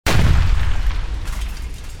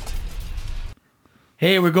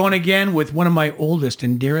Hey, we're going again with one of my oldest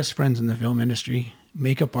and dearest friends in the film industry,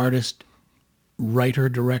 makeup artist, writer,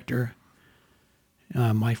 director,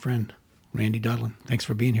 my friend, Randy Daudlin. Thanks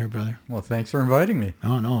for being here, brother. Well, thanks for inviting me.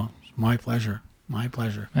 Oh, no, it's my pleasure. My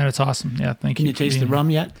pleasure. Man, it's awesome. Yeah, thank Can you. you taste the rum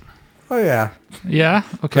yet? Oh, yeah. Yeah?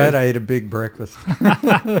 Okay. Glad I ate a big breakfast.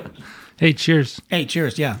 Hey, cheers. Hey,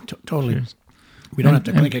 cheers. Yeah, totally. Cheers. We don't have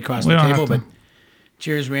to clink across we the don't table, have but to.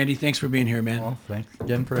 cheers, Randy. Thanks for being here, man. Well, thanks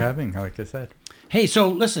again for having me, like I said. Hey, so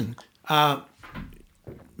listen,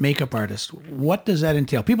 makeup artist, what does that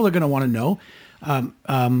entail? People are going to want to know.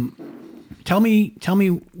 Tell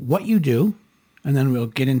me what you do, and then we'll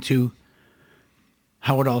get into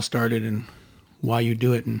how it all started and why you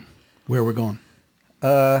do it and where we're going.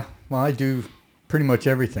 Well, I do pretty much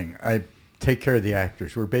everything. I take care of the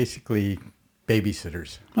actors. We're basically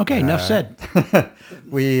babysitters. Okay, enough said.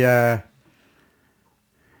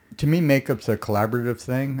 To me, makeup's a collaborative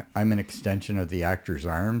thing. I'm an extension of the actor's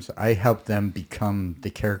arms. I help them become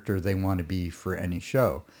the character they want to be for any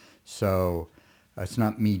show. So it's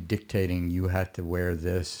not me dictating you have to wear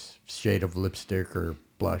this shade of lipstick or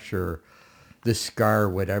blush or this scar or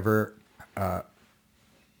whatever.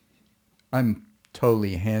 I'm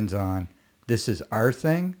totally hands-on. This is our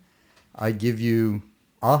thing.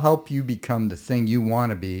 I'll help you become the thing you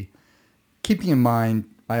want to be. Keeping in mind,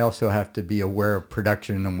 I also have to be aware of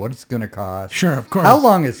production and what it's going to cost. Sure, of course. How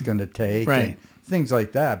long it's going to take. Right. And things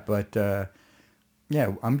like that. But,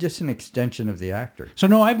 yeah, I'm just an extension of the actor. So,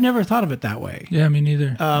 no, I've never thought of it that way. Yeah, me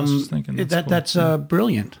neither. I was just thinking That's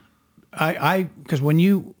brilliant. Because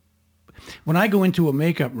when I go into a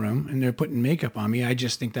makeup room and they're putting makeup on me, I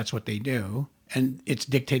just think that's what they do, and it's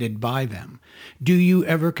dictated by them. Do you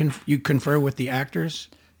ever confer with the actors?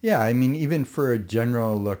 Yeah, I mean, even for a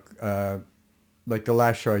general look, like the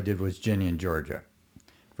last show I did was Ginny in Georgia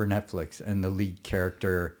for Netflix, and the lead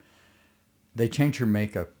character, they change her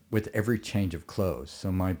makeup with every change of clothes.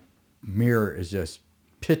 So my mirror is just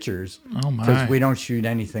pictures Oh, my. because we don't shoot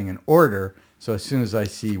anything in order. So as soon as I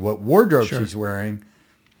see what wardrobe Sure. she's wearing,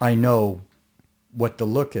 I know what the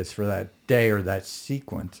look is for that day or that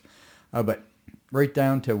sequence. But right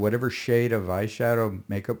down to whatever shade of eyeshadow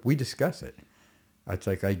makeup, we discuss it. It's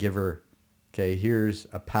like I give her, okay, here's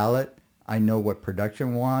a palette. I know what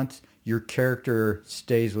production wants. Your character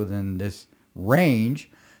stays within this range.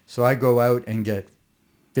 So I go out and get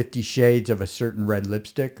 50 shades of a certain red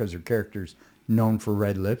lipstick because her character's known for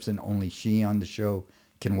red lips and only she on the show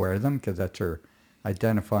can wear them because that's her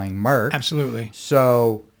identifying mark. Absolutely.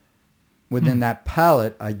 So within that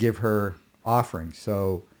palette, I give her offerings.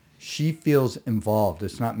 So she feels involved.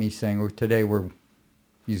 It's not me saying, oh, today we're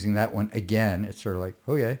using that one again. It's sort of like,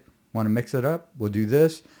 okay, want to mix it up? We'll do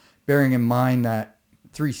this. Bearing in mind that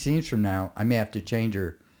 3 scenes from now, I may have to change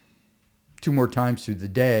her 2 more times through the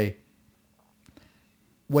day.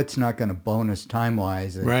 What's not going to bonus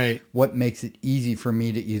time-wise? And Right. what makes it easy for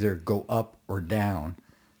me to either go up or down?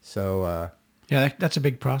 So Yeah, that's a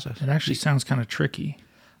big process. It actually sounds kind of tricky.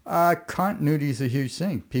 continuity is a huge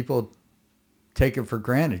thing. People take it for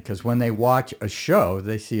granted because when they watch a show,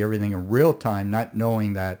 they see everything in real time, not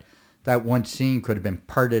knowing that one scene could have been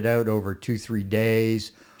parted out over 2-3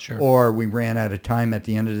 days. Sure. Or we ran out of time at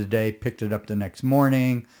the end of the day, picked it up the next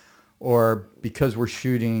morning, or because we're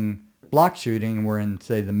shooting block shooting and we're in,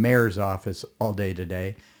 say, the mayor's office all day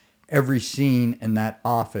today, every scene in that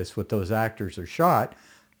office with those actors are shot,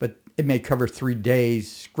 but it may cover 3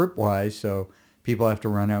 days script-wise, so people have to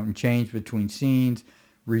run out and change between scenes,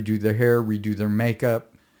 redo their hair, redo their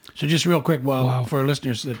makeup. So just real quick, Wow. for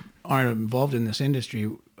listeners that aren't involved in this industry,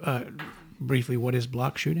 briefly, what is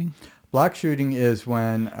block shooting? Block shooting is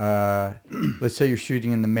when, let's say you're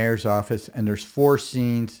shooting in the mayor's office and there's 4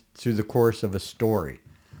 scenes through the course of a story.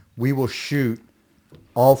 We will shoot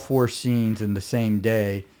all 4 scenes in the same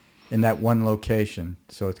day in that one location.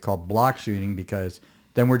 So it's called block shooting because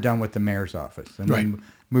then we're done with the mayor's office and then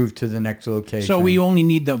move to the next location. So we only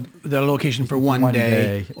need the location for one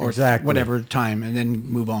day or exactly. whatever time, and then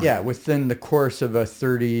move on. Yeah, within the course of a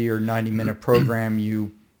 30 or 90-minute program,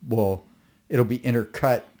 it'll be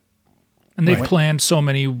intercut. And they've planned so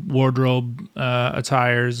many wardrobe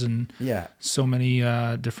attires and so many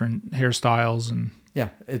different hairstyles. And yeah,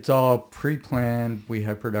 it's all pre-planned. We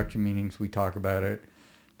have production meetings. We talk about it.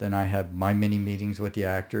 Then I have my mini meetings with the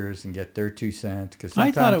actors and get their 2 cents. Cause I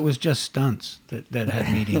thought it was just stunts that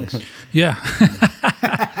had meetings. yeah.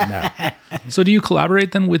 No. So do you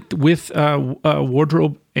collaborate then with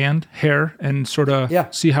wardrobe and hair and sort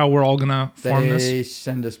of see how we're all going to form this? They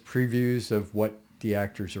send us previews of what the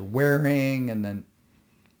actors are wearing, and then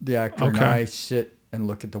the actor and I sit and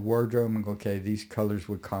look at the wardrobe and go, okay, these colors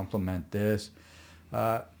would complement this.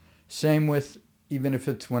 Same with, even if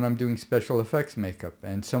it's when I'm doing special effects makeup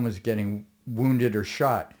and someone's getting wounded or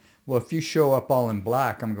shot. Well, if you show up all in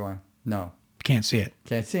black, I'm going, no. Can't see it.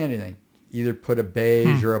 Can't see anything. Either put a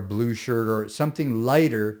beige or a blue shirt or something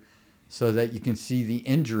lighter so that you can see the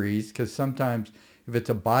injuries. Because sometimes if it's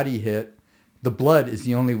a body hit, the blood is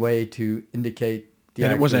the only way to indicate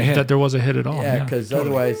that it was a hit. That there was a hit at all. Yeah, because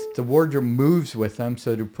otherwise the wardrobe moves with them.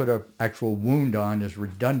 So to put an actual wound on is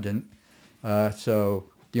redundant. So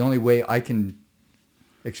the only way I can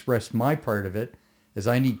express my part of it is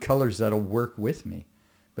I need colors that'll work with me.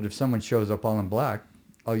 But if someone shows up all in black,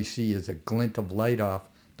 all you see is a glint of light off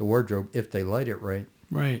the wardrobe if they light it right.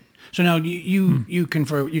 Right. So now you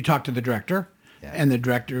confer. You talk to the director, and the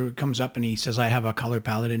director comes up and he says, "I have a color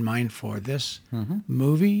palette in mind for this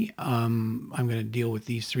movie. I'm going to deal with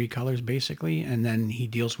these 3 colors basically." And then he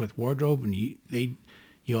deals with wardrobe, and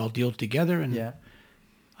you all deal together. And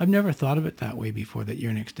I've never thought of it that way before. That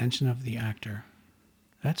you're an extension of the actor.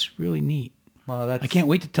 That's really neat. Well, I can't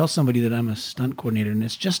wait to tell somebody that I'm a stunt coordinator, and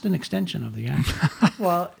it's just an extension of the actor.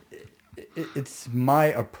 Well, it's my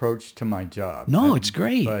approach to my job. No, it's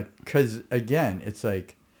great. But because, again, it's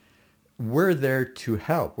like we're there to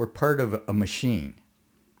help. We're part of a machine,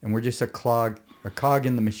 and we're just a cog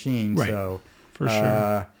in the machine. Right. So for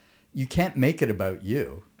sure, you can't make it about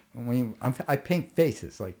you. I paint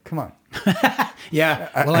faces. Like, come on. Yeah.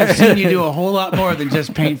 Well, I've seen you do a whole lot more than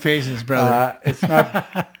just paint faces, brother. It's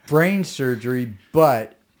not brain surgery,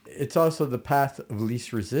 but it's also the path of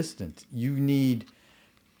least resistance. You need,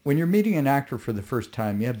 when you're meeting an actor for the first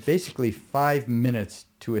time, you have basically 5 minutes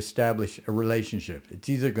to establish a relationship. It's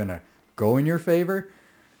either going to go in your favor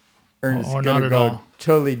or it's going to go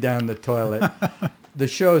totally down the toilet. The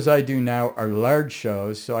shows I do now are large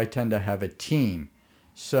shows, so I tend to have a team.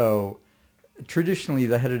 So traditionally,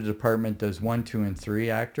 the head of the department does 1, 2, and 3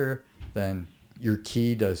 actor. Then your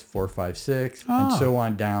key does 4, 5, 6, and so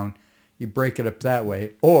on down. You break it up that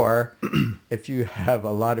way. Or if you have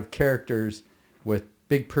a lot of characters with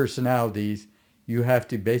big personalities, you have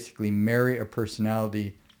to basically marry a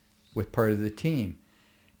personality with part of the team.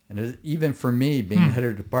 And even for me, being head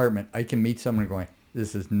of the department, I can meet someone going,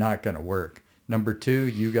 this is not going to work. Number 2,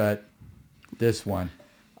 you got this one.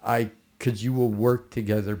 Because you will work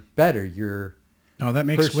together better. That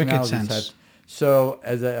makes wicked sense. So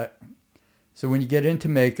when you get into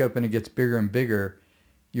makeup and it gets bigger and bigger,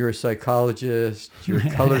 you're a psychologist, you're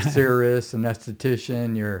a color theorist, an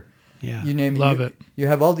esthetician, you name it. Love it. You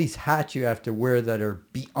have all these hats you have to wear that are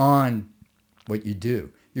beyond what you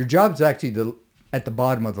do. Your job's actually at the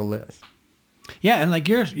bottom of the list. Yeah, and like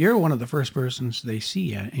you're one of the first persons they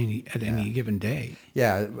see at any given day.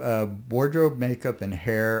 Yeah, wardrobe, makeup, and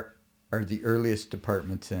hair are the earliest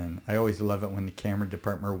departments in. I always love it when the camera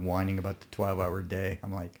department are whining about the 12-hour day.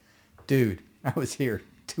 I'm like, dude, I was here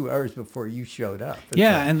 2 hours before you showed up. It's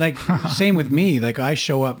and like same with me. Like I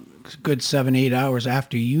show up good 7-8 hours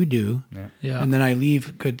after you do, and then I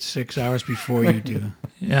leave good 6 hours before you do.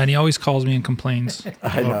 Yeah, and he always calls me and complains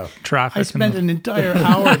about traffic. I spent an entire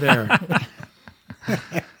hour there.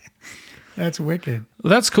 That's wicked.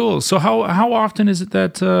 Well, that's cool. So how often is it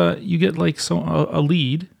that you get like a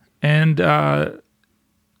lead? And,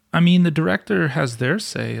 I mean, the director has their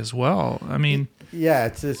say as well. I mean... Yeah,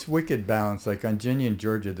 it's this wicked balance. Like on Ginny and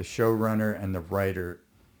Georgia, the showrunner and the writer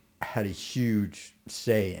had a huge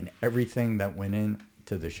say in everything that went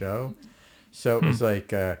into the show. So it was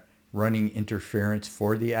like running interference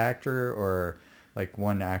for the actor, or like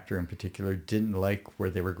one actor in particular didn't like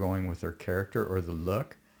where they were going with their character or the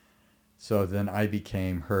look. So then I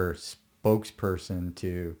became her spokesperson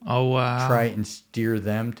to try and steer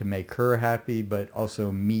them to make her happy, but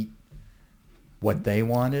also meet what they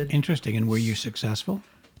wanted. Interesting. And were you successful?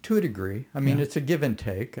 To a degree. I mean, it's a give and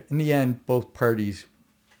take. In the end, both parties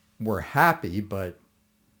were happy, but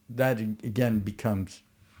that again becomes,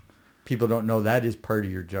 people don't know that is part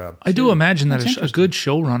of your job. I do imagine that a good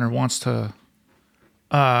showrunner wants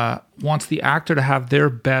the actor to have their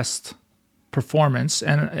best performance,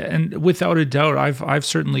 and without a doubt, I've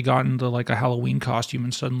certainly gotten to like a Halloween costume,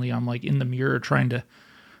 and suddenly I'm like in the mirror trying to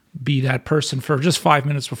be that person for just 5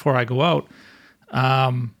 minutes before I go out.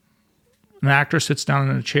 An actor sits down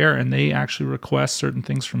in a chair and they actually request certain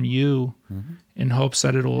things from you in hopes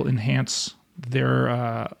that it'll enhance their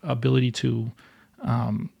ability to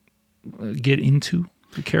get into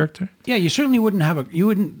the character. Yeah, you certainly wouldn't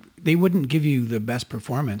they wouldn't give you the best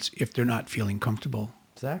performance if they're not feeling comfortable.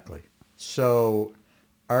 Exactly. So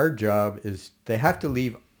our job is they have to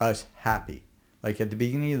leave us happy. Like at the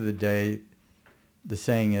beginning of the day, the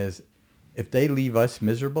saying is, if they leave us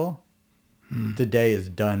miserable, the day is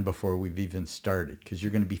done before we've even started, because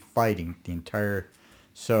you're going to be fighting the entire...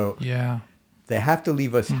 So they have to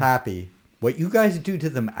leave us happy. What you guys do to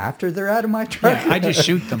them after they're out of my truck? Yeah, I just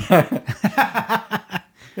shoot them.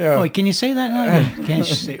 Yeah. Oh, can you say that now? You can't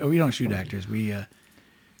say. Oh, we don't shoot actors. We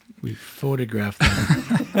photograph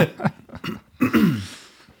them.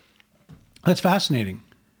 That's fascinating.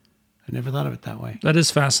 I never thought of it that way. That is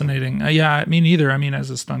fascinating. Yeah, me neither. I mean, as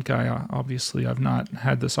a stunt guy, obviously, I've not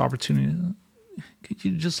had this opportunity. Could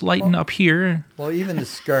you just lighten up here? Well, even the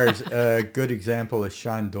scars. A good example is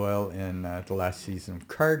Sean Doyle in the last season of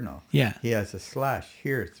Cardinal. Yeah. He has a slash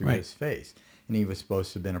here through Right. his face. And he was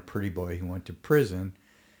supposed to have been a pretty boy who went to prison,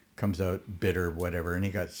 comes out bitter, whatever, and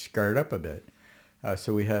he got scarred up a bit.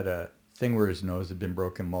 So we had a thing where his nose had been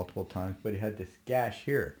broken multiple times, but he had this gash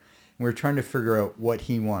here. And we were trying to figure out what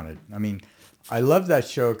he wanted. I mean, I love that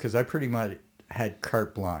show because I pretty much had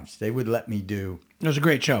carte blanche. They would let me do It was a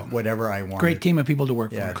great show. whatever I wanted. Great team of people to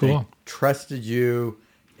work Yeah, for. Cool. They trusted you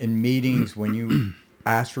in meetings when you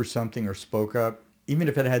asked for something or spoke up, even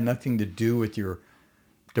if it had nothing to do with your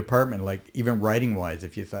department, like even writing wise,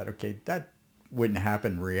 if you thought, okay, that wouldn't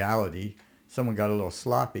happen in reality, someone got a little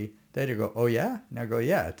sloppy, they'd go, oh yeah? Now go,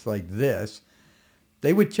 yeah, it's like this.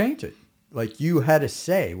 They would change it. Like you had a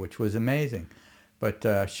say, which was amazing. But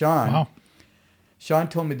Wow. Sean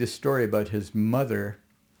told me this story about his mother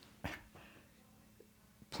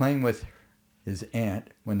playing with his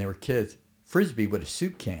aunt when they were kids, frisbee with a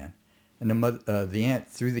soup can, and the aunt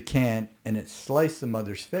threw the can and it sliced the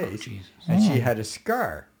mother's face, and she had a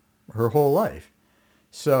scar her whole life.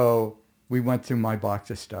 So we went through my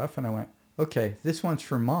box of stuff, and I went, okay, this one's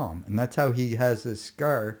for Mom, and that's how he has this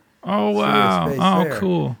scar. Oh, through his wow. face Oh, there.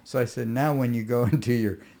 cool. So I said, now when you go into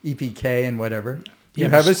your EPK and whatever, you You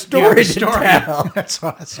have a you story have a to story. tell. That's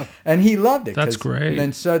awesome. And he loved it. That's 'cause great.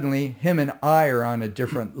 Then suddenly him and I are on a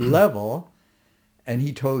different level, and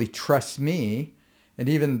he totally trusts me. And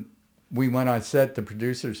even we went on set, the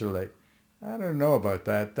producers are like, I don't know about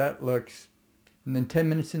that. That looks... And then 10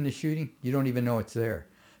 minutes into shooting, you don't even know it's there.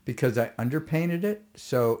 Because I underpainted it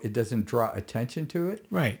so it doesn't draw attention to it.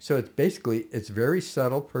 Right. So it's very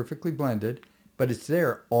subtle, perfectly blended, but it's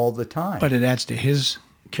there all the time. But it adds to his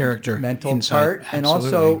character Mental inside. part. And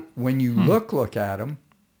Absolutely. also, when you look at him,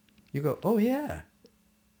 you go, oh, yeah.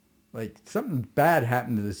 Like, something bad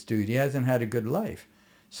happened to this dude. He hasn't had a good life.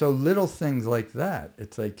 So little things like that.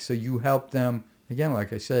 It's like, so you help them, again,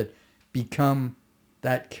 like I said, become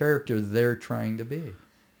that character they're trying to be.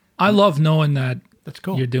 I love knowing that That's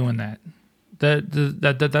cool. you're doing that.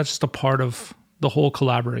 That's just a part of the whole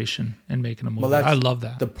collaboration and making a movie. Well, that's I love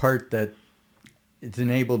that. the part that it's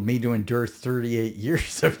enabled me to endure 38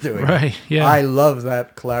 years of doing Right, it. yeah. I love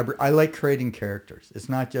that I like creating characters. It's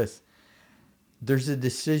not just, there's a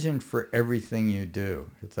decision for everything you do.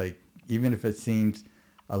 It's like, even if it seems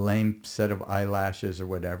a lame set of eyelashes or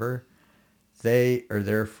whatever, they are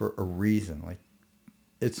there for a reason. Like,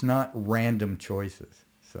 it's not random choices.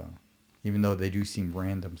 So, even though they do seem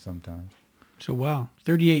random sometimes. So wow,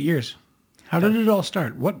 38 years. How did it all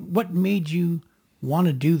start? What made you want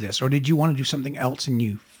to do this, or did you want to do something else and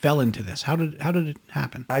you fell into this? How did it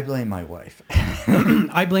happen? I blame my wife.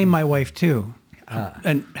 I blame my wife too,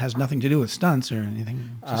 and has nothing to do with stunts or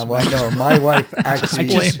anything. Well, no, my wife actually...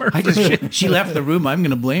 She left the room. I'm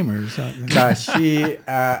going to blame her.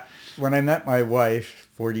 So. When I met my wife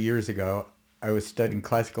 40 years ago, I was studying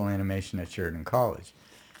classical animation at Sheridan College.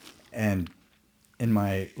 And in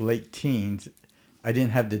my late teens, I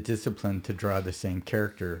didn't have the discipline to draw the same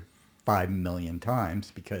character 5 million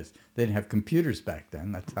times because they didn't have computers back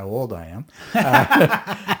then. That's how old I am.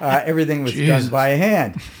 Everything was done by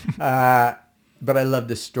hand. But I loved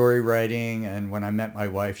the story writing. And when I met my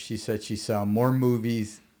wife, she said she saw more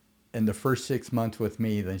movies in the first 6 months with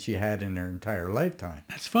me than she had in her entire lifetime.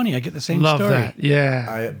 That's funny. I get the same love story. that. Yeah.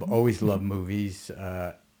 I've always loved movies.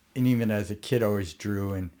 And even as a kid, I always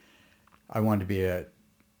drew. And I wanted to be a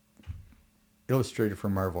illustrator for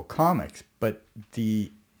Marvel Comics. But the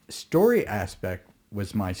story aspect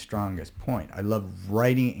was my strongest point. I loved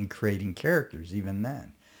writing and creating characters even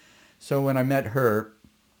then. So when I met her,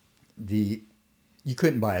 you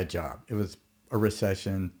couldn't buy a job. It was a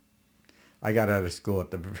recession. I got out of school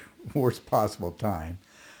at the worst possible time.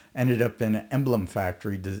 Ended up in an emblem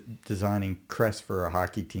factory designing crests for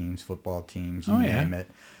hockey teams, football teams, you name it.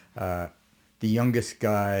 The youngest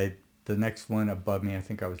guy, the next one above me, I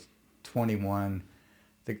think I was 21.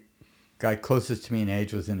 The guy closest to me in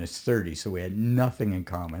age was in his 30s, so we had nothing in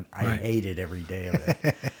common. I hated every day of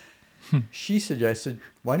it. She suggested,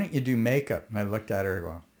 why don't you do makeup? And I looked at her and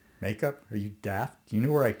go, makeup? Are you daft? Do you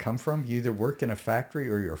know where I come from? You either work in a factory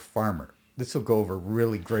or you're a farmer. This will go over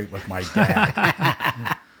really great with my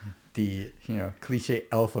dad. the cliche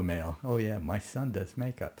alpha male. Oh yeah, my son does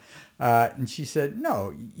makeup. And she said,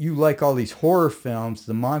 no, you like all these horror films,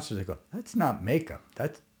 the monsters. I go, that's not makeup.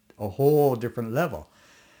 That's a whole different level.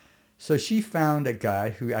 So she found a guy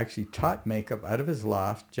who actually taught makeup out of his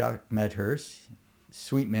loft, Jack Medhurst,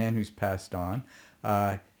 sweet man who's passed on.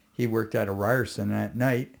 He worked at a Ryerson, and at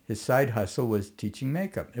night his side hustle was teaching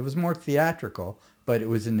makeup. It was more theatrical, but it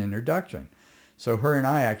was an introduction. So her and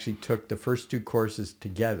I actually took the first 2 courses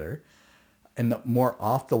together, and the more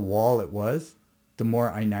off the wall it was, the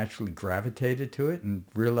more I naturally gravitated to it and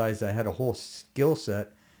realized I had a whole skill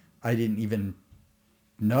set I didn't even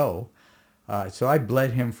know. So I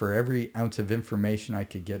bled him for every ounce of information I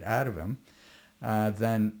could get out of him.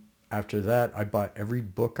 Then after that, I bought every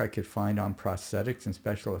book I could find on prosthetics and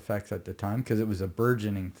special effects at the time because it was a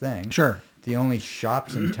burgeoning thing. Sure. The only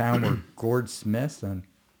shops in town were Gord Smith's and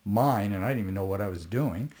mine, and I didn't even know what I was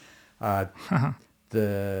doing.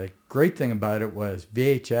 The great thing about it was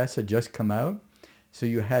VHS had just come out, so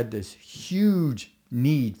you had this huge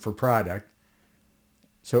need for product.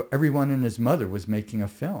 So everyone and his mother was making a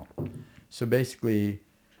film. So basically,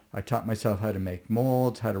 I taught myself how to make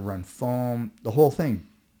molds, how to run foam, the whole thing,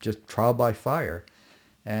 just trial by fire.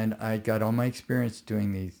 And I got all my experience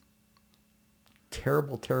doing these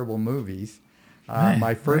terrible, terrible movies.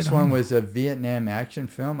 My first one was a Vietnam action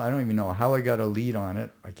film. I don't even know how I got a lead on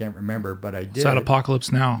it. I can't remember, but I did. It's at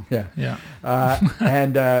Apocalypse Now. Yeah. Yeah.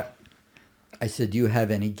 And I said, do you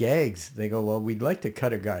have any gags? They go, well, we'd like to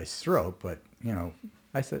cut a guy's throat, but,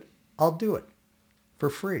 I said, I'll do it for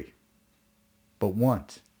free. But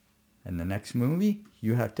once. And the next movie,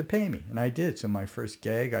 you have to pay me. And I did. So my first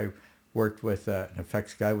gag, I worked with an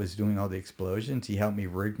effects guy who was doing all the explosions. He helped me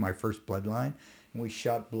rig my first bloodline. And we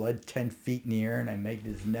shot blood 10 feet in the air, and I made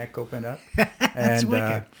his neck open up. That's and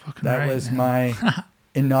wicked. that was my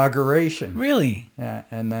inauguration. Really? Yeah.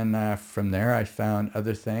 And then from there, I found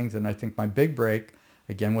other things. And I think my big break,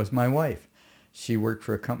 again, was my wife. She worked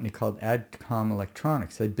for a company called Adcom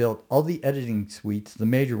Electronics. They built all the editing suites, the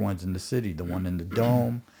major ones in the city, the one in the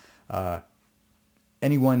Dome.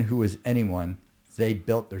 Anyone who was anyone, they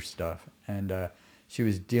built their stuff. And she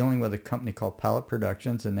was dealing with a company called Pallet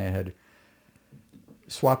Productions, and they had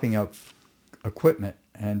swapping out equipment.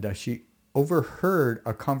 And she overheard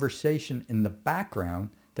a conversation in the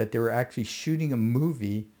background that they were actually shooting a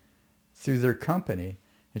movie through their company.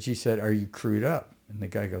 And she said, are you crewed up? And the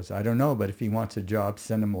guy goes, I don't know, but if he wants a job,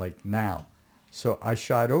 send him like now. So I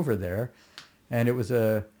shot over there, and it was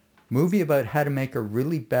a movie about how to make a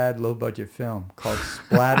really bad low-budget film called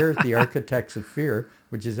Splatter, The Architects of Fear,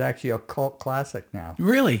 which is actually a cult classic now.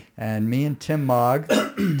 Really? And me and Tim Mogg,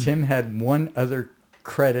 Tim had one other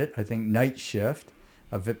credit, I think Night Shift,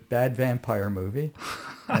 a bad vampire movie.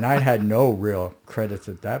 And I had no real credits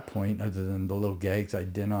at that point other than the little gags I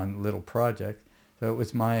did on little projects. So it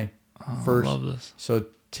was my first. I love this. So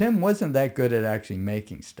Tim wasn't that good at actually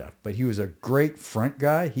making stuff, but he was a great front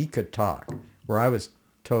guy. He could talk, where I was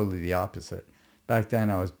totally the opposite. Back then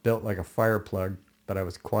I was built like a fire plug, but I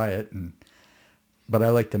was quiet, but I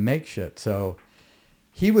like to make shit. So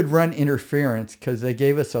he would run interference because they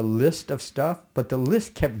gave us a list of stuff, but the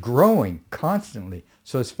list kept growing constantly.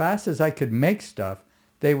 So as fast as I could make stuff,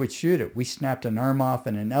 they would shoot it. We snapped an arm off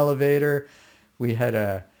in an elevator. We had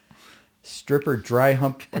a stripper dry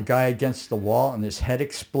hump a guy against the wall and his head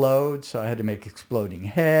explodes. So I had to make exploding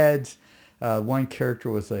heads. One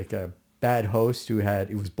character was like a bad host he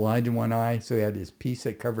was blind in one eye. So he had his piece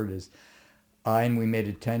that covered his eye, and we made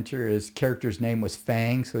a tenture. His character's name was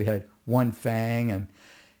Fang. So he had one fang, and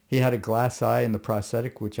he had a glass eye in the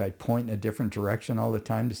prosthetic, which I'd point in a different direction all the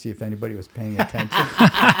time to see if anybody was paying attention.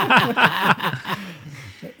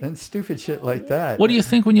 And stupid shit like that. What do you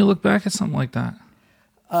think when you look back at something like that?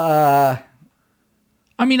 I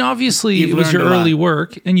mean, obviously it was your early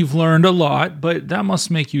work and you've learned a lot, but that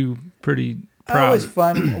must make you pretty proud. It was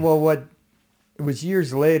fun. Well, it was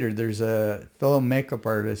years later. There's a fellow makeup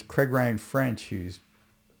artist, Craig Ryan French, who's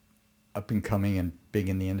up and coming and big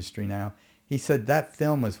in the industry now. He said that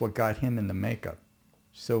film was what got him into makeup.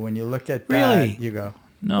 So when you look at that, you go,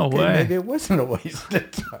 no okay, way. Maybe it wasn't a waste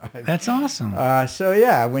of time. That's awesome. So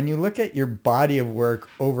yeah, when you look at your body of work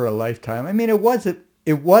over a lifetime, I mean, it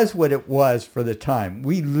was what it was for the time.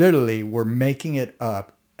 We literally were making it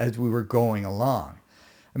up as we were going along.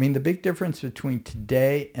 I mean, the big difference between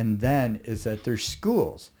today and then is that there's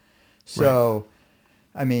schools. So,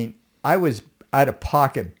 right. I mean, I was out of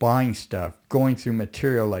pocket buying stuff, going through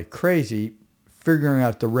material like crazy, figuring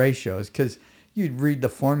out the ratios, because you'd read the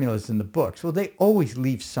formulas in the books. Well, they always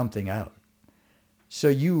leave something out. So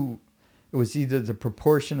it was either the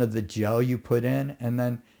proportion of the gel you put in, and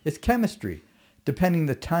then it's chemistry. depending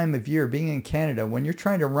the time of year, being in Canada, when you're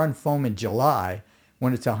trying to run foam in July,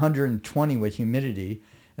 when it's 120 with humidity,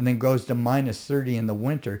 and then goes to minus 30 in the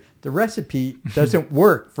winter, the recipe doesn't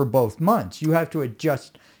work for both months. You have to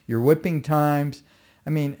adjust your whipping times. I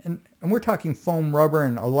mean, and we're talking foam rubber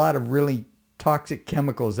and a lot of really toxic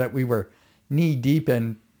chemicals that we were knee deep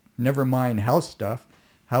in, never mind health stuff.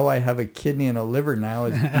 How I have a kidney and a liver now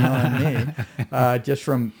is beyond me, just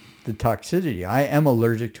from the toxicity. I am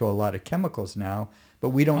allergic to a lot of chemicals now, but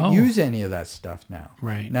we don't use any of that stuff now.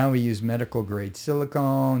 Right. Now we use medical grade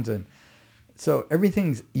silicones, and so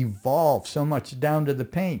everything's evolved so much down to the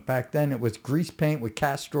paint. Back then it was grease paint with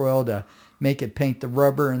castor oil to make it paint the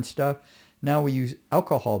rubber and stuff. Now we use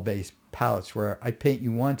alcohol-based palettes where I paint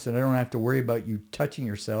you once and I don't have to worry about you touching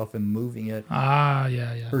yourself and moving it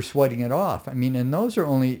or sweating it off. I mean, and those are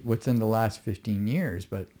only within the last 15 years,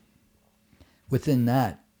 but within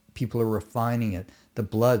that, people are refining it. The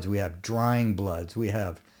bloods, we have drying bloods, we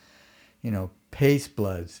have, paste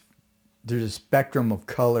bloods. There's a spectrum of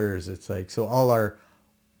colors. It's like, so all our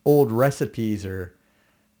old recipes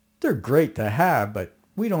they're great to have, but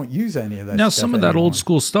we don't use any of that now, stuff some of that anymore. old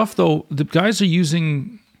school stuff, though, the guys are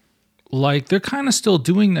using, like, they're kind of still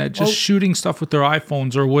doing that, just shooting stuff with their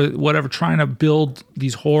iPhones or whatever, trying to build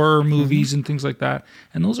these horror movies and things like that.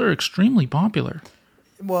 And those are extremely popular.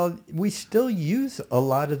 Well, we still use a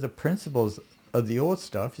lot of the principles of the old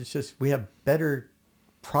stuff. It's just we have better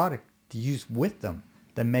product to use with them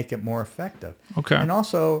that make it more effective. Okay. And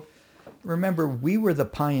also, remember, we were the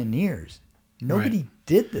pioneers. Nobody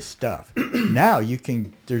did the stuff. Now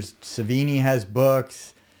there's Savini has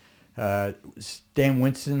books. Stan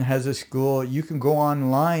Winston has a school. You can go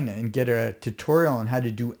online and get a tutorial on how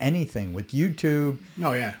to do anything with YouTube.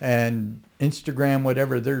 Oh, yeah. And Instagram,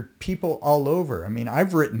 whatever. There are people all over. I mean,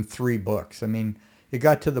 I've written 3 books. I mean, it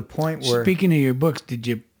got to the point where... Speaking of your books, did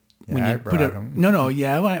you... Yeah, I brought them. No,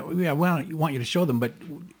 yeah. I want you to show them, but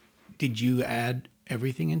did you add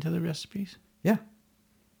everything into the recipes? Yeah.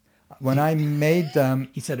 When I made them...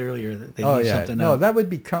 He said earlier that they leave something No, out. that would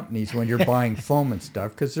be companies when you're buying foam and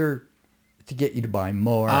stuff, because they're to get you to buy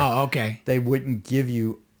more. Oh, okay. They wouldn't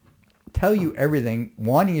tell you everything,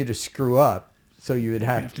 wanting you to screw up, so you would You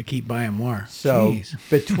have have to keep buying more. So Jeez.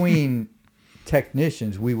 between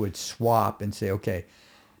technicians, we would swap and say, okay,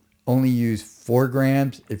 only use 4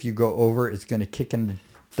 grams. If you go over, it's going to kick in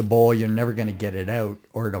the bowl. You're never going to get it out,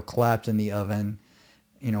 or it'll collapse in the oven.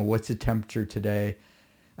 What's the temperature today?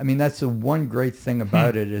 I mean, that's the one great thing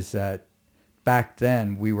about it is that back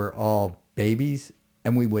then we were all babies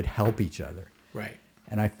and we would help each other. Right.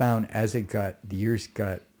 And I found as the years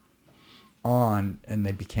got on and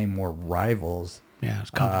they became more rivals. Yeah, it's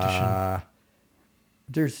competition.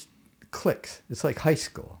 There's cliques. It's like high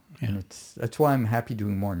school. Yeah. And that's why I'm happy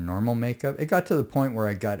doing more normal makeup. It got to the point where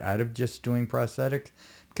I got out of just doing prosthetics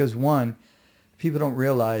because, one, people don't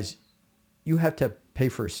realize you have to pay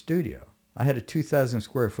for a studio. I had a 2,000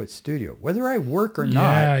 square foot studio. Whether I work or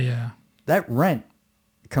not, that rent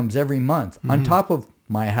comes every month on top of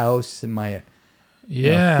my house and my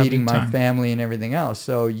feeding my family and everything else.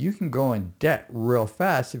 So you can go in debt real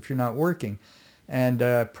fast if you're not working. And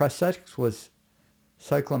prosthetics was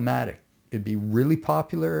cyclomatic. It'd be really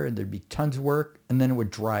popular and there'd be tons of work and then it would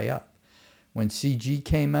dry up. When CG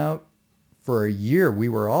came out, for a year we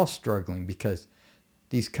were all struggling because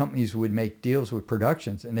these companies would make deals with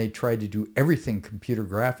productions and they tried to do everything computer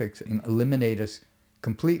graphics and eliminate us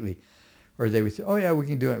completely. Or they would say, oh yeah, we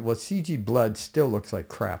can do it. Well, CG blood still looks like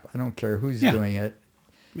crap. I don't care who's doing it.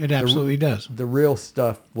 It absolutely does. The real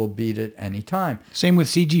stuff will beat it any time. Same with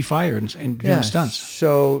CG fire and doing stunts.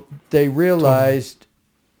 So they realized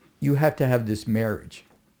you have to have this marriage.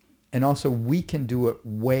 And also we can do it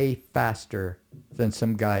way faster than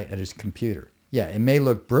some guy at his computer. Yeah, it may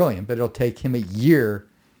look brilliant, but it'll take him a year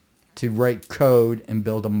to write code and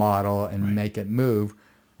build a model and make it move,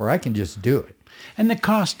 or I can just do it. And the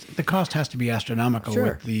cost has to be astronomical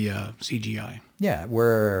with the CGI. Yeah,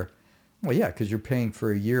 because you're paying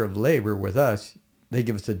for a year of labor with us. They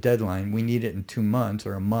give us a deadline. We need it in 2 months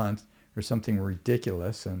or a month or something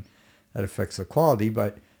ridiculous, and that affects the quality.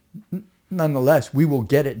 But nonetheless, we will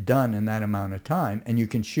get it done in that amount of time, and you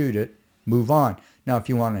can shoot it, move on. Now, if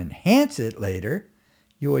you want to enhance it later,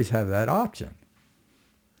 you always have that option.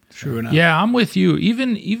 True enough. Yeah, I'm with you.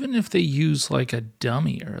 Even if they use like a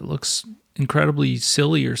dummy or it looks incredibly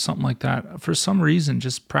silly or something like that, for some reason,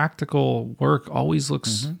 just practical work always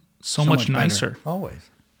looks so much nicer.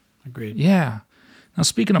 Always. Agreed. Yeah. Now,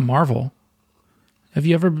 speaking of Marvel, have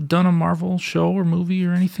you ever done a Marvel show or movie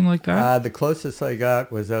or anything like that? The closest I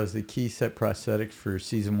got was I was the key set prosthetics for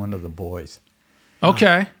season 1 of The Boys.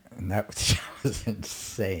 Okay. And that was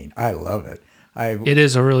insane. I love it. It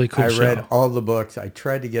is a really cool I show. read all the books. I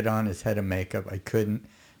tried to get on his head of makeup. I couldn't.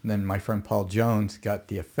 And then my friend Paul Jones got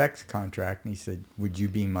the effects contract, and he said, "Would you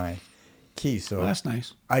be my key?" So Well, that's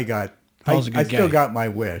nice. I got. Paul's a good I still guy. got my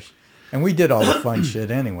wish, and we did all the fun shit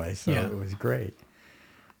anyway. So Yeah. it was great.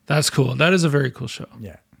 That's cool. That is a very cool show.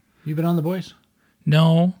 Yeah. You been on The Boys?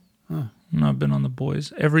 No, I've not been on The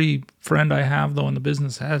Boys. Every friend I have, though, in the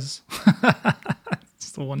business has.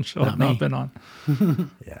 It's the one show I've me. not been on.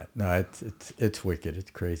 Yeah, no, it's wicked.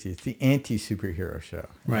 It's crazy. It's the anti-superhero show.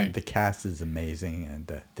 Right. And the cast is amazing,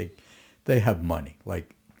 and they have money.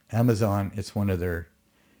 Like Amazon, it's one of their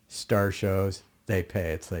star shows. They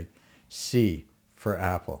pay. It's like C for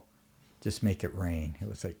Apple. Just make it rain. It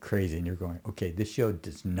was like crazy, and you're going, okay, this show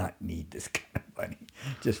does not need this kind of money.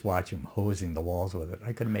 Just watch him hosing the walls with it.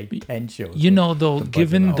 I could have made 10 shows. You know, though, the budget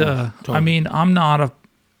given alone. the, totally. I mean, I'm not a,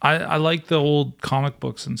 I like the old comic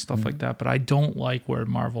books and stuff Mm-hmm. like that, but I don't like where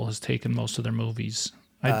Marvel has taken most of their movies.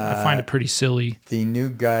 I find it pretty silly. The new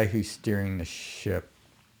guy who's steering the ship,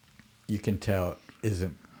 you can tell,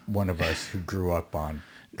 isn't one of us who grew up on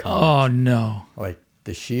comics. Oh, no. Like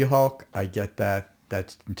the She-Hulk, I get that.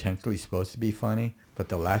 That's intentionally supposed to be funny. But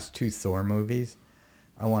the last two Thor movies,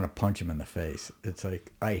 I want to punch him in the face. It's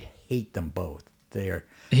like, I hate them both. They are.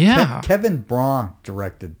 Yeah. Kevin Braun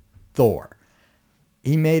directed Thor.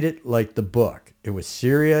 He made it like the book. It was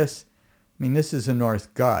serious. I mean, this is a Norse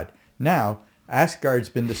god. Now, Asgard's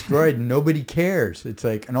been destroyed and nobody cares. It's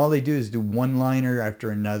like, and all they do is do one liner after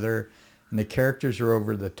another. And the characters are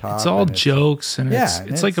over the top. It's all and jokes, and Yeah,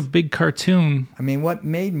 it's like a big cartoon. I mean, what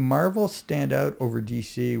made Marvel stand out over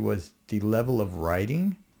DC was the level of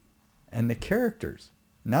writing and the characters.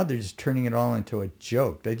 Now they're just turning it all into a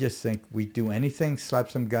joke. They just think we do anything, slap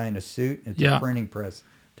some guy in a suit, it's Yeah. a printing press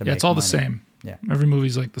to Yeah, make it's all money. the same. Yeah. Every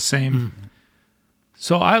movie's like the same.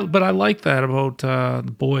 So I like that about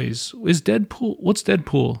The Boys. Is Deadpool? What's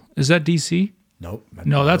Deadpool? Is that DC? Nope.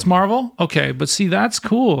 No, that's Marvel. Okay, but see, that's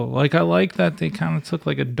cool. Like I like that they kind of took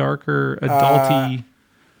like a darker, adulty.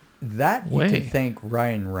 That you way. can thank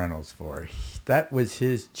Ryan Reynolds for. That was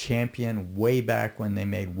his champion way back when they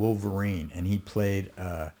made Wolverine, and he played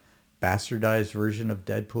a bastardized version of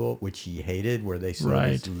Deadpool, which he hated, where they saw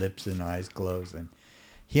his Right. lips and eyes closed. And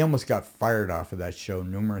he almost got fired off of that show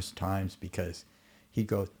numerous times because he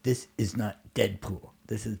goes, "This is not Deadpool.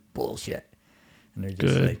 This is bullshit." And they're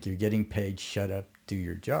just Good. like, "You're getting paid. Shut up. Do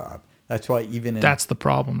your job." That's why even in That's the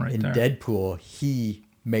problem right in there. Deadpool, he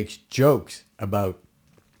makes jokes about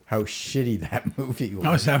how shitty that movie was.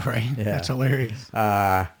 Oh, is that right? Yeah. That's hilarious.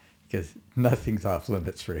 Because nothing's off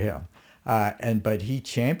limits for him. But he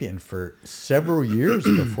championed for several years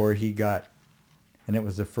before he got, and it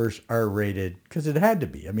was the first R-rated, because it had to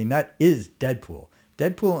be. I mean, that is Deadpool.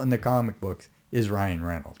 Deadpool in the comic books is Ryan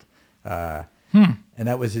Reynolds. And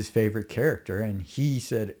that was his favorite character. And he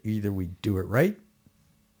said, either we do it right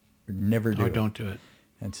or never do Oh, it. don't do it.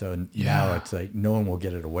 And so now Yeah. it's like no one will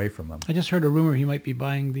get it away from him. I just heard a rumor he might be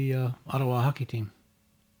buying the Ottawa hockey team.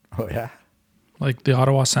 Oh, yeah. Like the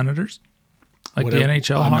Ottawa Senators, like Whatever. the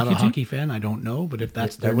NHL I'm hockey not a team. hockey fan. I don't know, but if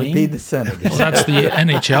that's their That would name, be the Senators. Well, that's the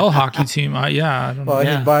NHL hockey team. I don't know. Well,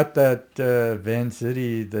 Yeah. he bought that Van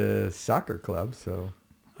City, the soccer club, so...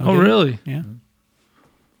 Oh, really? yeah.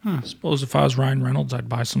 I suppose if I was Ryan Reynolds, I'd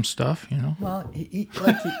buy some stuff. You know. Well, he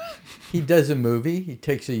does a movie. He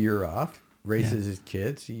takes a year off, raises his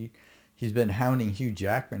kids. He's been hounding Hugh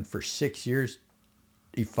Jackman for 6 years.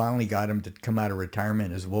 He finally got him to come out of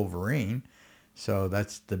retirement as Wolverine. So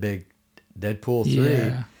that's the big Deadpool 3.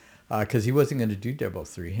 Yeah. Because he wasn't going to do Deadpool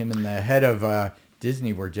 3. Him and the head of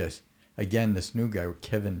Disney were just, again, this new guy,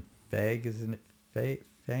 Kevin Feige, isn't it?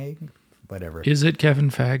 Feige? Whatever. Is it Kevin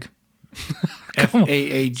Feige?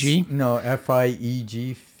 FAAG. No,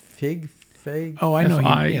 Feig? Feig? Oh, I know.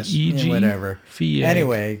 Yes. Feig. Yeah, whatever. Feig.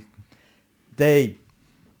 Anyway, they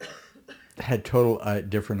had total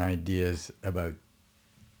different ideas about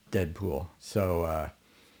Deadpool. So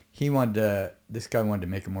this guy wanted to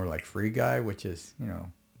make it more like Free Guy, which is,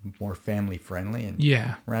 more family friendly. And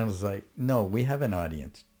Yeah. Randall's was like, no, we have an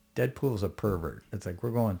audience. Deadpool's a pervert. It's like,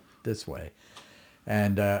 we're going this way.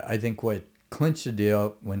 And I think what clinched the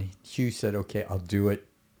deal when Hugh said, okay, I'll do it,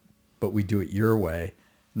 but we do it your way.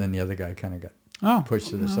 And then the other guy kind of got pushed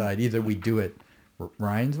to the side. Either we do it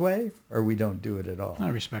Ryan's way or we don't do it at all. I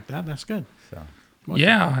respect that. That's good. So,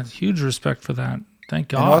 Yeah. Huge respect for that. Thank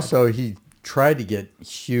God. and also he tried to get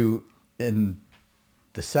Hugh in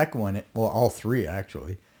the second one, well, all three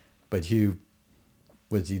actually, but Hugh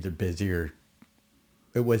was either busy or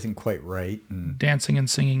it wasn't quite right. And Dancing and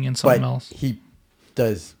singing and something but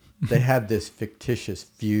else. they have this fictitious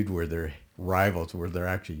feud where they're rivals, where they're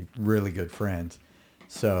actually really good friends.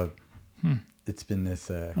 So it's been this.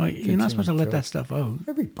 Well, you're not supposed to let joke. that stuff out.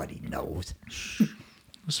 Everybody knows.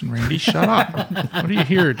 Listen, Randy, shut up. What are you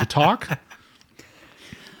here to talk?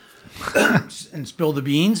 And spill the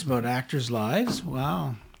beans about actors' lives.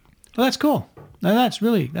 Wow. Well, that's cool. No, that's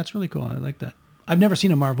really cool. I like that. I've never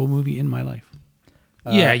seen a Marvel movie in my life.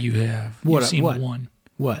 Yeah, you have. what- You've seen what? one.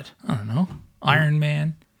 What? I don't know. Iron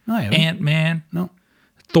Man, No, I haven't. Ant-Man, No.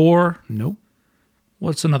 Thor. Nope.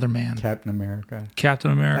 What's another man? Captain America. Captain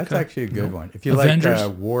America. That's actually a good one. If you Avengers.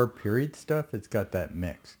 like war period stuff, it's got that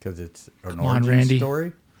mix because it's an on, origin Randy.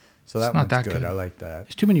 story. So that not one's that good. good. I like that.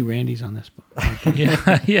 There's too many Randys on this book.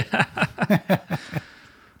 Yeah, yeah.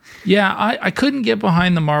 Yeah, I couldn't get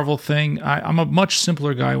behind the Marvel thing. I'm a much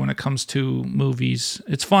simpler guy when it comes to movies.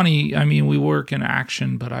 It's funny. I mean, we work in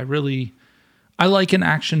action, but I like an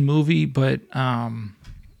action movie, but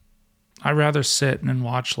I'd rather sit and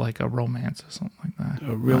watch like a romance or something like that.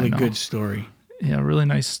 A really I know. good story. Yeah, a really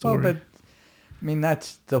nice Well, story. but I mean,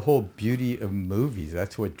 that's the whole beauty of movies.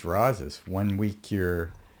 That's what draws us. One week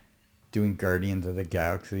you're doing Guardians of the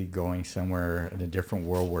Galaxy, going somewhere in a different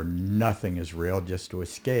world where nothing is real just to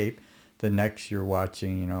escape. The next you're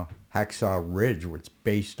watching, Hacksaw Ridge, where it's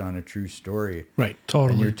based on a true story. Right.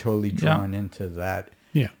 Totally. And you're totally Yeah. drawn into that.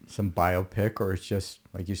 Yeah. Some biopic, or it's just,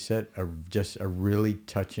 like you said, just a really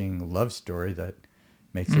touching love story that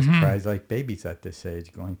makes us cry like babies at this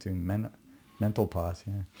age, going through mental pause.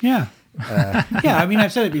 Yeah. Yeah. Yeah. I mean,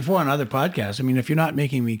 I've said it before on other podcasts. I mean, if you're not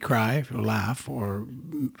making me cry or laugh or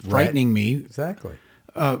frightening me, Exactly.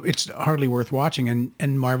 it's hardly worth watching.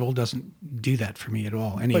 And Marvel doesn't do that for me at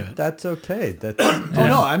all. Any of But it. that's okay. That's Oh,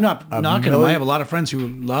 no, I'm not knocking them. I have a lot of friends who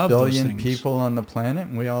love those billion things. people on the planet,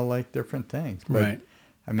 and we all like different things. But, Right.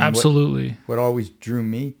 I mean, Absolutely. What always drew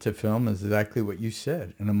me to film is exactly what you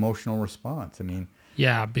said, an emotional response. I mean,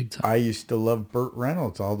 Yeah, big time. I used to love Burt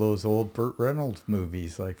Reynolds, all those old Burt Reynolds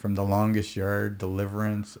movies, like From the Longest Yard,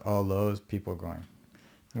 Deliverance, all those. People we're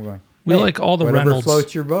going. We like all the whatever Reynolds.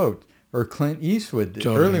 floats your boat, or Clint Eastwood, the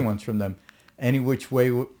Totally. early ones from them. Any Which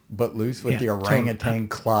Way But Loose with Yeah, the orangutan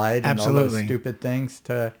Clyde and all Absolutely. those stupid things.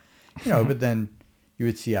 But then you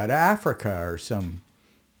would see out of Africa or some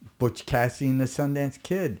Butch Cassidy and the Sundance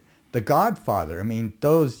Kid, The Godfather. I mean,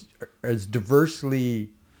 those are as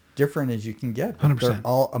diversely different as you can get. But 100%. they're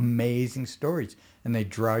all amazing stories, and they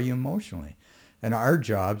draw you emotionally. And our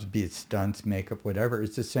jobs, be it stunts, makeup, whatever,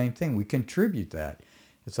 it's the same thing. We contribute that.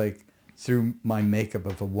 It's like through my makeup,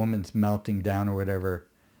 if a woman's melting down or whatever,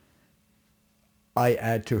 I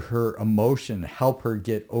add to her emotion, help her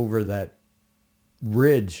get over that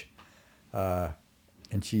ridge.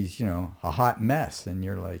 And she's, a hot mess, and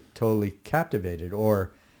you're like totally captivated.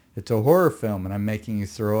 Or it's a horror film and I'm making you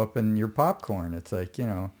throw up in your popcorn. It's like,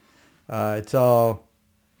 it's all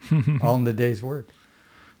in the day's work.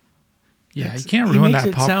 Yeah, you can't He ruin makes that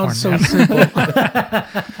it popcorn. sound so man.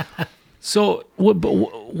 simple. So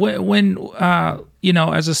when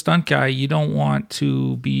as a stunt guy, you don't want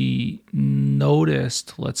to be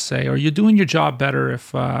noticed, let's say, or you're doing your job better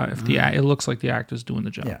if it looks like the actor's doing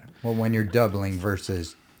the job. Yeah. Well, when you're doubling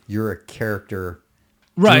versus you're a character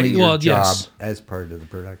Right. doing your Well, job yes. as part of the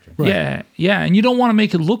production. Yeah, yeah, and you don't want to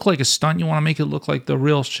make it look like a stunt. You want to make it look like the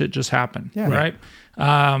real shit just happened, Yeah. right?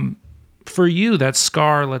 For you, that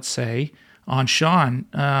scar, let's say, on Sean,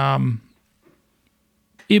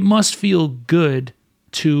 it must feel good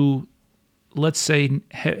to, let's say,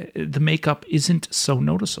 the makeup isn't so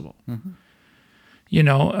noticeable. Mm-hmm.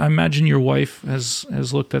 I imagine your wife has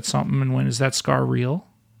looked at something and went, "Is that scar real?"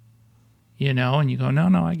 And you go,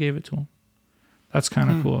 "No, I gave it to him." That's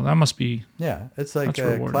kind of cool. That must be. Yeah, it's like That's a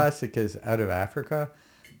rewarding. classic is Out of Africa.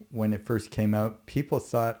 When it first came out, people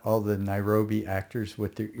thought all the Nairobi actors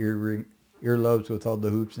with their earlobes with all the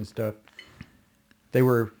hoops and stuff, they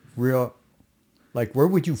were real. Like, where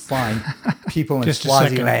would you find people in Just a second.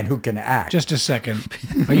 Swaziland who can act? Just a second.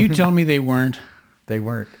 Are you telling me they weren't? They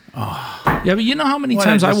weren't. Yeah, but you know how many What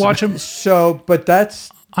times I I just- watch them. So, but that's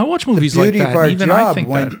I watch the movies like beauty that. of our and even I job. think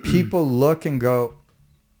When that. people look and go,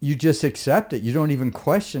 you just accept it. You don't even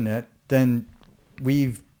question it. Then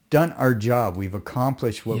we've done our job. We've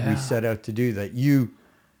accomplished what Yeah. we set out to do. That you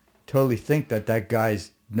totally think that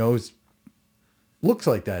guy's nose looks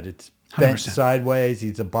like that. It's bent 100%. sideways.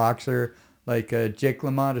 He's a boxer, like Jake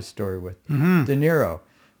LaMotta's story with De Niro.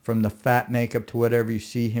 From the fat makeup to whatever, you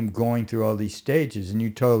see him going through all these stages, and you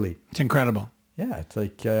totally, It's incredible. yeah, it's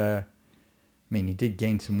like, I mean, he did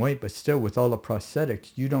gain some weight, but still with all the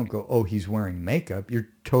prosthetics, you don't go, oh, he's wearing makeup. You're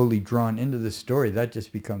totally drawn into the story. That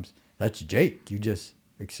just becomes, that's Jake. You just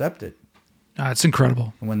accept it. It's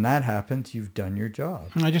incredible. And when that happens, you've done your job.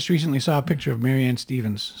 I just recently saw a picture of Marianne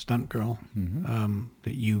Stevens, stunt girl,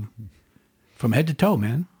 that you, from head to toe,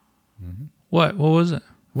 man. What was it?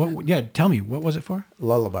 What? Yeah, tell me, what was it for?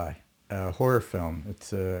 Lullaby, a horror film.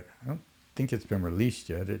 It's I don't think it's been released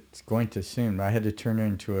yet. It's going to soon. I had to turn it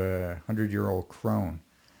into a 100-year-old crone.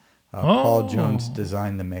 Paul Jones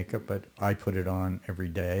designed the makeup, but I put it on every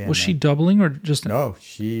day. Was she doubling or just? No,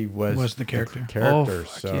 she was the character. Oh, fuck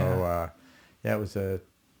so yeah. yeah, it was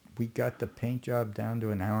we got the paint job down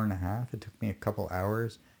to an hour and a half. It took me a couple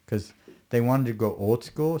hours because they wanted to go old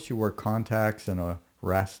school. She wore contacts and a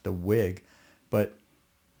Rasta wig, but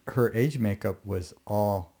her age makeup was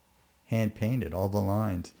all hand painted, all the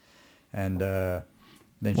lines, and then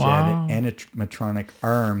she had Wow. an animatronic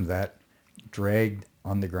arm that dragged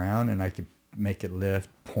on the ground, and I could make it lift,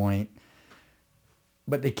 point.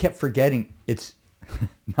 But they kept forgetting it's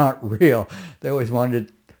not real. They always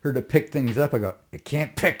wanted her to pick things up. I go, it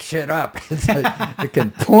can't pick shit up. It's like, it can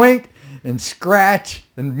point and scratch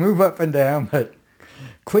and move up and down, but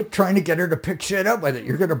quit trying to get her to pick shit up with it.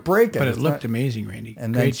 You're going to break it. But it It's looked not- amazing, Randy.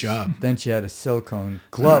 And Great then job. Then she had a silicone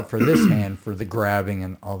glove for this hand for the grabbing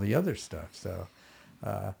and all the other stuff. So,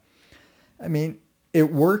 I mean,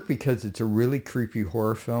 it worked because it's a really creepy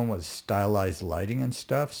horror film with stylized lighting and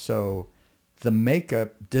stuff. So the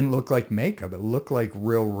makeup didn't look like makeup. It looked like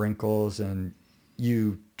real wrinkles, and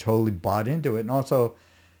you totally bought into it. And also,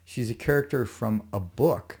 she's a character from a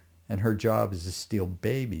book, and her job is to steal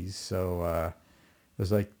babies. So it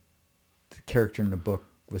was like the character in the book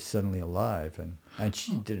was suddenly alive, and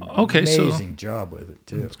she did an amazing job with it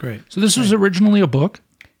too. That's great. So this was originally a book.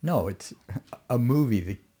 No, it's a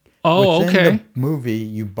movie. Oh, Within okay. the movie,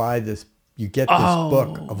 you buy this, you get this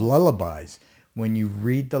book of lullabies. When you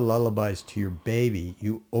read the lullabies to your baby,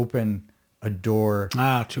 you open a door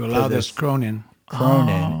To allow this crone in. crone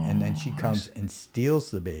in, and then she comes and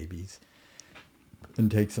steals the babies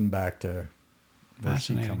and takes them back to where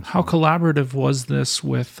she Fascinating. comes How from. collaborative was this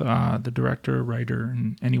with the director, writer,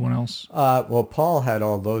 and anyone else? Well, Paul had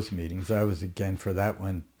all those meetings. I was, again, for that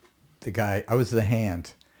one, I was the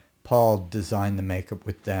hand. Paul designed the makeup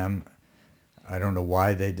with them. I don't know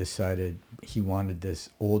why they decided he wanted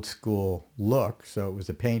this old school look, so it was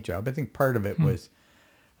a paint job. I think part of it was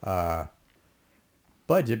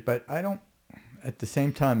budget, but I don't, at the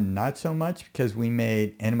same time, not so much, because we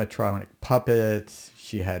made animatronic puppets.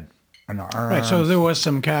 She had an arm. Right, so there was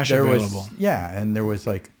some cash available. And there was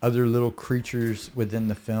like other little creatures within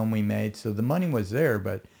the film we made. So the money was there,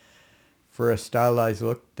 but for a stylized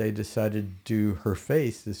look, they decided to do her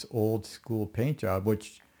face, this old school paint job,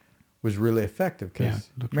 which was really effective because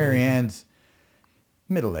looked Mary really good. Ann's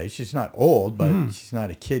middle-aged. She's not old, but she's not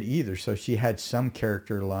a kid either. So she had some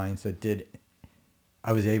character lines that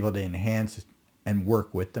I was able to enhance and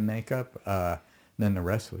work with the makeup. Then the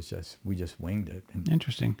rest was we just winged it. And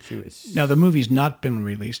Interesting. she was, Now, the movie's not been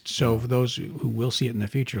released, so for those who will see it in the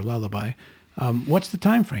future, Lullaby, what's the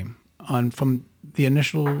time frame from the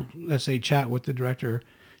initial, let's say, chat with the director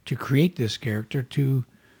to create this character to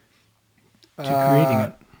creating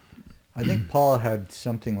it? I think Paul had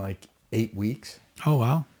something like 8 weeks. Oh,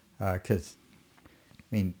 wow. Because, I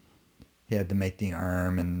mean, he had to make the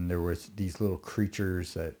arm, and there was these little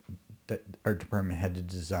creatures that our department had to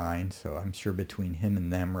design. So I'm sure between him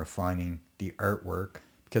and them refining the artwork,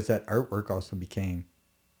 because that artwork also became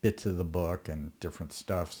bits of the book and different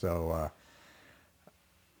stuff. So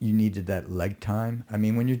you needed that leg time. I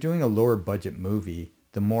mean, when you're doing a lower budget movie,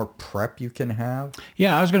 the more prep you can have.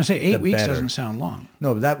 Yeah, I was going to say 8 The weeks better. doesn't sound long.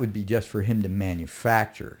 No, that would be just for him to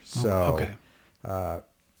manufacture. So Okay.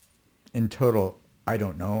 in total, I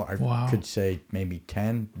don't know. I Wow. could say maybe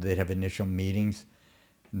 10. They'd have initial meetings,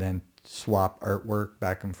 then swap artwork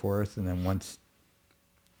back and forth, and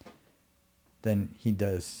then he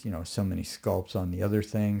does, so many sculpts on the other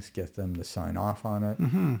things, get them to sign off on it.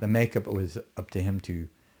 Mm-hmm. The makeup, it was up to him to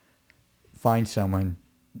find someone,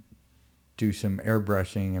 do some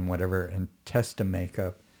airbrushing and whatever, and test the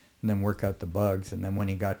makeup, and then work out the bugs. And then when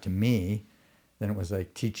he got to me, then it was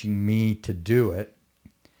like teaching me to do it,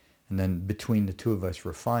 and then between the two of us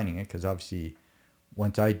refining it, because obviously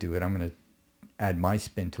once I do it, I'm going to add my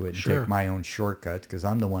spin to it and Sure. take my own shortcuts, because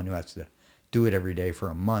I'm the one who has to do it every day for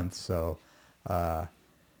a month. So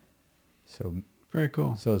Very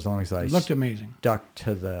cool. so as long as I It looked amazing. stuck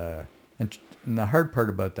to and the hard part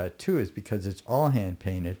about that too is because it's all hand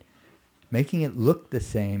painted, making it look the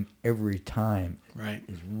same every time Right.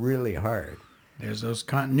 is really hard, There's those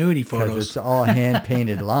continuity because photos. it's all hand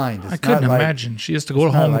painted lines. It's I couldn't not like- imagine. She has to go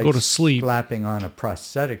it's not home and like go to sleep. slapping on a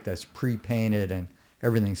prosthetic that's pre-painted and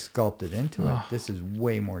everything's sculpted into it. This is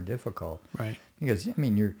way more difficult. Right. Because, I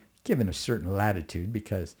mean, you're given a certain latitude,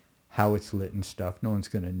 because how it's lit and stuff, no one's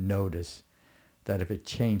going to notice that if it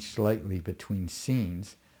changed slightly between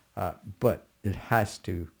scenes, but it has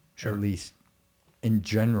to Sure. at least in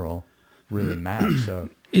general really match. So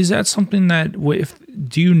Is that something that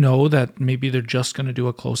do you know that maybe they're just going to do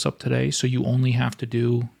a close up today, so you only have to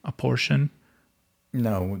do a portion?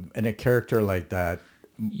 no, in a character like that,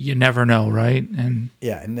 You never know, right? And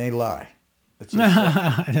yeah, and they lie. It's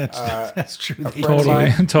just, that's true. They friend of totally,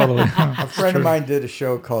 mine- totally. a friend of mine did a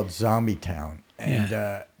show called Zombie Town,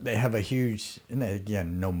 and they have a huge, and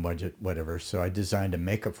again, no budget, whatever. So I designed a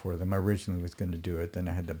makeup for them. I originally was going to do it, then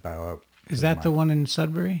I had to bow out. Is that the one in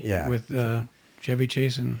Sudbury? Yeah. With Chevy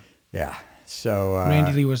Chase and Yeah. So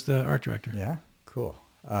Randy Lee was the art director. Yeah, cool.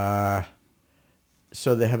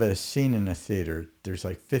 So they have a scene in a theater. There's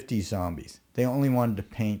like 50 zombies. They only wanted to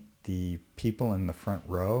paint the people in the front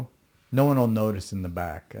row. No one will notice in the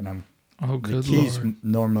back. And Oh, the good key's Lord.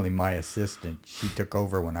 normally my assistant. She took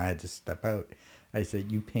over when I had to step out. I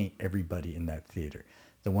said, you paint everybody in that theater.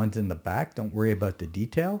 The ones in the back, don't worry about the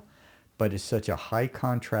detail, but it's such a high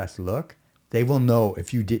contrast look. They will know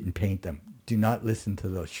if you didn't paint them. Do not listen to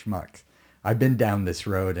those schmucks. I've been down this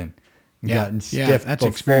road and gotten stiff that's before.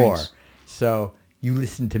 experience. So you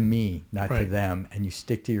listen to me, not to Right. them, and you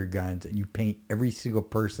stick to your guns and you paint every single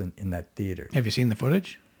person in that theater. Have you seen the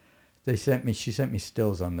footage? She sent me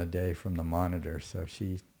stills on the day from the monitor, so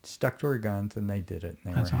she stuck to her guns and they did it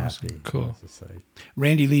and they That's were awesome. happy. Cool. It was just like,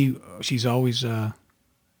 Randy Lee, she's always,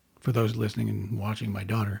 for those listening and watching, my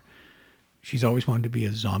daughter, she's always wanted to be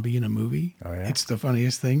a zombie in a movie. Oh, yeah? It's the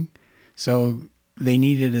funniest thing. So they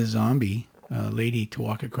needed a zombie lady to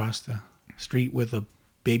walk across the street with a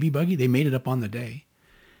baby buggy. They made it up on the day.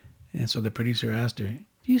 And so the producer asked her, "Do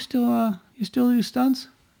you still do stunts?"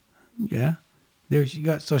 Yeah. There she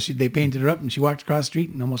got, so they painted her up and she walked across the street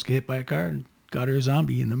and almost got hit by a car and got her a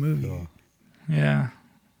zombie in the movie. Cool. Yeah.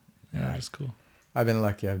 Yeah, that's cool. I've been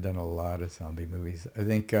lucky. I've done a lot of zombie movies. I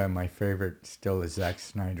think my favorite still is Zack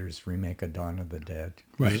Snyder's remake of Dawn of the Dead.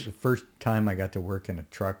 Right. It was the first time I got to work in a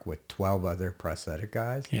truck with 12 other prosthetic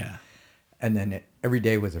guys. Yeah. And then every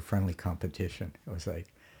day was a friendly competition. It was like,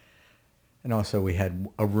 and also we had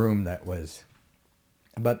a room that was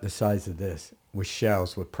about the size of this with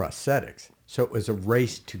shelves with prosthetics. So it was a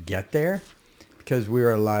race to get there because we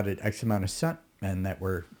were allotted X amount of stuntmen that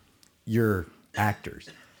were your actors.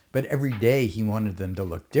 But every day he wanted them to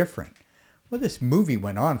look different. Well, this movie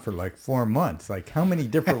went on for like 4 months. Like, how many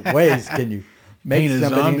different ways can you make Paint a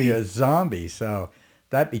somebody zombie. into a zombie? So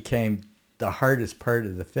that became the hardest part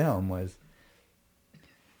of the film was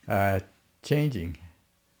changing.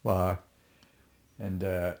 Well, and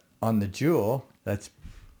on the Jewel, that's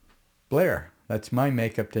Blair. That's my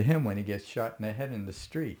makeup to him when he gets shot in the head in the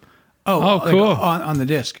street. Oh, like cool. on the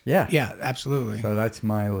disc. Yeah. Yeah, absolutely. So that's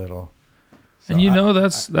my little. So And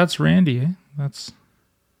that's Randy. Eh? That's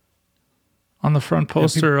on the front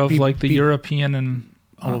poster of like the European and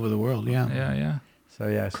All over the world, yeah. yeah.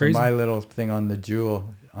 So Crazy. my little thing on the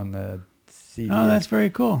Jewel on the CD. Oh, that's very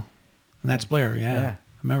cool. And that's Blair, yeah. Yeah. I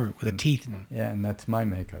remember it with the teeth. And, Yeah, and that's my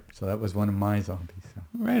makeup. So that was one of my zombies. So.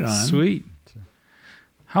 right on. Sweet.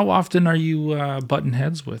 How often are you button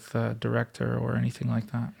heads with a director or anything like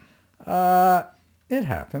that? It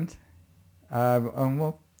happened.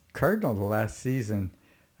 Well, Cardinal, the last season,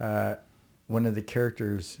 one of the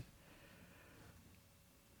characters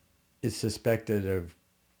is suspected of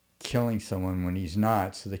killing someone when he's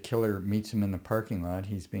not. So the killer meets him in the parking lot.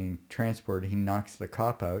 He's being transported. He knocks the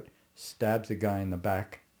cop out, stabs the guy in the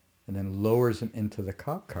back, and then lowers him into the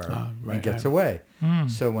cop car right. and gets away.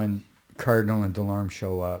 So when Cardinal and Delorme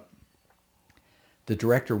show up, the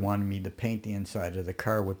director wanted me to paint the inside of the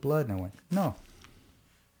car with blood. And I went, no.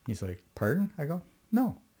 He's like, pardon? I go,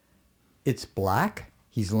 no. It's black.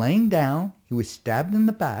 He's laying down. He was stabbed in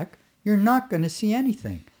the back. You're not going to see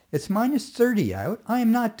anything. It's -30 out. I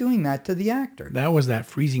am not doing that to the actor. That was that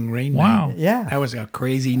freezing rain Wow. night. Yeah. That was a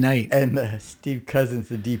crazy night. And Steve Cousins,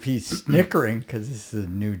 the DP, snickering because this is a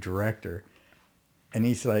new director. And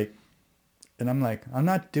he's like, and I'm like, I'm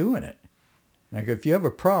not doing it. And I go, if you have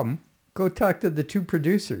a problem, go talk to the 2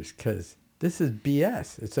 producers because this is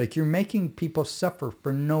BS. It's like you're making people suffer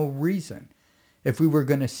for no reason. If we were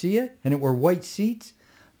going to see it and it were white seats,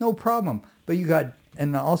 no problem. But you got,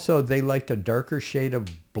 and also they liked a darker shade of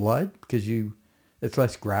blood because it's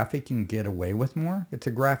less graphic. You can get away with more. It's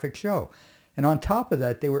a graphic show. And on top of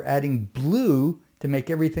that, they were adding blue to make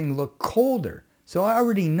everything look colder. So I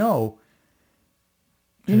already know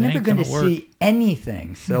you're It never ain't going to gonna work. see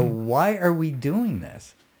anything. So why are we doing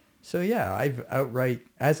this? So yeah, I've outright,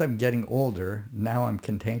 as I'm getting older, now I'm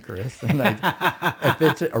cantankerous. And if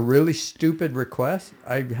it's a really stupid request,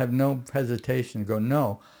 I have no hesitation to go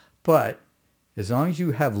no. But as long as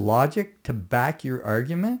you have logic to back your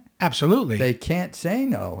argument, Absolutely. they can't say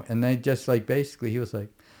no. And they just like, basically, he was like,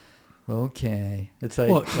 Okay. It's like,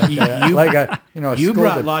 Well, you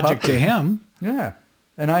brought logic to him. Yeah.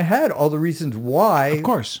 And I had all the reasons why. Of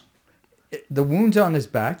course. The wound's on his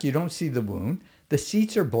back. You don't see the wound. The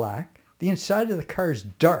seats are black. The inside of the car is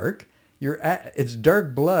dark. It's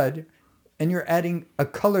dark blood, and you're adding a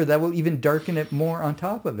color that will even darken it more on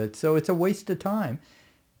top of it. So it's a waste of time.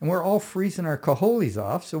 And we're all freezing our cojones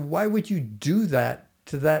off. So why would you do that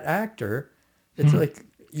to that actor? It's like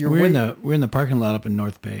we're in the parking lot up in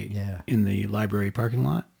North Bay. Yeah. In the library parking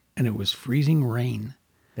lot, and it was freezing rain.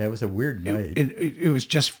 Yeah, it was a weird night. It was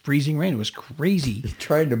just freezing rain. It was crazy.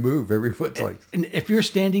 Trying to move, everyone's like. And if you're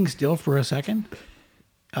standing still for a second,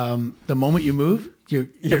 the moment you move,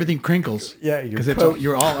 everything crinkles. Yeah, because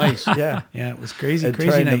you're all ice. Yeah, yeah, it was crazy. And crazy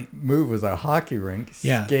trying night. to move was a hockey rink,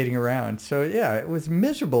 Yeah. skating around. So yeah, it was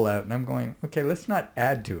miserable out, and I'm going, okay, let's not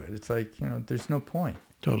add to it. It's like, there's no point.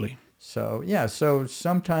 Totally. So yeah, so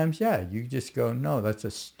sometimes you just go, no, that's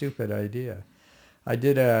a stupid idea. I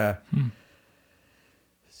did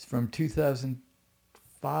from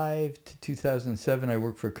 2005 to 2007, I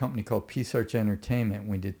worked for a company called Peace Arch Entertainment.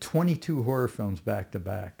 We did 22 horror films back to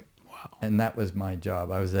back. Wow. And that was my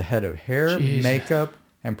job. I was the head of hair, Jeez. makeup,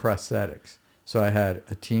 and prosthetics. So I had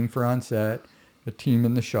a team for on set, a team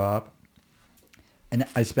in the shop, and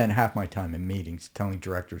I spent half my time in meetings telling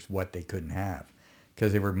directors what they couldn't have,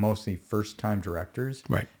 because they were mostly first-time directors.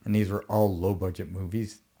 Right. And these were all low-budget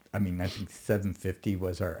movies. I mean, I think $750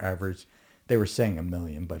 was our average. They were saying $1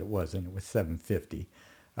 million, but it wasn't. It was $750.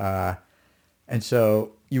 And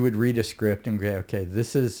so you would read a script and go, okay,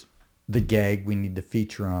 this is the gag we need to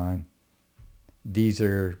feature on. These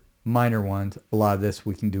are minor ones. A lot of this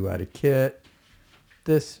we can do out of kit.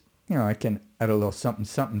 This, I can add a little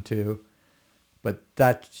something to. But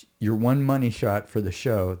that's your one money shot for the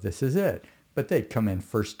show. This is it. But they'd come in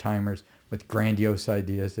first-timers with grandiose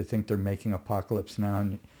ideas. They think they're making Apocalypse Now.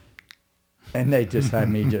 And they just had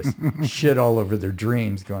me just shit all over their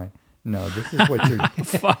dreams going, no, this is what you're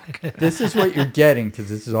this is what you're getting, because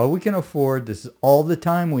this is all we can afford. This is all the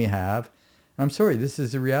time we have. I'm sorry, this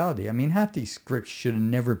is the reality. I mean, half these scripts should have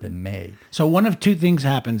never been made. So one of two things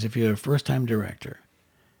happens if you're a first-time director.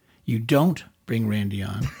 You don't bring Randy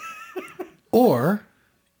on, or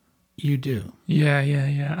you do.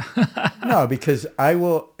 Yeah. No, because I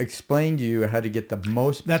will explain to you how to get the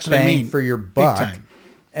most That's bang what I mean. for your Big buck. time.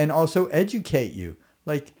 And also educate you.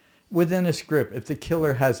 Like within a script, if the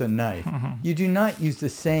killer has a knife, you do not use the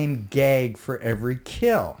same gag for every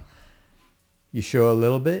kill. You show a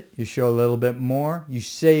little bit, you show a little bit more, you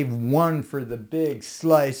save one for the big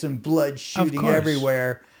slice and blood shooting course.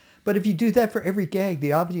 everywhere. But if you do that for every gag,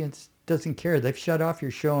 the audience doesn't care. They've shut off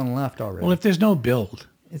your show and left already. Well, if there's no build.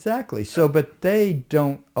 Exactly. So, but they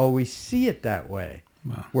don't always see it that way.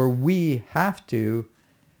 Wow. Where we have to,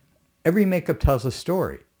 every makeup tells a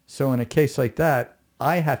story. So in a case like that,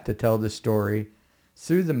 I have to tell the story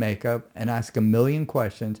through the makeup and ask a million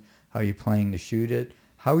questions. How are you planning to shoot it?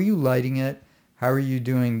 How are you lighting it? How are you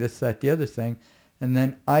doing this, that, the other thing? And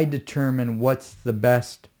then I determine what's the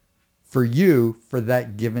best for you for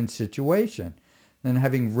that given situation. And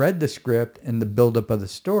having read the script and the buildup of the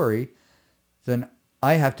story, then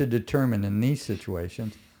I have to determine in these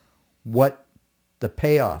situations what the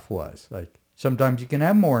payoff was. Like sometimes you can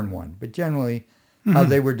have more than one, but generally how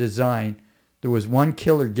they were designed, there was one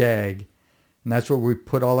killer gag, and that's what we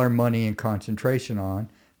put all our money and concentration on.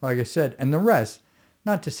 Like I said, and the rest,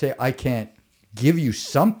 not to say I can't give you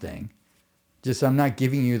something, just I'm not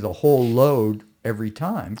giving you the whole load every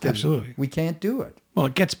time. Absolutely. We can't do it. Well,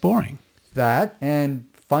 it gets boring. That and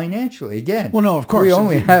financially, again. Well, no, of course. We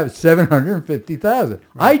only have $750,000. Right.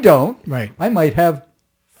 I don't. Right. I might have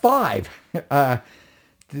 5.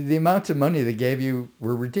 The amounts of money they gave you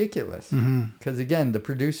were ridiculous. Because again, the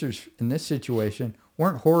producers in this situation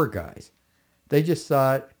weren't horror guys. They just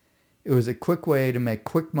thought it was a quick way to make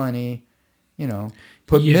quick money,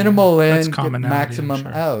 put minimal in, get maximum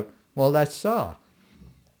out. Well, that's Saw.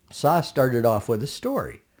 Saw started off with a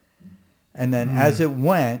story. And then as it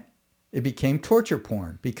went, it became torture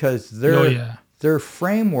porn, because their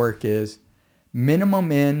framework is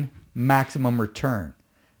minimum in, maximum return.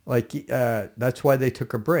 Like, that's why they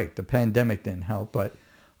took a break. The pandemic didn't help. But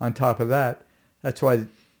on top of that, that's why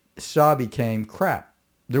Saw became crap.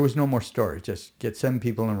 There was no more story. Just get 7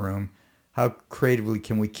 people in a room. How creatively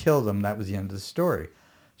can we kill them? That was the end of the story.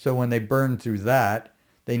 So when they burned through that,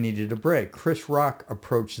 they needed a break. Chris Rock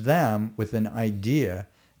approached them with an idea,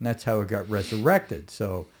 and that's how it got resurrected.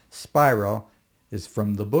 So Spiral is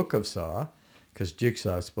from the book of Saw, because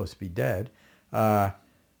Jigsaw is supposed to be dead.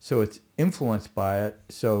 So it's influenced by it.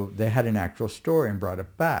 So they had an actual story and brought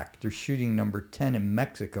it back. They're shooting number 10 in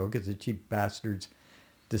Mexico because the cheap bastards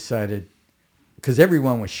decided, because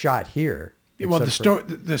everyone was shot here. Well,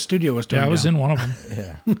 the studio was torn Yeah, I was down. in one of them.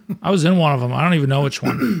 Yeah. I was in one of them. I don't even know which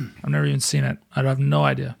one. I've never even seen it. I have no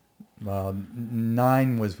idea. Well,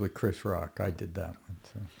 9 was with Chris Rock. I did that one.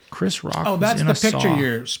 So. Chris Rock. Oh, was that's in the a picture Saw.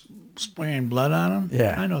 you're spraying blood on him?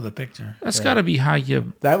 Yeah. I know the picture. That's got to be how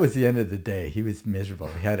you. That was the end of the day. He was miserable.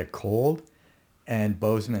 He had a cold, and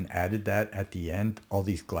Bozeman added that at the end, all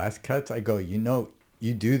these glass cuts. I go,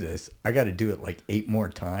 you do this. I got to do it like 8 more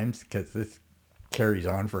times because this carries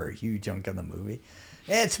on for a huge chunk of the movie.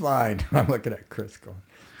 It's fine. I'm looking at Chris going,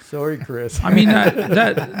 sorry, Chris. I mean,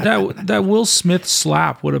 that Will Smith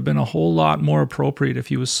slap would have been a whole lot more appropriate if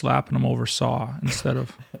he was slapping him over Saw instead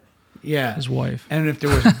of Yeah. his wife. And if there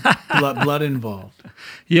was blood involved.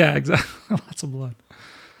 Yeah, exactly. Lots of blood.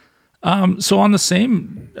 So on the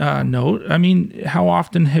same note, I mean, how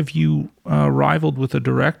often have you rivaled with a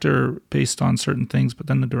director based on certain things, but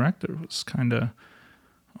then the director was kind of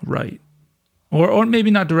right? Or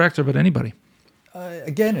maybe not director, but anybody.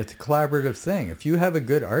 Again, it's a collaborative thing. If you have a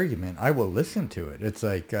good argument, I will listen to it. It's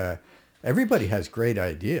like everybody has great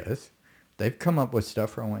ideas. They've come up with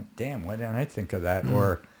stuff where I went, damn, why didn't I think of that?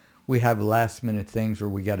 Or we have last minute things where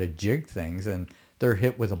we got to jig things and they're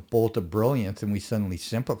hit with a bolt of brilliance and we suddenly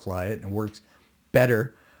simplify it and it works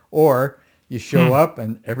better. Or you show up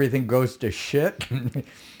and everything goes to shit.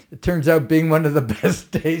 It turns out being one of the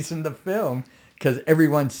best days in the film because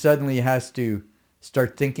everyone suddenly has to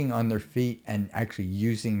start thinking on their feet and actually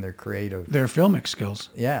using their creative. Their filmic skills.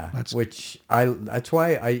 Yeah, That's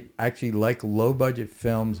why I actually like low budget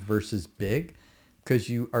films versus big, because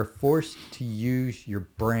you are forced to use your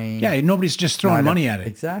brain. Yeah, nobody's just throwing money at it.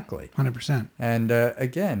 Exactly. 100%. And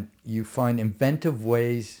again, you find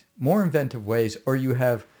more inventive ways, or you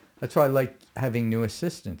have. That's why I like having new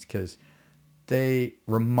assistants because they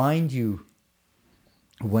remind you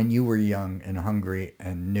when you were young and hungry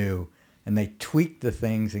and new. And they tweak the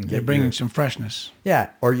things and They're bringing some freshness.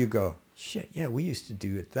 Yeah, or you go, shit, yeah, we used to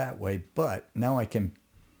do it that way, but now I can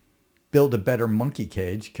build a better monkey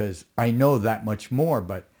cage because I know that much more,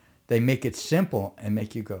 but they make it simple and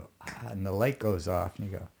make you go, and the light goes off, and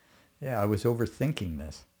you go, yeah, I was overthinking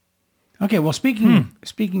this. Okay, well,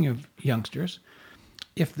 speaking of youngsters,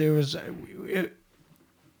 if there was,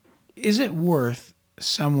 is it worth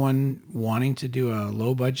someone wanting to do a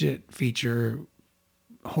low budget feature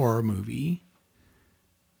horror movie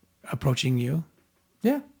approaching you?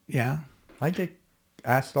 Yeah, Yeah. I get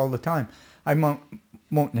asked all the time. I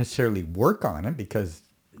won't necessarily work on it because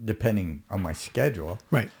depending on my schedule.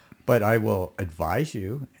 Right. But I will advise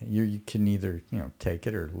you. You can either take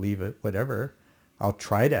it or leave it, whatever. I'll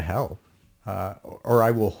try to help, or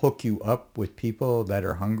I will hook you up with people that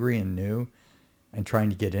are hungry and new, and trying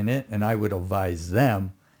to get in it. And I would advise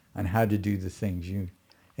them on how to do the things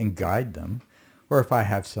and guide them. Or if I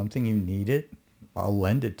have something you need it, I'll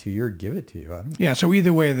lend it to you or give it to you. Yeah, so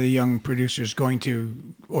either way, the young producer's going to,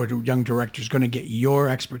 or the young director's going to get your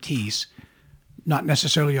expertise, not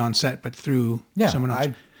necessarily on set, but through someone else.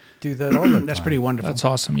 I do that all the time. That's pretty wonderful. That's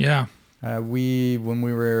awesome. Yeah. When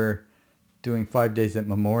we were doing 5 Days at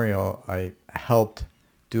Memorial, I helped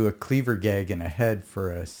do a cleaver gag in a head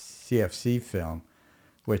for a CFC film,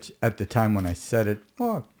 which at the time when I said it,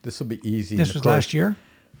 this will be easy. This was last year?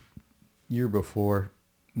 Year before,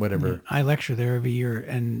 whatever. I lecture there every year,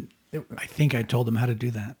 and I think I told them how to do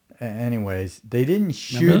that. Anyways, they didn't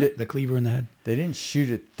shoot Remember it. the cleaver in the head. They didn't shoot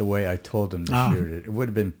it the way I told them to shoot it. It would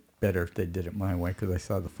have been better if they did it my way because I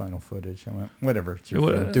saw the final footage. I went, whatever, it's your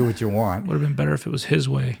film. Do what you want. Would have been better if it was his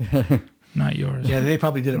way, not yours. Yeah, they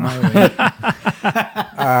probably did it my way.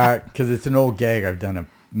 Because it's an old gag I've done a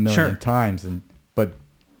million times, but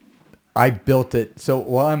I built it. So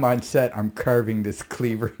while I'm on set, I'm carving this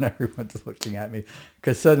cleaver and everyone's looking at me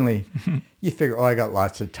because suddenly you figure, I got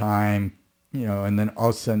lots of time, and then all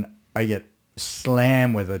of a sudden I get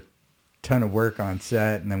slammed with a ton of work on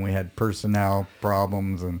set, and then we had personnel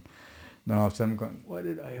problems, and then all of a sudden I'm going, why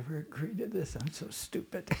did I ever agree to this? I'm so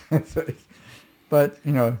stupid. But,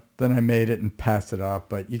 then I made it and passed it off.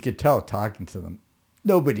 But you could tell talking to them,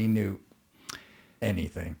 nobody knew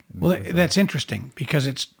anything. Well, that's interesting because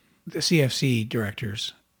it's the CFC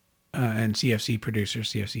directors and CFC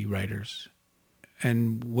producers, CFC writers.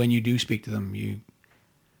 And when you do speak to them,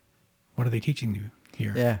 what are they teaching you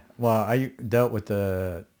here? Yeah. Well, I dealt with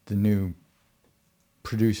the new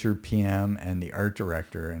producer, PM, and the art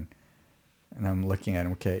director, and I'm looking at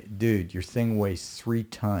him, okay, dude, your thing weighs 3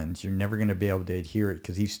 tons. You're never going to be able to adhere it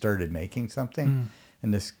because he started making something.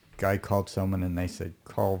 And this guy called someone, and they said,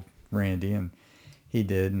 call Randy, and he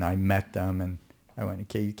did, and I met them, and I went,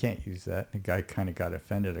 okay, you can't use that. The guy kind of got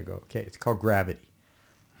offended. I go, okay, it's called gravity.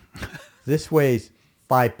 This weighs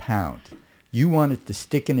 5 pounds. You want it to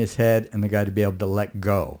stick in his head and the guy to be able to let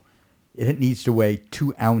go. It needs to weigh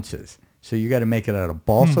 2 ounces. So you got to make it out of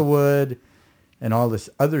balsa wood and all this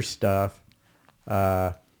other stuff.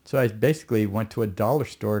 So I basically went to a dollar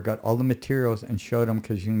store, got all the materials, and showed them,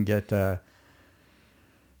 because you can get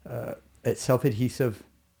self-adhesive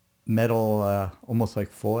metal, almost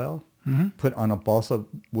like foil, put on a balsa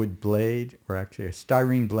wood blade, or actually a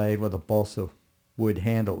styrene blade with a balsa wood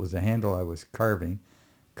handle. It was a handle I was carving.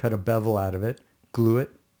 Cut a bevel out of it, glue it,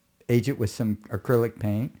 age it with some acrylic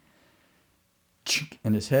paint.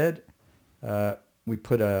 In his head, then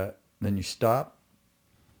you stop,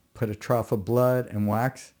 put a trough of blood and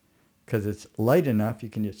wax, because it's light enough, you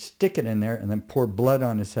can just stick it in there and then pour blood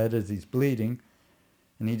on his head as he's bleeding,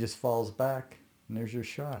 and he just falls back, and there's your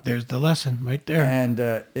shot. There's the lesson right there. And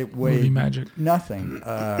it Movie weighed magic. nothing.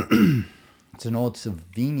 It's an old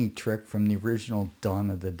Savini trick from the original Dawn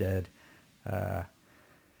of the Dead.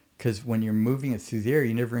 Because when you're moving it through the air,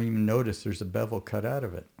 you never even notice there's a bevel cut out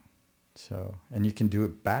of it. So, and you can do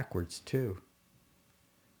it backwards too.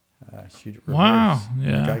 Shoot it reverse. Wow, The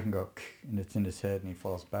yeah. guy can go, and it's in his head, and he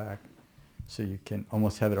falls back. So you can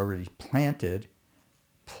almost have it already planted,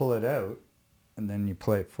 pull it out, and then you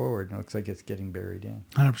play it forward, and it looks like it's getting buried in.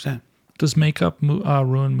 100%. Does makeup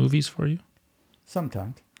ruin movies for you?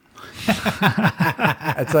 Sometimes.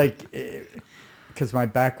 It's like, because my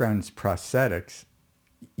background is prosthetics,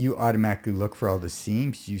 you automatically look for all the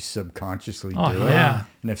seams. You subconsciously do it. Yeah.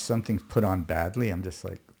 And if something's put on badly, I'm just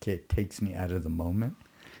like, okay, it takes me out of the moment.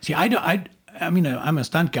 See, I mean, I'm a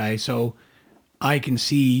stunt guy, so I can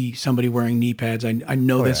see somebody wearing knee pads. I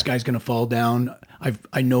know this guy's going to fall down.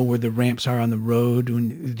 I know where the ramps are on the road when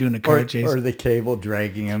he's doing a car chase. Or the cable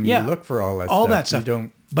dragging him. Yeah. You look for all that stuff. All that stuff. You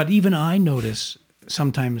don't, But even I notice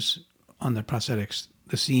sometimes on the prosthetics,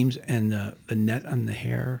 the seams and the net on the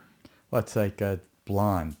hair. well, it's like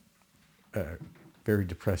Blonde. Very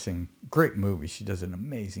depressing. Great movie. She does an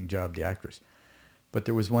amazing job, the actress. But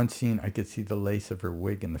there was one scene I could see the lace of her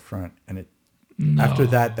wig in the front, and after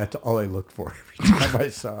that, that's all I looked for every time I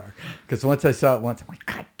saw her. Because once I saw it once, I'm like,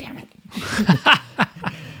 God damn it.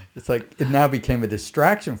 It's like it now became a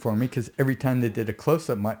distraction for me, because every time they did a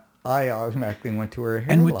close-up, my eye automatically went to her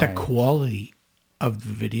hairline. And with the quality of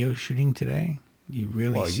the video shooting today, you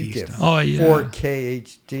really see you get stuff. Oh, yeah. 4K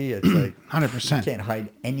HD. It's like 100%. you can't hide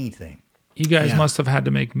anything. You guys Yeah. must have had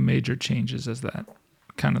to make major changes as that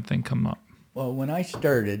kind of thing come up. Well, when I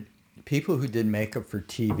started, people who did makeup for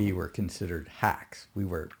TV were considered hacks. We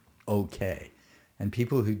were okay. And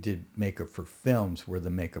people who did makeup for films were the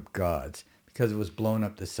makeup gods, because it was blown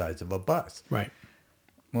up the size of a bus. Right.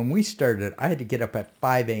 When we started, I had to get up at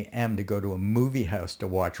 5 a.m. to go to a movie house to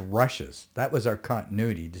watch rushes. That was our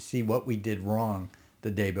continuity, to see what we did wrong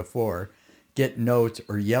the day before, get notes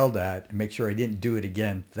or yelled at, and make sure I didn't do it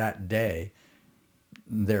again that day,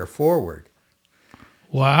 there forward.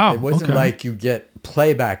 Wow. It wasn't okay. like you get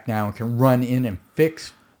playback now and can run in and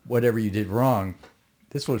fix whatever you did wrong.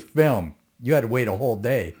 This was film. You had to wait a whole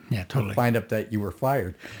day Yeah, totally. to find out that you were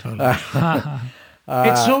fired. Totally.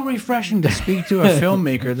 It's so refreshing to speak to a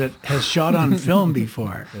filmmaker that has shot on film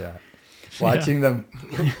before. Yeah. Watching them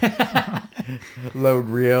load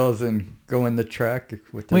reels and go in the truck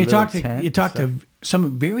with the Well, little tent you and talk stuff. to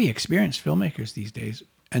some very experienced filmmakers these days,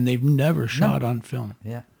 and they've never shot on film.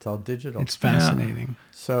 Yeah, it's all digital. It's fascinating.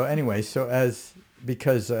 So anyway,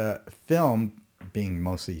 because film being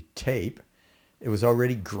mostly tape, it was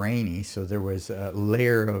already grainy, so there was a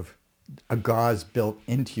layer of a gauze built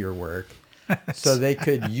into your work. So they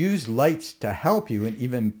could use lights to help you and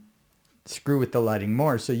even screw with the lighting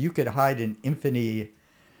more. So you could hide an infinite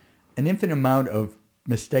amount of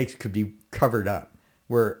mistakes could be covered up.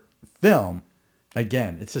 Where film,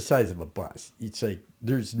 again, it's the size of a bus. It's like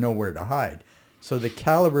there's nowhere to hide. So the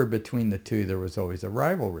caliber between the two, there was always a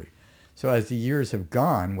rivalry. So as the years have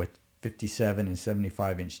gone with 57 and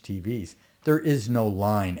 75-inch TVs, there is no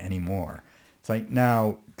line anymore. It's like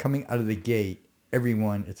now, coming out of the gate,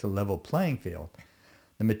 it's a level playing field.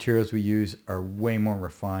 The materials we use are way more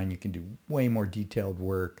refined. You can do way more detailed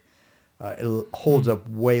work. It holds up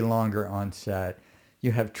way longer on set.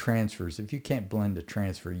 You have transfers. If you can't blend a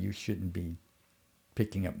transfer, you shouldn't be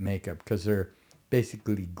picking up makeup, because they're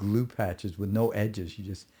basically glue patches with no edges. You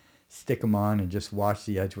just stick them on and just wash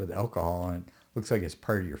the edge with alcohol, and it looks like it's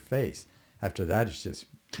part of your face. After that, it's just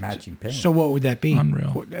matching paint. So what would that be?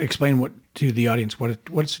 Unreal. Explain to the audience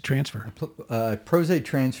what's a transfer. Prostate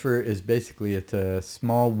transfer is basically it's a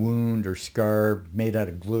small wound or scar made out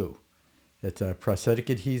of glue. It's a prosthetic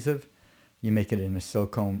adhesive. You make it in a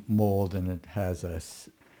silicone mold, and it has a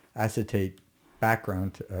acetate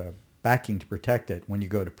backing to protect it. When you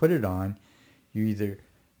go to put it on, You either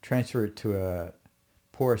transfer it to a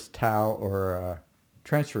porous towel or a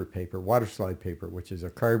transfer paper, water slide paper, which is a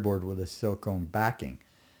cardboard with a silicone backing.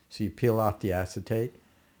 So you peel off the acetate,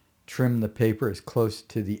 trim the paper as close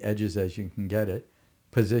to the edges as you can get it,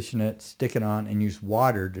 position it, stick it on, and use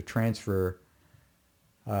water to transfer,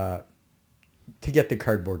 to get the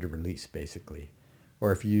cardboard to release, basically.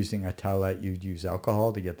 Or if you're using a towelette, you'd use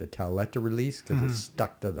alcohol to get the towelette to release because it's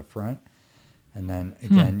stuck to the front. And then,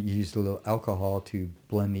 again, you use a little alcohol to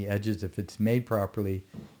blend the edges. If it's made properly,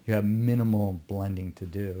 you have minimal blending to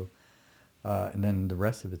do. And then the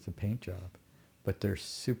rest of it's a paint job. But they're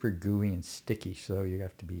super gooey and sticky, so you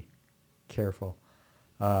have to be careful.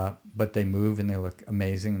 But they move and they look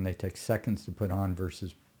amazing, and they take seconds to put on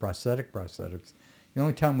versus prosthetics. The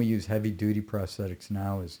only time we use heavy-duty prosthetics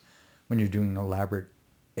now is when you're doing elaborate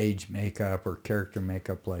age makeup or character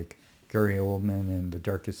makeup like Gary Oldman in The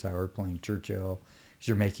Darkest Hour playing Churchill, because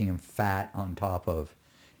you're making him fat on top of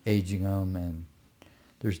aging him, and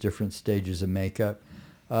there's different stages of makeup.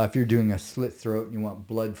 If you're doing a slit throat and you want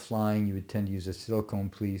blood flying, you would tend to use a silicone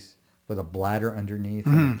piece with a bladder underneath.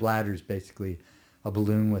 And the bladder is basically a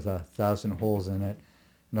balloon with 1,000 holes in it,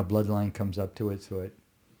 and a blood line comes up to it, so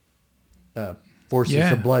it forces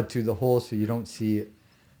the blood through the hole so you don't see it.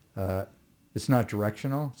 It's not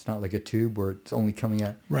directional. It's not like a tube where it's only coming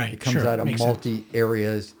out. Right. It comes out of multi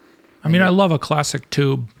areas. I mean, I love a classic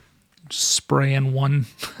tube spraying one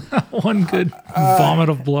good vomit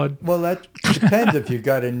of blood. Well, that depends if you've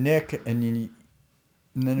got a nick and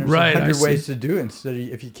then there's 100 ways to do it. Instead of,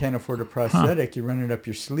 if you can't afford a prosthetic, you run it up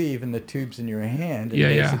your sleeve and the tube's in your hand. And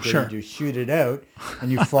basically you shoot it out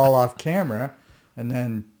and you fall off camera, and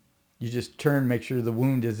then you just turn, make sure the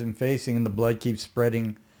wound isn't facing, and the blood keeps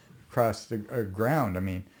spreading across the ground. I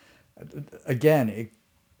mean, again,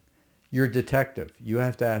 you're a detective. You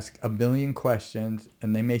have to ask a million questions,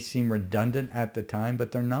 and they may seem redundant at the time,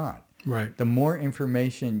 but they're not. Right. The more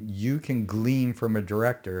information you can glean from a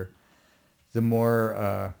director, the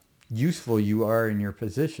more useful you are in your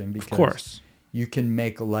position, because of course you can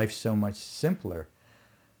make life so much simpler.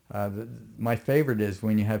 My favorite is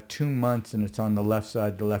when you have 2 months and it's on the left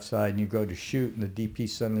side, and you go to shoot, and the DP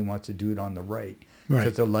suddenly wants to do it on the right.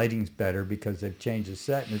 Because the lighting's better because they've changed the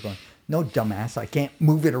set, and you're going, no, dumbass, I can't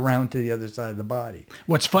move it around to the other side of the body.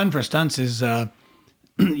 What's fun for stunts is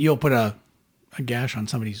you'll put a gash on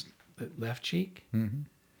somebody's left cheek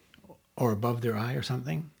or above their eye or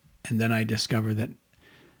something, and then I discover that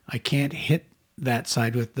I can't hit that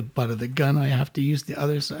side with the butt of the gun. I have to use the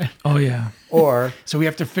other side. Oh, yeah. Or so we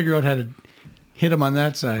have to figure out how to hit him on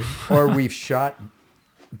that side. Or we've shot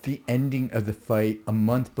the ending of the fight a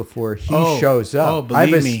month before he shows up.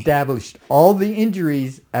 I've established all the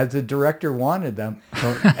injuries as the director wanted them.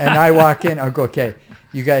 And I walk in, I'll go, okay,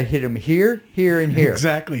 you got to hit him here, here, and here.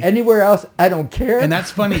 Exactly. Anywhere else, I don't care. And that's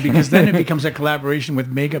funny because then it becomes a collaboration with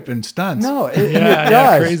makeup and stunts. No, it does.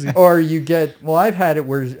 Yeah, crazy. Or you get, I've had it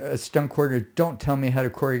where a stunt coordinator, don't tell me how to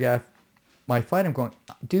choreograph my fight. I'm going,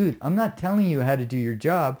 dude, I'm not telling you how to do your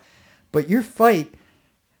job, but your fight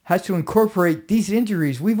has to incorporate these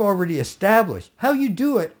injuries we've already established. How you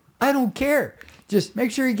do it, I don't care. Just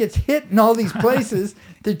make sure he gets hit in all these places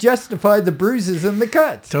to justify the bruises and the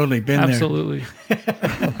cuts. Totally been Absolutely. there.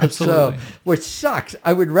 Absolutely. So, which sucks.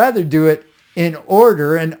 I would rather do it in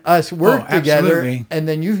order and us work together, and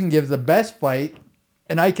then you can give the best fight,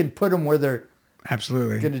 and I can put them where they're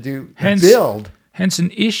going to do build. Hence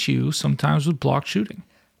an issue sometimes with block shooting.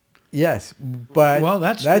 Yes, but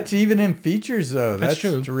that's even in features, though. That's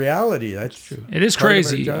true. The reality. That's true. It is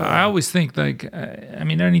crazy. I always think,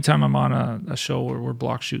 anytime I'm on a show where we're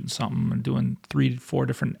block shooting something and doing 3 to 4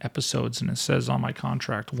 different episodes, and it says on my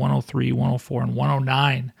contract 103, 104, and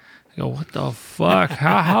 109, I go, what the fuck?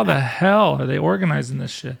 How the hell are they organizing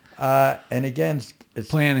this shit? And again, it's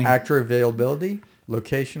planning, actor availability,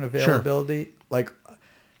 location availability,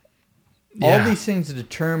 all these things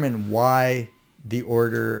determine why the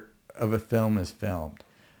order of a film is filmed.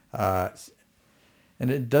 And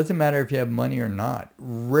it doesn't matter if you have money or not.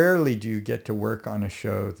 Rarely do you get to work on a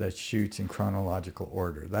show that shoots in chronological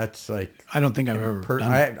order. That's like... I don't think I've ever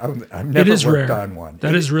done I've never worked on one.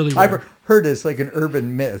 That is really rare. I've heard it's like an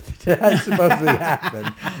urban myth. That supposedly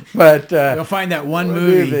happened. But you'll find that one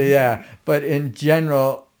movie. Yeah. But in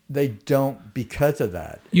general, they don't because of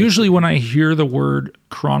that. Usually when I hear the word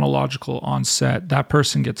chronological on set, that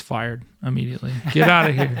person gets fired immediately. Get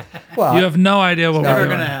out of here. Well, you have no idea what we're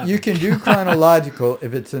doing. You can do chronological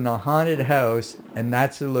if it's in a haunted house and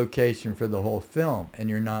that's the location for the whole film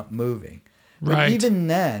and you're not moving. But even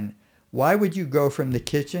then, why would you go from the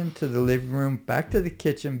kitchen to the living room, back to the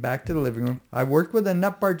kitchen, back to the living room? I worked with a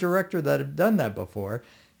nut bar director that have done that before.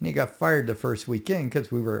 and he got fired the first weekend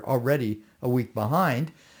because we were already a week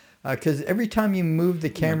behind. Because every time you move the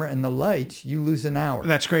camera and the lights, you lose an hour.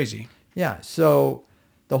 That's crazy. Yeah. So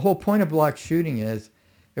the whole point of block shooting is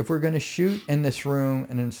if we're going to shoot in this room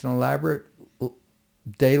and it's an elaborate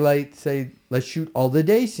daylight, say, let's shoot all the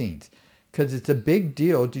day scenes. Because it's a big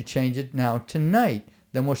deal to change it now to night.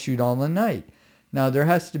 Then we'll shoot all the night. Now, there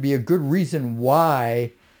has to be a good reason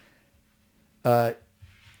why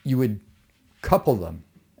you would couple them.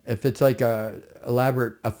 If it's like a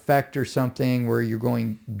elaborate effect or something where you're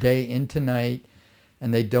going day into night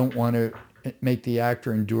and they don't want to make the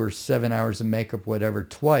actor endure 7 hours of makeup, whatever,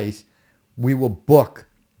 twice, we will book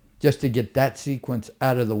just to get that sequence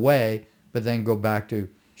out of the way, but then go back to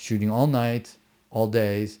shooting all nights, all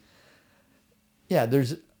days. Yeah,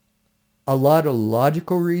 there's a lot of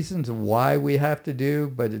logical reasons why we have to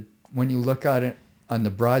do, but when you look at it on the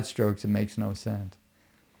broad strokes, it makes no sense.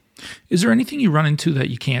 Is there anything you run into that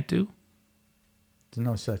you can't do? There's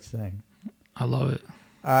no such thing. I love it.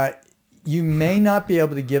 You may not be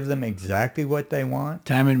able to give them exactly what they want,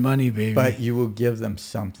 Time and money, baby. but you will give them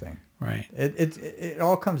something. right. It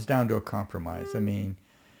all comes down to a compromise. I mean,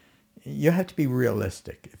 you have to be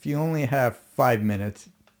realistic. If you only have 5 minutes,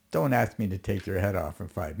 don't ask me to take your head off in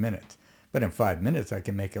 5 minutes. But in 5 minutes, I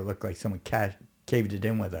can make it look like someone caved it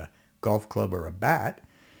in with a golf club or a bat,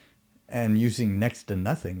 and using next to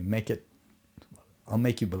nothing, I'll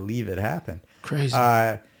make you believe it happened. Crazy.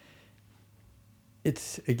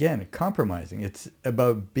 It's, again, compromising. It's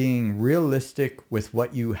about being realistic with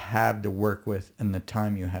what you have to work with and the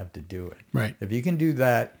time you have to do it. Right. If you can do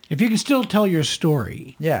that, If you can still tell your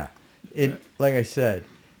story. yeah. Like I said,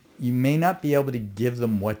 you may not be able to give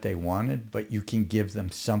them what they wanted, but you can give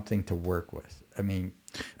them something to work with. I mean,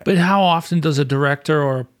 But how often does a director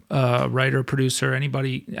or a writer, producer,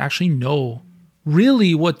 anybody actually know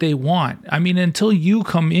really what they want? I mean, until you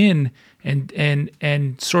come in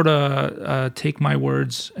and sort of take my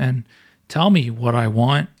words and tell me what I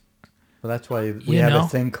want. well, that's why we You have know? a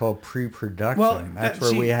thing called pre-production. Well, That's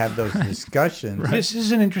where we have those discussions. This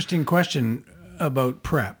is an interesting question about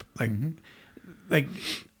prep. Like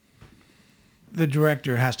the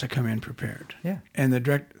director has to come in prepared. Yeah. And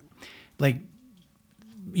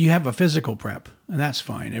you have a physical prep, and that's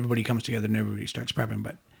fine. Everybody comes together and everybody starts prepping.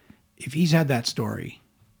 But if he's had that story,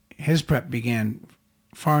 his prep began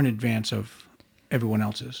far in advance of everyone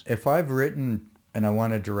else's. If I've written and I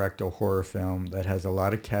want to direct a horror film that has a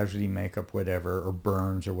lot of casualty makeup, whatever, or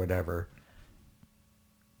burns or whatever,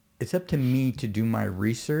 it's up to me to do my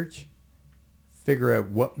research, figure out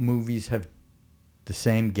what movies have the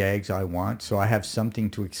same gags I want, so I have something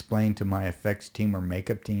to explain to my effects team or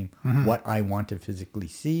makeup team what I want to physically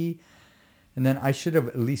see. And then I should have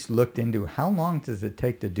at least looked into how long does it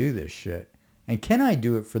take to do this shit? And can I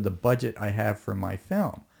do it for the budget I have for my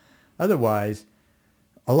film? Otherwise,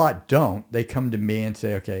 a lot don't. They come to me and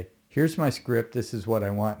say, okay, here's my script. This is what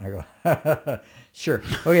I want. And I go, sure.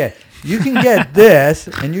 Okay, you can get this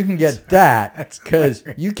and you can get that because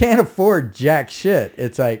you can't afford jack shit.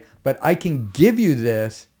 It's like, but I can give you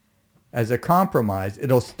this as a compromise.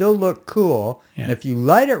 It'll still look cool. Yeah. And if you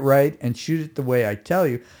light it right and shoot it the way I tell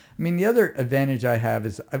you. I mean, the other advantage I have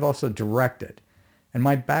is I've also directed. And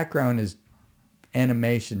my background is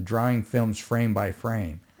animation, drawing films frame by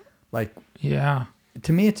frame. Like, Yeah.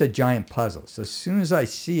 to me, it's a giant puzzle. So as soon as I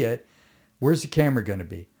see it, where's the camera going to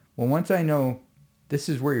be? Well, once I know this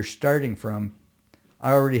is where you're starting from,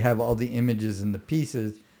 I already have all the images and the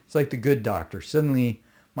pieces. It's like The Good Doctor. Suddenly,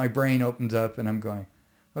 my brain opens up and I'm going,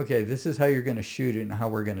 okay, this is how you're going to shoot it and how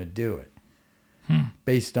we're going to do it.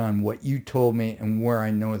 Based on what you told me and where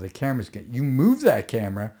I know the camera's going. You move that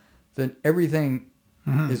camera, then everything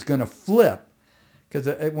is going to flip.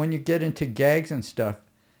 Because when you get into gags and stuff,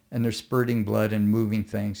 and they're spurting blood and moving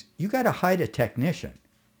things, you got to hide a technician.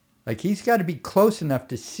 Like, he's got to be close enough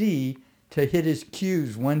to see, to hit his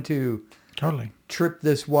cues, when to Totally. trip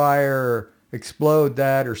this wire, or explode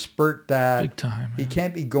that, or spurt that. Big time. He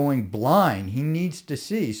can't be going blind. He needs to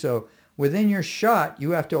see. So within your shot,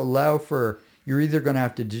 you have to allow for, you're either going to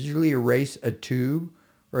have to digitally erase a tube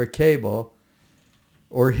or a cable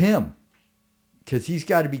or him. Because he's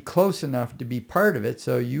got to be close enough to be part of it.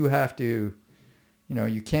 So you have to,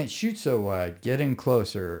 you can't shoot so wide. Get in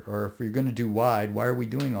closer. Or if you're going to do wide, why are we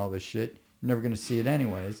doing all this shit? You're never going to see it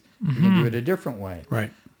anyways. You can do it a different way.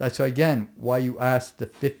 Right. That's, again, why you ask the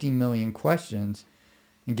 50 million questions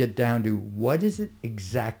and get down to what is it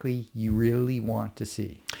exactly you really want to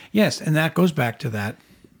see. Yes, and that goes back to that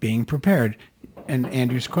being prepared. And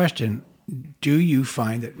Andrew's question, do you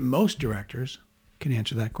find that most directors can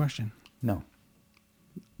answer that question? No.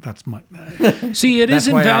 That's my. See, it is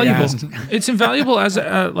That's why I invaluable. asked. It's invaluable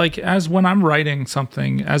as when I'm writing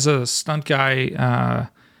something as a stunt guy.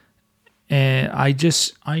 And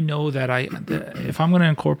I know that if I'm going to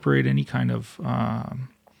incorporate any kind of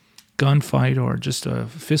gunfight or just a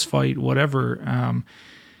fist fight, whatever,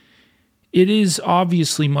 it is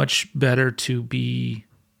obviously much better to be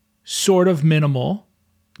sort of minimal,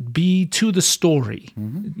 be to the story.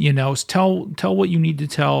 Tell what you need to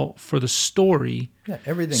tell for the story. Yeah,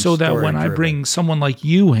 everything's so that when I story-driven. bring someone like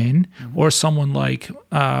you in, or someone like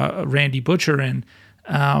Randy Butcher in,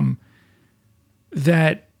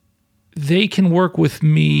 that they can work with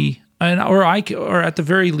me, or at the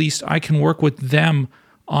very least, I can work with them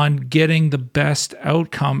on getting the best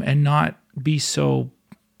outcome and not be so.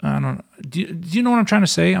 I don't know. Do you know what I'm trying to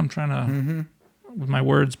say? I'm trying to with my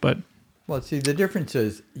words, but. Well, see, the difference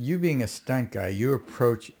is you being a stunt guy, you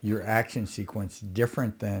approach your action sequence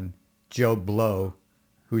different than Joe Blow,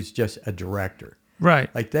 who's just a director.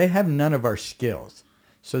 Right. Like, they have none of our skills,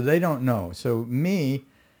 so they don't know. So me,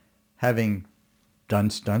 having done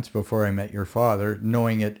stunts before I met your father,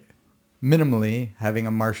 knowing it minimally, having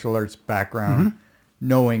a martial arts background,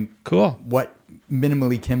 knowing Cool. what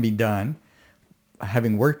minimally can be done,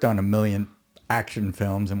 having worked on 1 million action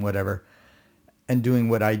films and whatever, and doing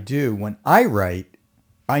what I do, when I write,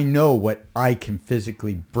 I know what I can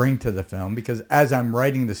physically bring to the film, because as I'm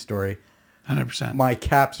writing the story, 100%. my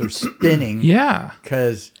caps are spinning. Yeah.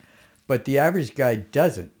 But the average guy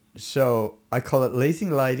doesn't. So I call it lazy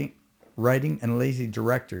writing and lazy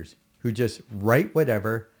directors who just write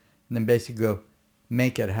whatever and then basically go,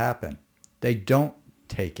 make it happen. They don't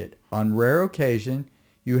take it. On rare occasion,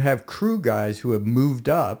 you have crew guys who have moved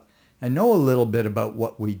up and know a little bit about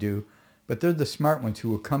what we do, but they're the smart ones who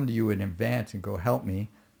will come to you in advance and go, help me.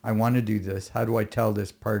 I want to do this. How do I tell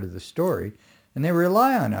this part of the story? And they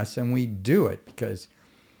rely on us, and we do it because,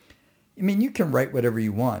 I mean, you can write whatever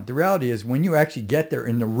you want. The reality is when you actually get there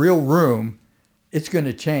in the real room, it's going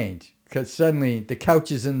to change because suddenly the couch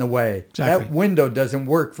is in the way. Exactly. That window doesn't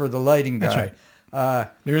work for the lighting guy. That's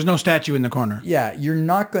right. There's no statue in the corner. Yeah, you're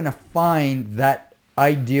not going to find that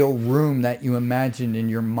ideal room that you imagined in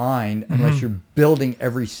your mind unless you're building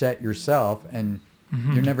every set yourself, and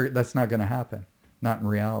that's not going to happen. Not in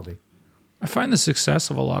reality. I find the success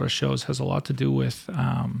of a lot of shows has a lot to do with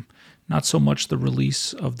not so much the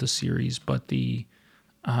release of the series, but the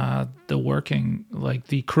working, like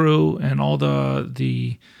the crew and all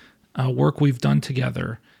the work we've done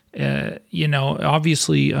together.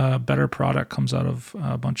 Obviously, a better product comes out of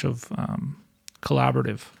a bunch of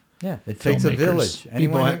collaborative. Yeah, it takes a filmmakers.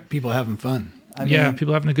 village. People having fun. I mean,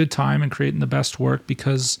 People having a good time and creating the best work,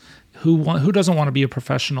 because who doesn't want to be a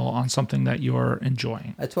professional on something that you're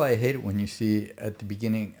enjoying? that's why I hate it when you see at the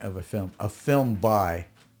beginning of a film by.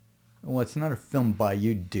 Well, it's not a film by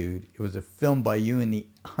you, dude. It was a film by you and the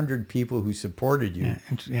 100 people who supported you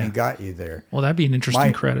and got you there. Well, that'd be an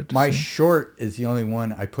interesting credit. to My see. short is the only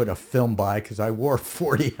one I put a film by because I wore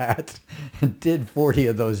 40 hats and did 40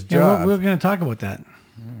 of those Yeah, jobs. we're going to talk about that.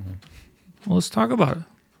 Well, let's talk about it.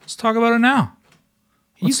 Let's talk about it now.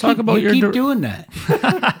 Let's you talk keep, about you your. keep doing that.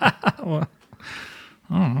 Well,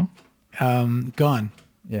 I don't know. Gone.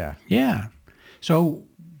 Yeah, Yeah. So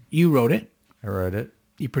you wrote it. I wrote it.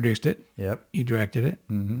 You produced it. Yep, You directed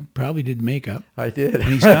it. Probably did makeup. I did.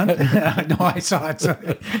 Any stunt? No, I saw it. So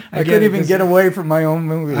I couldn't even get away from my own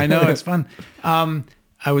movie. I know, it's fun.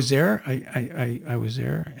 I was there. I was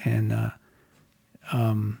there, and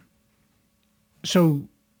so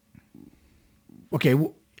okay.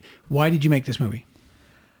 Why did you make this movie?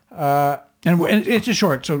 And it's a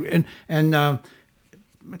short. So and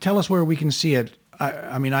tell us where we can see it.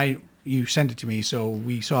 I mean, you sent it to me, so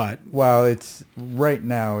we saw it. Well, it's right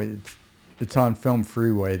now. It's on Film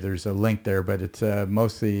Freeway. There's a link there, but it's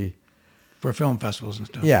mostly For film festivals and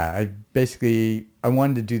stuff. Yeah, I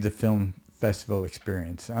wanted to do the film festival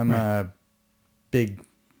experience. I'm a big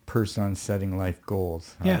person on setting life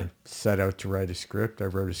goals. Yeah. I set out to write a script. I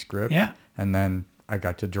wrote a script. Yeah. And then I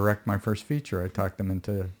got to direct my first feature. I talked them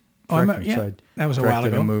into Oh, I directing. remember- yeah. So I That was a while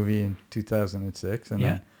directed ago. a movie in 2006, and Yeah.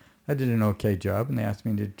 then I did an okay job, and they asked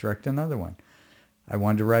me to direct another one. I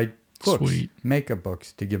wanted to write books, Sweet. makeup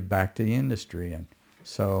books, to give back to the industry, and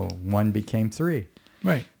so one became three.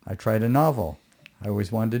 Right. I tried a novel. I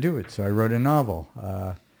always wanted to do it, so I wrote a novel.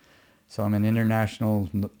 So I'm an international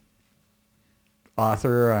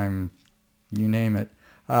author. You name it.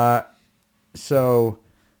 So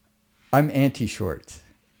I'm anti-shorts.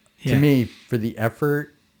 Yeah. To me, for the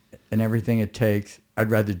effort and everything it takes, I'd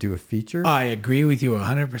rather do a feature I agree with you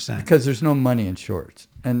 100%. because there's no money in shorts.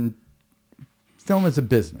 And film is a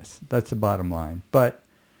business. That's the bottom line. But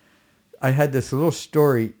I had this little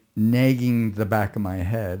story nagging the back of my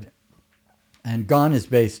head, and Gone is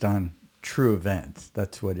based on true events.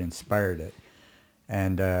 That's what inspired it.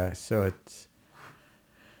 And so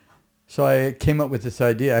I came up with this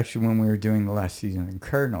idea actually when we were doing the last season in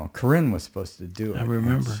Cardinal. Corinne was supposed to do it. I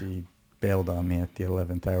remember. And she bailed on me at the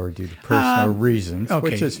 11th hour due to personal reasons,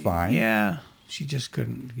 which is fine. Yeah, she just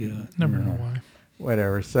couldn't do it. Never know why.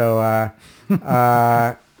 Whatever. So,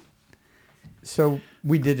 so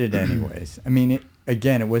we did it anyways. I mean,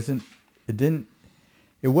 it wasn't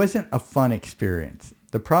a fun experience.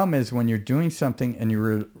 The problem is when you're doing something and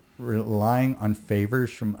you're relying on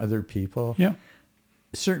favors from other people. Yeah.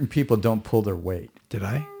 Certain people don't pull their weight. Did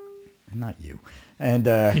I? Not you. And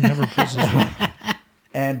He never pulls his weight.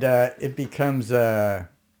 and it becomes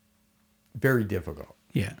very difficult.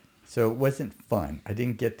 Yeah. So it wasn't fun. I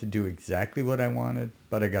didn't get to do exactly what I wanted,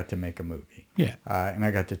 but I got to make a movie. Yeah. And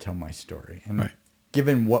I got to tell my story. And Right.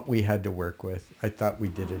 given what we had to work with, I thought we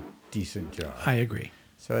did a decent job. I agree.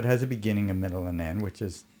 So it has a beginning, a middle, and end, which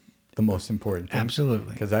is the most important thing.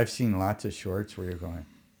 Absolutely. Because I've seen lots of shorts where you're going,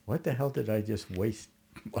 what the hell did I just waste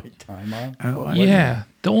my time on? Yeah.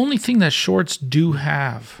 The only thing that shorts do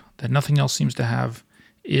have that nothing else seems to have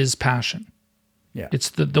is passion. Yeah. It's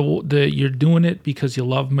the you're doing it because you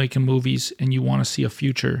love making movies and you want to see a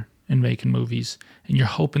future in making movies, and you're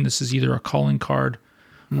hoping this is either a calling card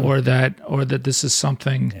or that this is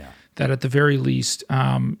something that at the very least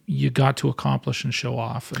you got to accomplish and show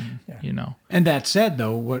off, and you know. And that said,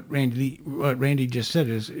 though, what Randy just said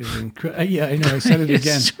is incredible. Yeah, I know. I said it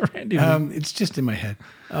again. Randy. It's just in my head.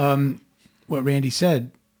 What Randy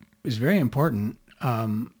said is very important.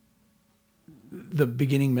 The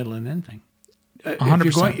beginning, middle, and end thing.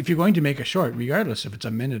 100%. If you're going to make a short, regardless if it's a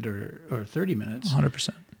minute or 30 minutes, 100%.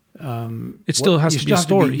 It still has to be a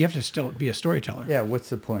story. You have to still be a storyteller. Yeah, what's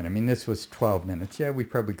the point? I mean, this was 12 minutes. Yeah, we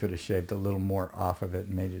probably could have shaved a little more off of it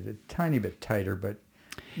and made it a tiny bit tighter, but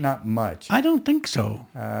not much. I don't think so.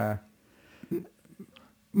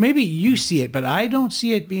 Maybe you see it, but I don't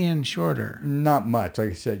see it being shorter. Not much. Like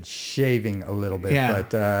I said, shaving a little bit. Yeah.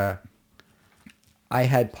 But I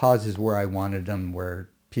had pauses where I wanted them, where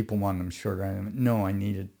people wanted them shorter. I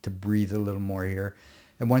needed to breathe a little more here.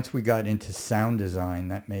 And once we got into sound design,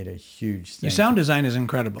 that made a huge thing. Your sound design is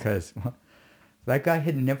incredible. Because that guy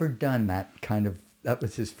had never done that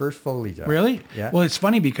was his first Foley job. Really? Yeah. Well, it's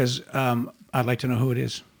funny because I'd like to know who it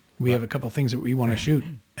is. We have a couple of things that we want to shoot,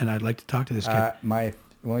 and I'd like to talk to this kid.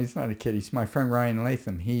 Well, he's not a kid. He's my friend Ryan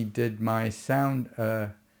Latham. He did my sound,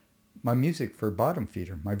 my music for Bottom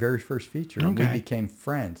Feeder, my very first feature. And we Okay. became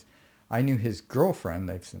friends. I knew his girlfriend.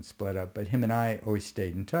 They've since split up, but him and I always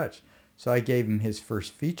stayed in touch. So I gave him his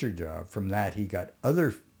first feature job. From that, he got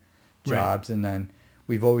other jobs, and then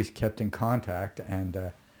we've always kept in contact.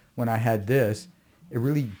 And when I had this, it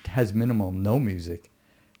really has minimal, no music,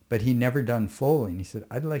 but he never done Foley. And he said,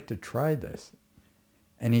 I'd like to try this.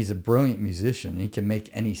 And he's a brilliant musician. He can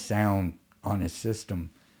make any sound on his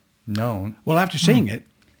system known. Well, after seeing it,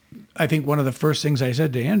 I think one of the first things I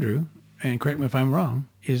said to Andrew, and correct me if I'm wrong,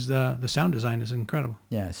 is the sound design is incredible.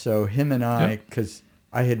 Yeah, so him and I, because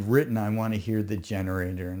I had written, I want to hear the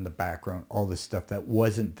generator in the background, all this stuff that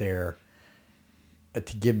wasn't there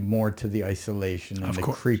to give more to the isolation and the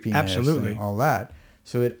creepiness and all that.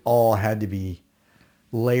 So it all had to be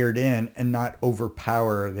layered in and not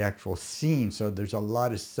overpower the actual scene. So there's a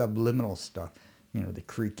lot of subliminal stuff, the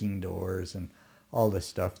creaking doors and all the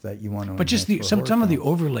stuff that you want to. But just some of the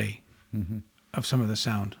overlay of some of the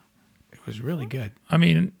sound, it was really good. I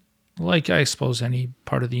mean, like I suppose any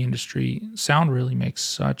part of the industry, sound really makes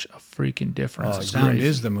such a freaking difference. It's Sound great.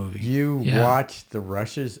 is the movie. You watch the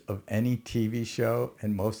rushes of any TV show,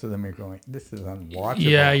 and most of them are going, "This is unwatchable."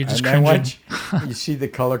 Yeah, you're just and cringing. then once you see the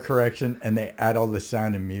color correction, and they add all the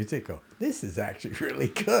sound and music, go, "This is actually really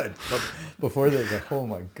good." But before they go, "Oh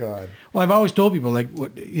my god!" Well, I've always told people,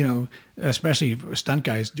 especially stunt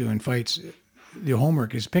guys doing fights, the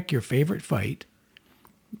homework is pick your favorite fight,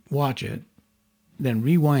 watch it, then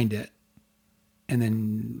rewind it, and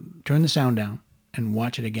then turn the sound down and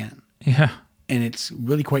watch it again. Yeah. And it's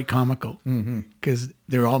really quite comical because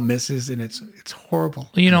they're all misses and it's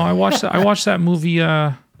horrible. I watched that movie,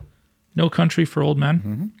 No Country for Old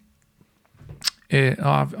Men. It,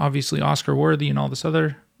 obviously Oscar worthy and all this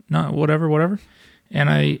other, whatever. And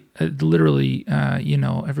I literally,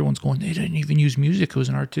 everyone's going, they didn't even use music. It was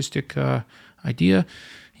an artistic idea,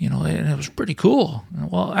 and it was pretty cool.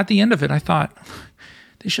 Well, at the end of it, I thought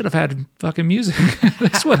they should have had fucking music.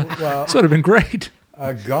 This would have been great.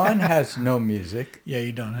 Gone has no music. Yeah,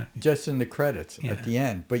 you don't have. Just in the credits at the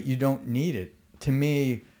end, but you don't need it. To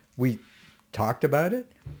me, we talked about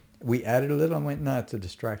it, We added a little and went, no, it's a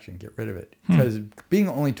distraction. Get rid of it. Because being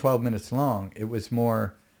only 12 minutes long, it was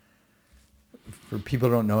more, for people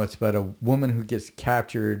who don't know, it's about a woman who gets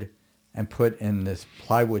captured and put in this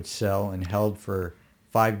plywood cell and held for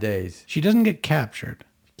 5 days. She doesn't get captured.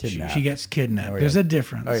 Kidnapped. She gets kidnapped. Oh, yeah. There's a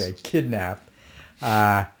difference. Oh, yeah, kidnapped.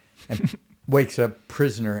 And wakes up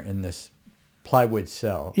prisoner in this plywood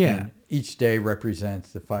cell. Yeah. And each day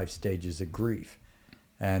represents the 5 stages of grief.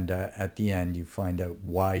 And at the end, you find out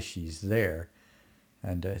why she's there.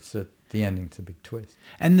 And the ending's a big twist.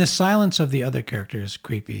 And the silence of the other character is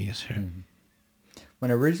creepy as hell. Mm-hmm.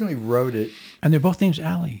 When I originally wrote it, And they're both named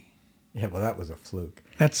Allie. yeah, well, that was a fluke.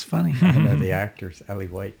 That's funny. I know the actors, Allie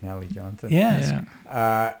White and Allie Johnson. Yes.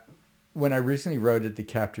 Yeah. When I originally wrote it, the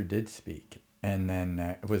captor did speak. And then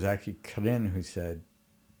it was actually Corinne who said,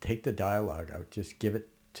 take the dialogue out. Just give it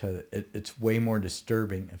to... It's way more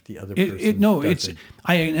disturbing if the other person does it.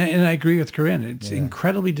 I agree with Corinne. It's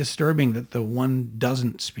incredibly disturbing that the one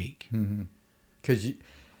doesn't speak. Because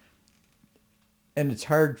and it's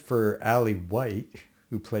hard for Allie White,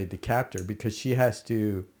 who played the captor, because she has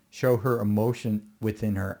to show her emotion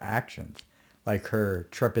within her actions, like her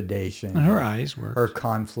trepidation. And her eyes work. Her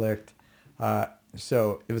conflict.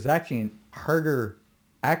 So it was actually an harder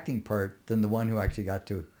acting part than the one who actually got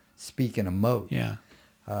to speak and emote. Yeah.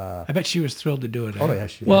 I bet she was thrilled to do it. Oh, yeah.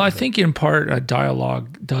 She Well, was. I think in part a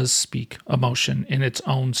dialogue does speak emotion in its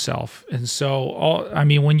own self. And so,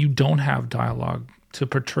 when you don't have dialogue to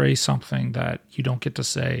portray something that you don't get to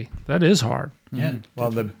say, that is hard. Yeah.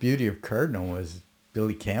 Well, the beauty of Cardinal was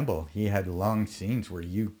Billy Campbell. He had long scenes where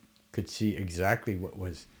you could see exactly what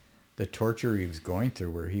was the torture he was going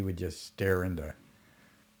through, where he would just stare into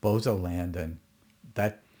Bozo land, and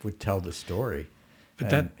that would tell the story.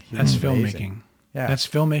 But And he that's was amazing. filmmaking. Yeah. That's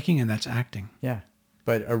filmmaking and that's acting. Yeah.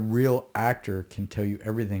 But a real actor can tell you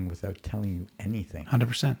everything without telling you anything.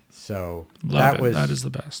 100%. So That is the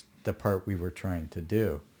best. the part we were trying to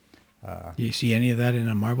do. Do you see any of that in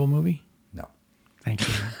a Marvel movie? No. Thank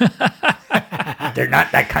you. They're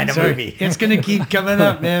not that kind of movie. It's going to keep coming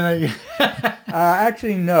up, man.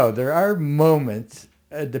 Actually, no. There are moments,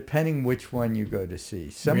 depending which one you go to see.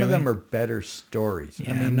 Some of Really? them are better stories.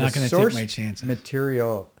 Yeah, I'm not the gonna take source my chances.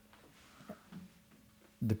 material,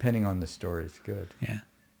 depending on the story, is good. Yeah.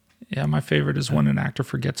 Yeah, my favorite is when an actor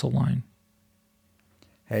forgets a line.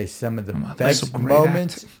 Hey, some of the That's best a great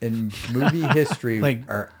moments in movie history Like-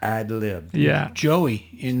 are ad-libbed. Yeah. Joey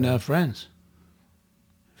in Friends.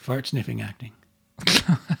 Fart sniffing acting.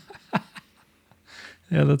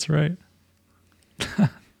 Yeah, that's right.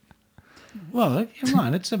 Well, come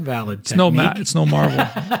on. It's a valid It's no technique. It's no Marvel.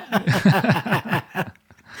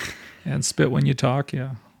 And spit when you talk,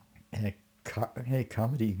 yeah. And hey,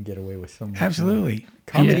 comedy, you can get away with so much. Absolutely.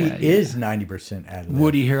 Comedy Yeah, is 90% ad-lib.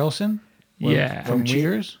 Woody Harrelson Yeah. from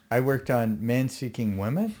Cheers. I worked on Men Seeking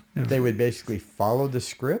Women. They would basically follow the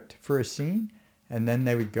script for a scene, and then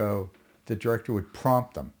they would go, the director would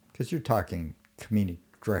prompt them, because you're talking comedic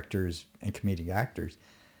directors and comedic actors,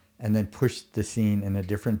 and then push the scene in a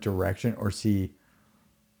different direction or see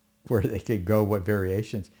where they could go, what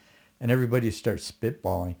variations. And everybody starts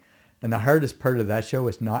spitballing. And the hardest part of that show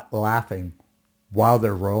is not laughing while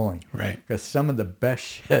they're rolling. Right. Because some of the best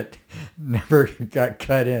shit never got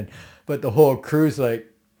cut in. But the whole crew's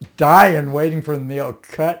like dying, waiting for the nail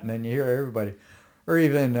cut, and then you hear everybody. Or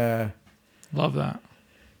even Love that.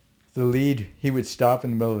 the lead, he would stop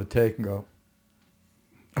in the middle of the take and go,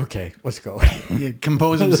 okay, let's go. You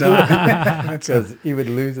compose himself. Because he would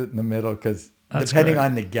lose it in the middle, because That's depending great.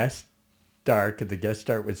 on the guest star, because the guest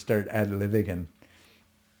star would start ad-libbing and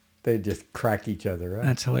they'd just crack each other up.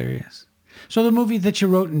 That's hilarious. So the movie that you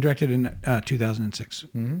wrote and directed in 2006,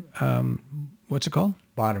 what's it called?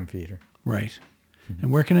 Bottom feeder. Right.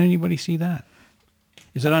 And where can anybody see that?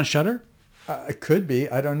 Is it on Shudder? It could be.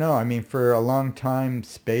 I don't know. I mean, for a long time,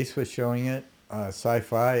 Space was showing it.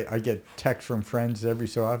 Sci-Fi. I get texts from friends every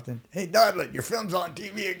so often. Hey, Daudlin, your film's on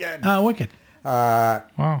TV again. Wicked.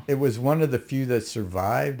 Wow. It was one of the few that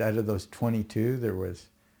survived. Out of those 22, there was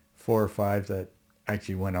 4 or 5 that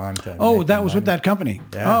actually went on to. Oh, make that was with money. that company.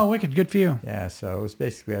 Yeah. Oh, wicked. Good for you. Yeah, so it was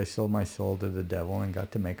basically I sold my soul to the devil and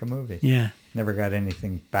got to make a movie. Yeah. Never got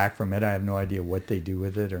anything back from it. I have no idea what they do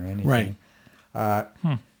with it or anything. Right.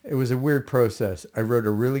 It was a weird process. I wrote a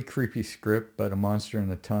really creepy script about a monster in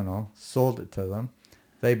the tunnel, sold it to them.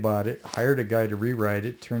 They bought it, hired a guy to rewrite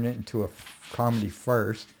it, turned it into a comedy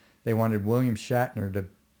farce. They wanted William Shatner to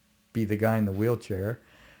be the guy in the wheelchair.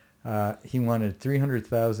 He wanted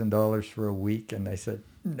 $300,000 for a week, and I said,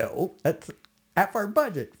 no, that's half our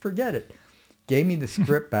budget. Forget it. Gave me the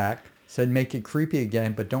script back, said make it creepy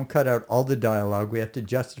again, but don't cut out all the dialogue. We have to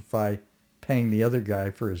justify paying the other guy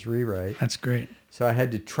for his rewrite. That's great. So I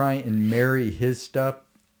had to try and marry his stuff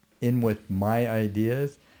in with my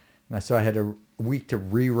ideas. And so I had a week to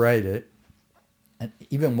rewrite it. And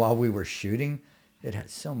even while we were shooting, it had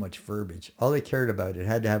so much verbiage. All they cared about, it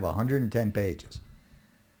had to have 110 pages.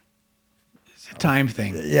 It's a time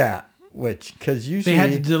thing. Yeah, which, because usually... They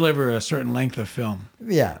had to deliver a certain length of film.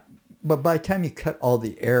 Yeah, but by the time you cut all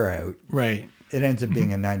the air out, Right. it ends up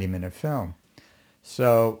being a 90-minute film.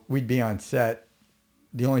 So we'd be on set.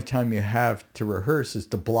 The only time you have to rehearse is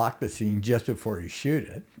to block the scene just before you shoot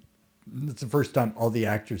it. It's the first time all the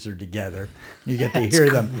actors are together. You get to hear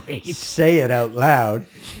them say it out loud.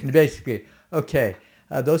 And basically, okay,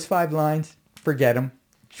 those 5 lines, forget them.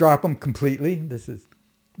 Drop them completely. This is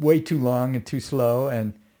way too long and too slow.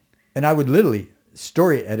 And I would literally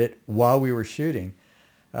story edit while we were shooting.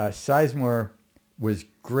 Sizemore was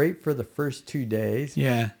great for the first 2 days.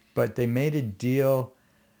 Yeah. But they made a deal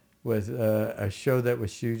with a show that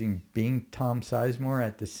was shooting Being Tom Sizemore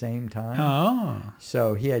at the same time. Oh.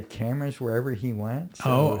 So he had cameras wherever he went.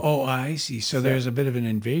 So, I see. So there's a bit of an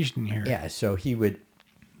invasion here. yeah, so he would,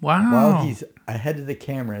 Wow. while he's ahead of the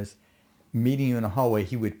cameras, meeting you in a hallway,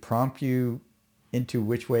 he would prompt you into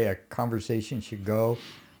which way a conversation should go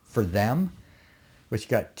for them, which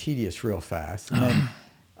got tedious real fast. And then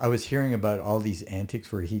I was hearing about all these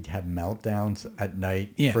antics where he'd have meltdowns at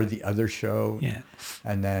night for the other show. Yeah.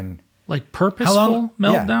 And then... Like purposeful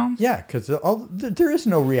meltdowns? Yeah, because there is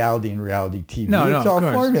no reality in reality TV. No, it's all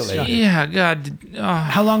of course. formulated. Yeah, God.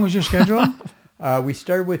 How long was your schedule? We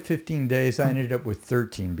started with 15 days. I ended up with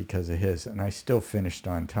 13 because of his, and I still finished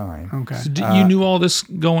on time. Okay. So you knew all this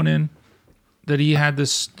going in? That he had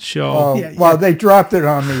this show? Oh, well, they dropped it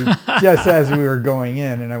on me just as we were going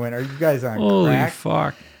in, and I went, are you guys on Holy crack?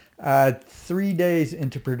 fuck. 3 days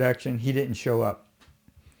into production, he didn't show up.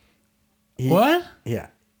 What? Yeah.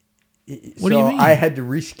 What do you mean? I had to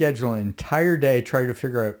reschedule an entire day, try to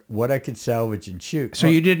figure out what I could salvage and shoot. So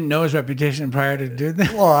you didn't know his reputation prior to doing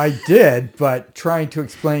that? Well, I did, but trying to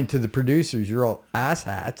explain to the producers, you're all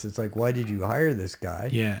asshats. It's like, why did you hire this guy?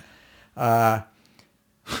 Yeah.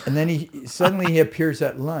 And then he suddenly appears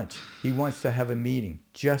at lunch. He wants to have a meeting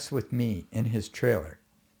just with me in his trailer.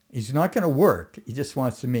 He's not going to work. He just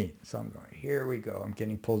wants to meet. So I'm going, here we go. I'm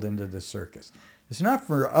getting pulled into the circus. It's not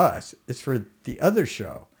for us. It's for the other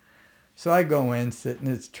show. So I go in, sit in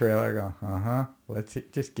his trailer, go, let's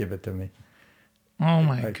just give it to me. Oh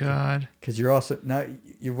my God. Because you're also, now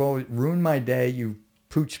you've always ruined my day. You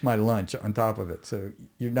pooched my lunch on top of it. So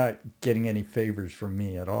you're not getting any favors from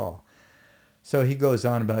me at all. So he goes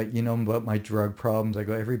on about, about my drug problems. I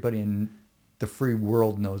go, everybody in the free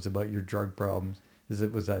world knows about your drug problems. Because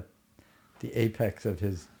it was at the apex of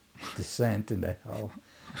his descent into hell.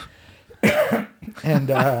 And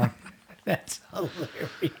That's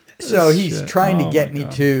hilarious. so he's trying to get my me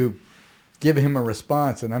God. to give him a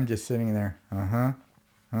response. And I'm just sitting there,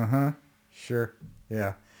 sure,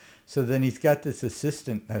 yeah. So then he's got this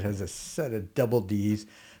assistant that has a set of double Ds,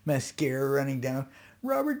 mascara running down.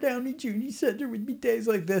 Robert Downey Jr. said there would be days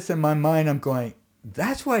like this. In my mind, I'm going,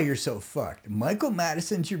 that's why you're so fucked. Michael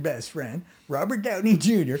Madison's your best friend. Robert Downey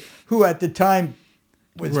Jr., who at the time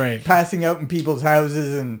was passing out in people's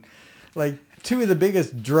houses and like 2 of the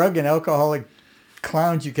biggest drug and alcoholic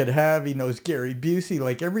clowns you could have. He knows Gary Busey.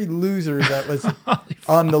 Like every loser that was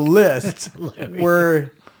on the list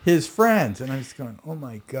were his friends. And I'm just going, oh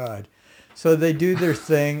my God. So they do their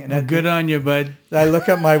thing. And Good on you, bud. I look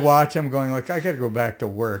at my watch. I'm going, like, I got to go back to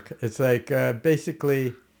work. It's like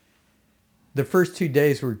basically the first 2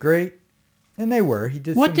 days were great. And they were. He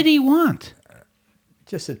did. What did he want?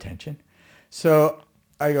 Just attention. So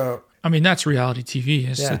I go. I mean, that's reality TV.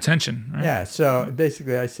 It's attention. Right? Yeah. So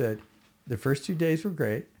basically I said, the first 2 days were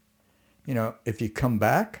great. If you come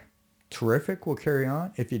back, terrific. We'll carry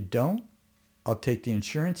on. If you don't, I'll take the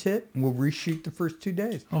insurance hit and we'll reshoot the first 2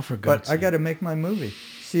 days. Oh, for God's sake. But I got to make my movie.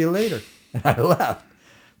 See you later. And I left.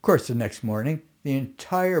 Of course, the next morning, the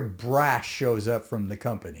entire brass shows up from the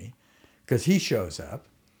company because he shows up.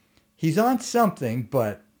 He's on something,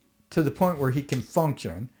 but to the point where he can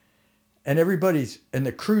function. And and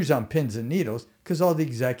the crew's on pins and needles because all the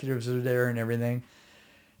executives are there and everything.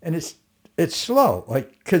 And it's slow,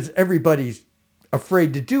 like, because everybody's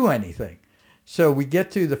afraid to do anything. So we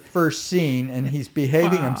get to the first scene, and he's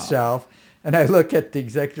behaving himself. And I look at the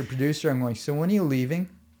executive producer. I'm going, so when are you leaving?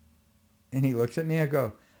 And he looks at me. I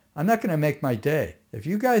go, I'm not going to make my day. If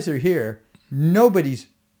you guys are here, nobody's,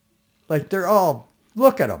 like, they're all,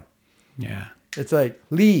 look at them. Yeah. It's like,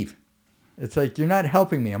 leave. It's like, you're not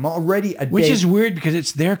helping me. I'm already a day. Which is weird because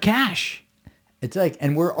it's their cash. It's like,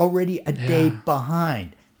 and we're already a day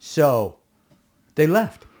behind. So they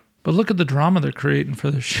left. But look at the drama they're creating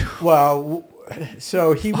for the show. Well,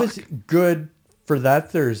 so he was good for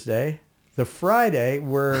that Thursday. The Friday,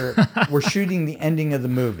 we're shooting the ending of the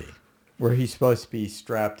movie, where he's supposed to be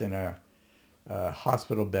strapped in a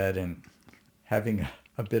hospital bed and having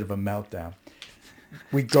a bit of a meltdown.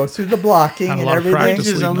 We go through the blocking Had a and lot of everything. practice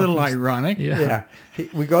Which is a leading up little to- ironic. Yeah.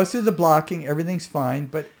 We go through the blocking. Everything's fine,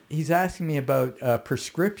 but he's asking me about a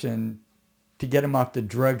prescription to get him off the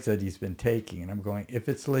drugs that he's been taking. And I'm going, if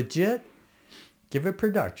it's legit, give it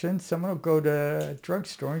production. Someone will go to a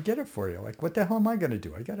drugstore and get it for you. Like, what the hell am I going to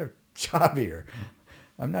do? I got a job here.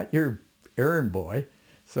 I'm not your errand boy.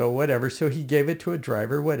 So whatever. So he gave it to a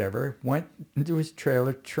driver, whatever, went into his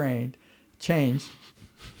trailer, changed,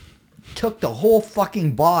 took the whole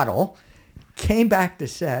fucking bottle, came back to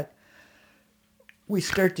set. We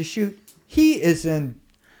start to shoot. He is in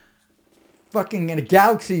fucking a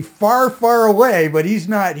galaxy far, far away, but he's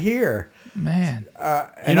not here. Man.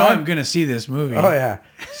 I'm going to see this movie. Oh, yeah.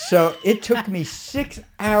 So it took me 6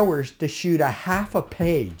 hours to shoot a half a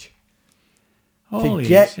page Holy to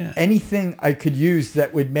get shit. anything I could use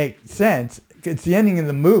that would make sense. It's the ending of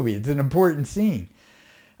the movie. It's an important scene.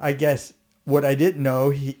 I guess what I didn't know,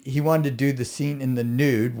 he wanted to do the scene in the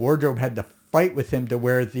nude. Wardrobe had to fight with him to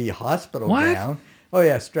wear the hospital What? gown. Oh,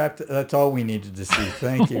 yeah, strapped. That's all we needed to see.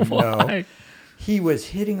 Thank you. No. Why? He was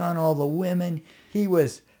hitting on all the women. He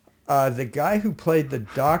was the guy who played the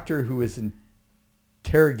doctor who was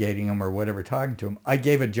interrogating him or whatever, talking to him. I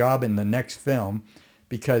gave a job in the next film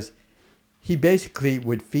because he basically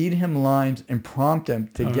would feed him lines and prompt him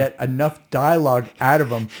to get enough dialogue out of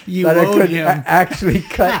him You that I owed could him. actually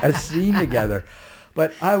cut a scene together.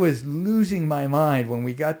 But I was losing my mind when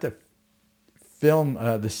we got the film,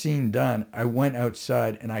 the scene done. I went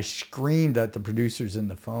outside and I screamed at the producers in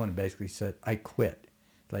the phone and basically said, I quit.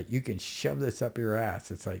 Like, you can shove this up your ass.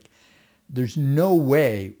 It's like, there's no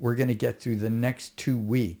way we're going to get through the next 2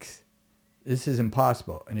 weeks. This is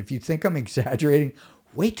impossible. And if you think I'm exaggerating,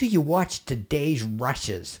 wait till you watch today's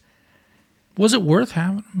rushes. Was it worth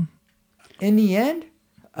having him? In the end,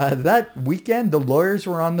 that weekend, the lawyers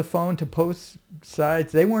were on the phone to both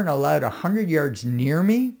sides. They weren't allowed 100 yards near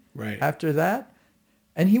me after that.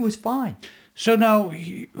 And he was fine. So now,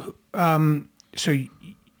 he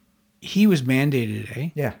was mandated, eh?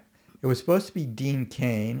 Yeah. It was supposed to be Dean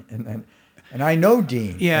Cain. And I know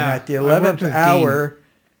Dean. Yeah, And at the I worked 11th with hour,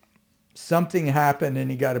 something happened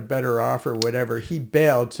and he got a better offer, whatever. He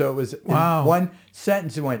bailed. So it was in one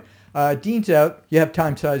sentence. It went, Dean's out. You have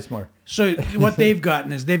time Sizemore. So what they've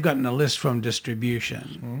gotten is they've gotten a list from distribution.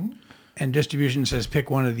 Mm-hmm. And distribution says pick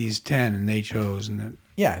one of these 10, and they chose. And then,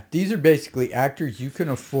 Yeah, these are basically actors you can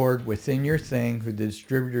afford within your thing who the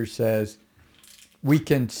distributor says, we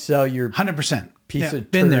can sell your 100%. piece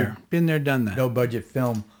of been turd, there, done that. no budget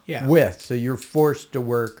film Yeah. with. So you're forced to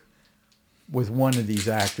work with one of these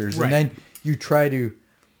actors. Right. And then you try to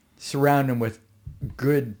surround them with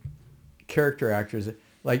good character actors.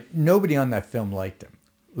 Like, nobody on that film liked him.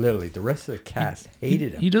 Literally, the rest of the cast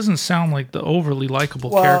hated him. He doesn't sound like the overly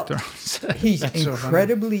likable Well, character. He's That's so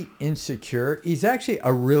incredibly insecure. He's actually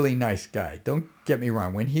a really nice guy. Don't get me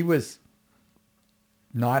wrong. When he was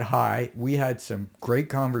not high, we had some great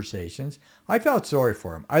conversations. I felt sorry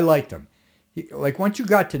for him. I liked him. Like, once you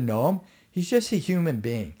got to know him, he's just a human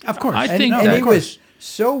being. Of course. I And, think and that- he was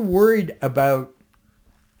so worried about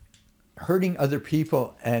hurting other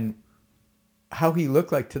people and how he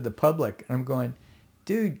looked like to the public. And I'm going,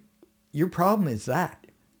 dude, your problem is that.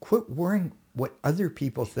 Quit worrying what other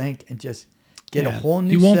people think and just get a whole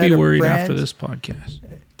new You won't set be of worried friends. after this podcast.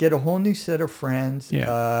 Get a whole new set of friends.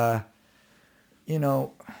 Yeah. You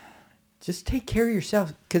know, just take care of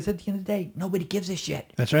yourself, because at the end of the day, nobody gives a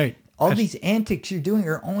shit. That's right. All these antics you're doing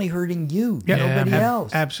are only hurting you, Yeah, nobody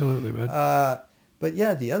else. Absolutely, bud. But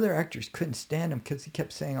yeah, the other actors couldn't stand him because he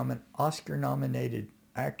kept saying, I'm an Oscar-nominated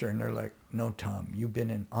actor. And they're like, no, Tom, you've been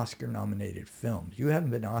in Oscar-nominated films. You haven't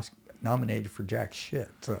been nominated for jack shit.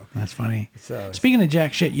 So That's funny. So Speaking of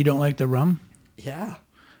jack shit, you don't like the rum? yeah.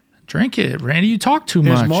 Drink it, Randy. You talk too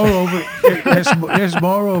There's much. more over. There's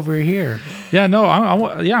more over here. Yeah, no. I'm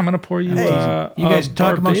going to pour you. Hey, You guys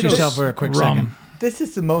talk amongst Barbados yourself for a quick rum. second. This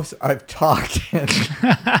is the most I've talked.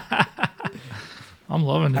 I'm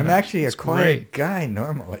loving it. I'm actually a It's quiet great. guy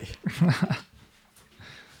normally.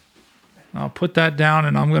 I'll put that down,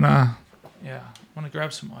 and I'm gonna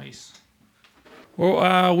grab some ice.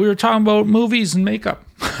 Well, we were talking about movies and makeup.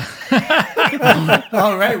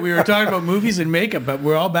 All right, we were talking about movies and makeup, but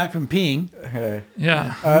we're all back from peeing.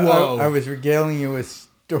 Yeah. I Whoa. was regaling you with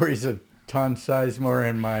stories of Tom Sizemore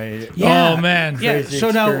and my Oh, man. Yeah. Crazy So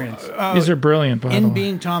experience. now, These are brilliant, by the in way.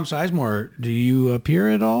 being Tom Sizemore, do you appear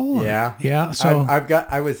at all? Yeah. Yeah. So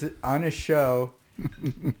I was on a show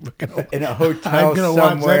in a I'm hotel gonna watch that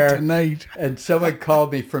somewhere, tonight. and someone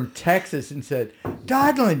called me from Texas and said,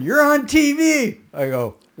 "Daudlin, you're on TV." I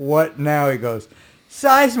go, "What now?" He goes,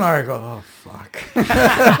 "Sizemore." I go, "Oh fuck."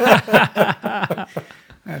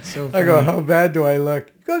 That's so I funny. go, "How bad do I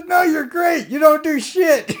look?" He goes, "No, you're great. You don't do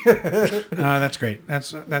shit." That's great. That's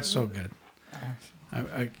so good.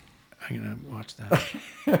 I'm gonna watch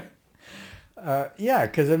that. Yeah,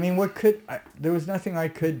 because I mean, there was nothing I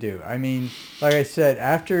could do. I mean, like I said,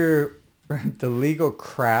 after the legal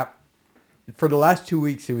crap, for the last 2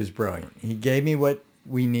 weeks, he was brilliant. He gave me what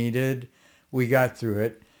we needed. We got through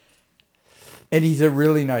it. And he's a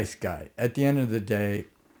really nice guy. At the end of the day,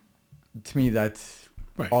 to me, that's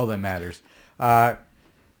Right. all that matters.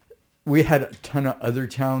 We had a ton of other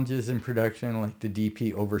challenges in production, like the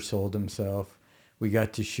DP oversold himself. We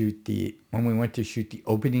got to shoot when we went to shoot the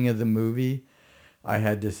opening of the movie, I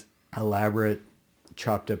had this elaborate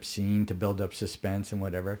chopped up scene to build up suspense and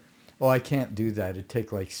whatever. Oh, I can't do that. It'd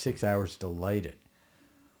take like 6 hours to light it.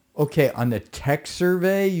 Okay, on the tech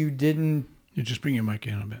survey, you didn't, You just bring your mic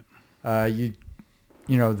in a bit.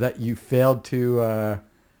 that you failed to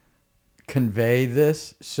convey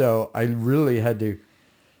this. So I really had to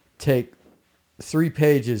take 3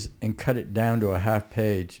 pages and cut it down to a half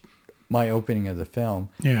page, my opening of the film.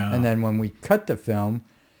 Yeah. And then when we cut the film,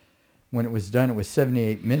 when it was done, it was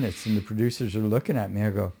 78 minutes, and the producers are looking at me. I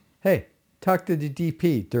go, "Hey, talk to the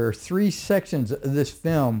DP. There are 3 sections of this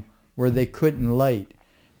film where they couldn't light."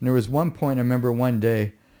 And there was one point, I remember one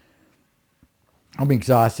day, I'm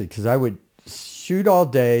exhausted because I would shoot all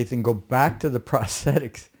day, then go back to the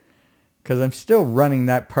prosthetics because I'm still running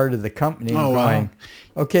that part of the company. Oh, wow. Going,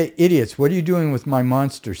 "Okay, idiots, what are you doing with my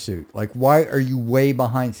monster suit? Like, why are you way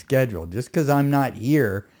behind schedule? Just because I'm not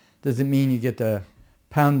here doesn't mean you get to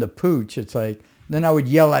pound the pooch." It's like, then I would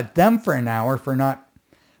yell at them for an hour for not,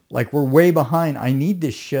 like, we're way behind. I need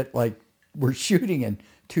this shit. Like, we're shooting in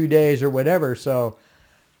 2 days or whatever. So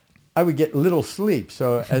I would get little sleep.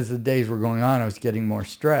 So as the days were going on, I was getting more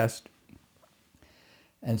stressed.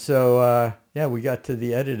 And so, we got to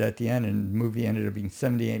the edit at the end, and the movie ended up being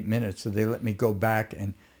 78 minutes. So they let me go back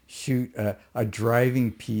and shoot a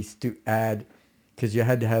driving piece to add, because you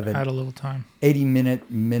had to have Add an a little time.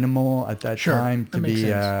 80-minute minimal at that Sure, time that to makes be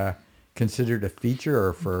sense. considered a feature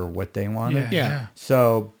or for what they wanted. Yeah.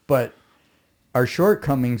 So, but our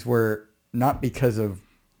shortcomings were not because of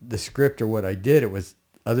the script or what I did. It was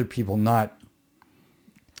other people not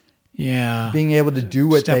Yeah. being able to do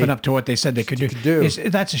what Stepping they up to what they said they could do. could do.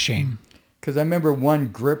 That's a shame. Because I remember one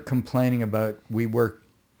grip complaining about we worked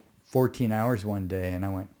 14 hours one day, and I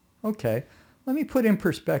went, "Okay, let me put in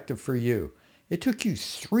perspective for you. It took you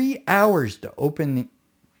 3 hours to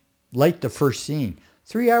light the first scene.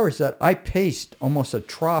 3 hours that I paced almost a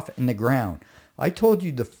trough in the ground. I told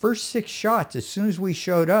you the first 6 shots as soon as we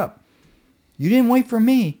showed up. You didn't wait for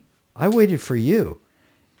me. I waited for you.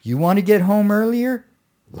 You want to get home earlier?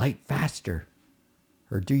 Light faster.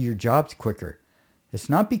 Or do your jobs quicker. It's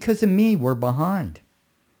not because of me we're behind."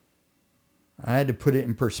 I had to put it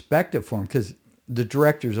in perspective for him because the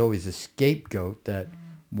director's always a scapegoat that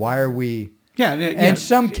why are we... Yeah. In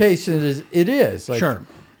some cases, it is. Like, Sure.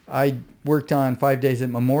 I worked on 5 Days at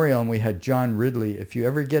Memorial, and we had John Ridley. If you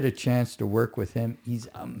ever get a chance to work with him, he's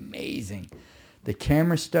amazing. The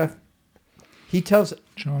camera stuff, he tells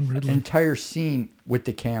John an Ridley. entire scene with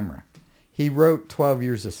the camera. He wrote 12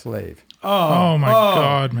 Years a Slave. Oh my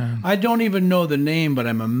God, man. I don't even know the name, but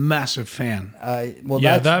I'm a massive fan. Yeah,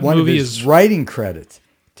 That's that one movie of his is- writing credits.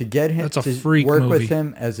 To get him That's a to freak work movie. with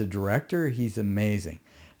him as a director, he's amazing.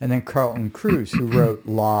 And then Carlton Cruise, who wrote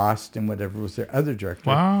Lost and whatever was their other director.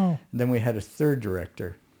 Wow. And then we had a third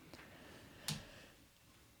director,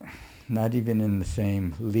 not even in the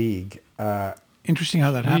same league. Interesting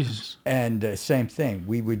how that happens. And same thing,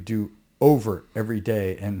 we would do over every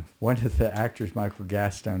day. And one of the actors, Michael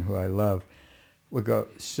Gaston, who I love, would go,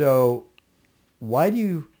 "So why do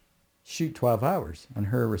you shoot 12 hours? And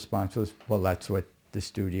her response was, "Well, that's what the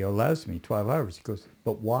studio allows me, 12 hours. He goes,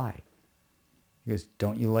 "But why?" He goes,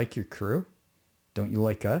 "Don't you like your crew? Don't you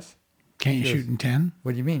like us?" Can't you Yes. shoot in 10?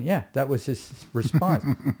 What do you mean? Yeah, that was his response.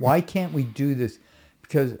 Why can't we do this?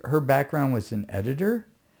 Because her background was an editor,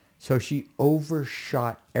 so she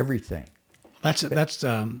overshot everything. That's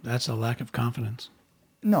a lack of confidence.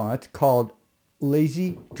 No, it's called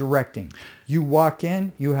lazy directing. You walk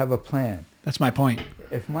in, you have a plan. That's my point.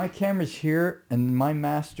 If my camera's here and my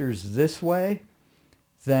master's this way,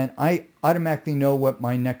 then I automatically know what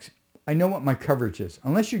my next I know what my coverage is.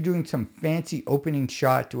 Unless you're doing some fancy opening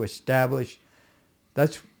shot to establish,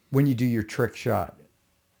 that's when you do your trick shot,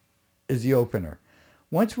 is the opener.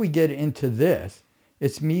 Once we get into this,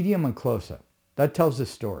 it's medium and close-up. That tells the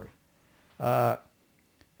story.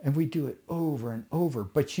 And we do it over and over,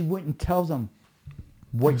 but she wouldn't tell them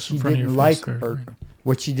what she didn't like or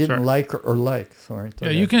what she didn't like or like. Sorry. Yeah,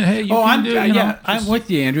 you can. Hey, you can do, I'm with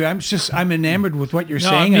you, Andrew. I'm enamored with what you're No,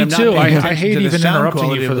 saying. me and I'm too. Not paying I attention hate to the even sound interrupting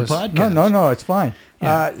quality you for of the this. podcast. No, it's fine.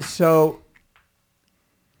 Yeah. So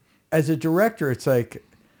as a director, it's like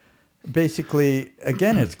basically,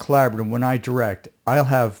 again, it's collaborative. When I direct, I'll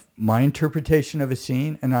have my interpretation of a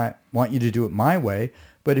scene and I want you to do it my way.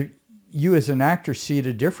 But if you as an actor see it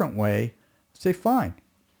a different way, say, fine,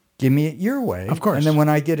 give me it your way. Of course. And then when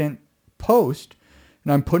I get in post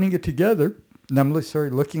and I'm putting it together and I'm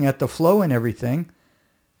looking at the flow and everything,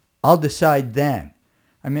 I'll decide then.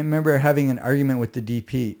 I remember having an argument with the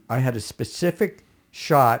DP. I had a specific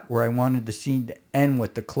shot where I wanted the scene to end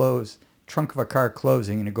with the trunk of a car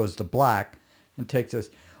closing and it goes to black and takes us,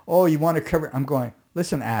 oh, you want to cover? I'm going,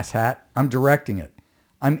 listen, asshat, I'm directing it.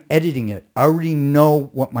 I'm editing it. I already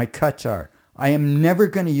know what my cuts are. I am never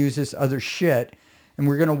going to use this other shit, and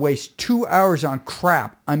we're going to waste 2 hours on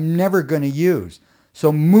crap I'm never going to use.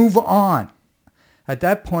 So move on. At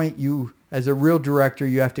that point, you, as a real director,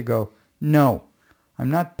 you have to go, no,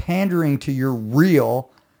 I'm not pandering to your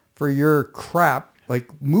reel for your crap.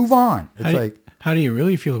 Like, move on. It's How do you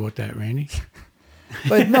really feel about that, Randy?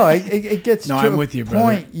 But no, it gets No, to I'm a with you,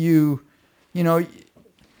 point brother. you know,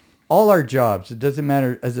 all our jobs, it doesn't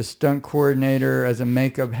matter as a stunt coordinator, as a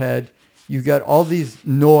makeup head, you got all these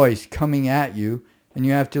noise coming at you and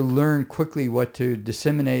you have to learn quickly what to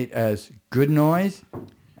disseminate as good noise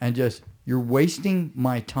and just, you're wasting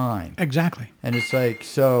my time. Exactly. And it's like,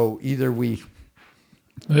 so either we...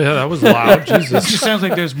 Yeah, that was loud. It Jesus. just sounds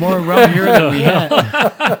like there's more around here than we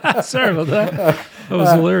had. Sorry about that. That was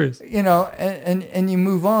hilarious. You know, and you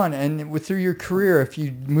move on. And through your career, if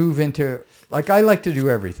you move into... Like, I like to do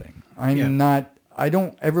everything. I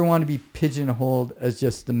don't ever want to be pigeonholed as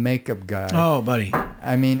just the makeup guy. Oh, buddy.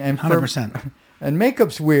 I mean, and 100%. And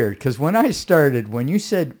makeup's weird because when I started, when you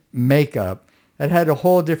said makeup, it had a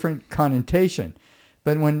whole different connotation.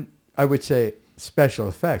 But when I would say special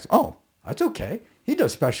effects, oh, that's okay. He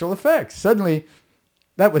does special effects. Suddenly,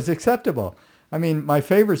 that was acceptable. I mean, my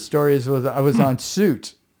favorite story was I was on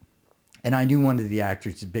Suits, and I knew one of the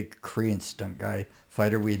actors, a big Korean stunt guy,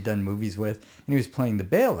 fighter we had done movies with, and he was playing the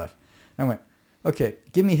bailiff. I went, okay,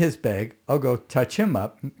 give me his bag. I'll go touch him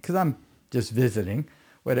up because I'm just visiting,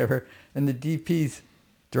 whatever. And the DP's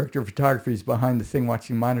director of photography is behind the thing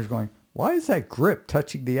watching monitors going, why is that grip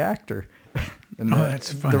touching the actor? And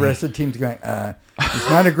that's funny. The rest of the team's going, he's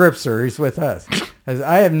not a grip, sir. He's with us. As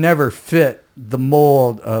I have never fit the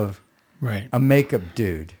mold of a makeup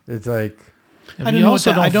dude. It's like... And you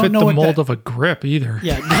also don't fit the mold of a grip either.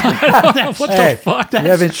 Yeah. What the fuck? You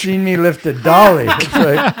haven't seen me lift a dolly. It's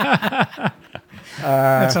like,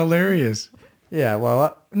 that's hilarious. Yeah,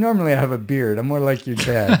 well, normally I have a beard. I'm more like your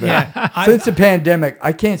dad. But Yeah. since the pandemic,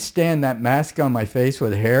 I can't stand that mask on my face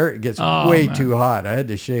with hair. It gets way too hot. I had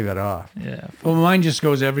to shave it off. Yeah. Well, mine just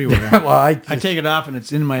goes everywhere. Well, I take it off and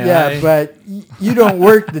it's in my eye. Yeah, but you don't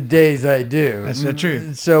work the days I do. That's the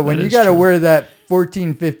truth. So when you got to wear that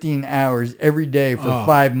 14, 15 hours every day for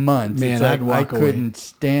 5 months, man, it's like I'd walk I couldn't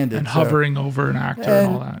stand it. And So- hovering over an actor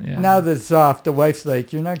and all that. Yeah. Now that it's off, the wife's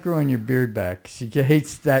like, you're not growing your beard back. She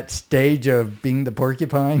hates that stage of being the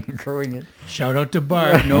porcupine and growing it. Shout out to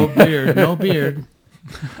Barb. No beard. No beard.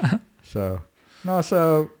 So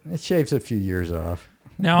it shaves a few years off.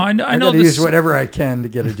 Now I know I got to this. use whatever I can to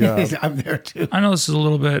get a job. I'm there too. I know this is a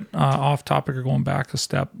little bit off topic or going back a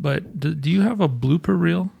step, but do you have a blooper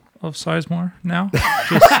reel of Sizemore now?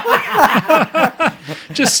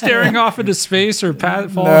 Just staring off into space or falling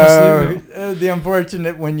asleep? The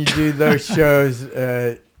unfortunate when you do those shows,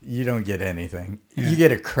 you don't get anything. Yeah. You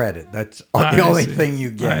get a credit. That's the only thing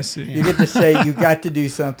you get. I see. You get to say you got to do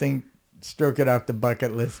something, stroke it off the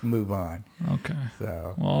bucket list, move on. Okay.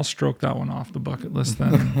 So well, I'll stroke that one off the bucket list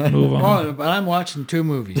then. And move on. Oh, but I'm watching 2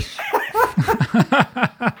 movies.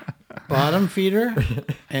 Bottom Feeder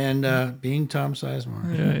and Being Tom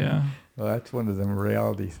Sizemore. Yeah. Well, that's one of them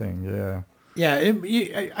reality things. Yeah. Yeah.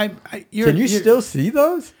 Can you still see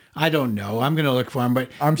those? I don't know. I'm going to look for them,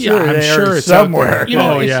 but I'm sure it's somewhere. You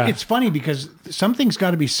know, it's funny because something's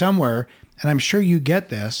got to be somewhere, and I'm sure you get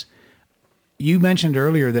this. You mentioned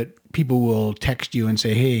earlier that people will text you and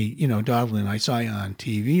say, hey, you know, Daudlin, I saw you on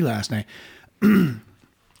TV last night.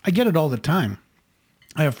 I get it all the time.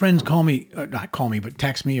 I have friends call me, not call me, but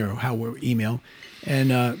text me or email,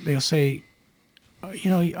 and they'll say,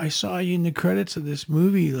 I saw you in the credits of this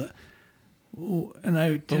movie. And I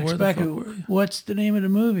where text the back, fuck were you? what's the name of the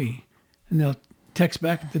movie? And they'll text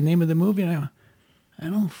back the name of the movie. And I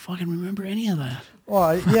don't fucking remember any of that.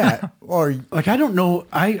 Well, yeah. Or, Like, I don't know.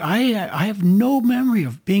 I have no memory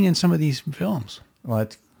of being in some of these films. well,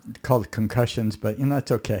 it's called concussions, but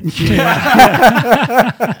it's okay. I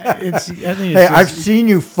think it's Hey, I've seen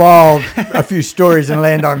you fall a few stories and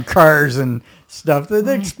land on cars and stuff. That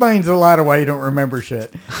explains a lot of why you don't remember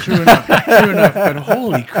shit. true enough. But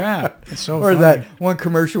holy crap. It's so Or funny. that one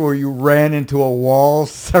commercial where you ran into a wall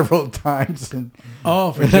several times. And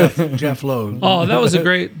Oh, for Jeff Lowe. Oh, that was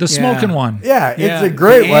the smoking one. yeah, Yeah, it's a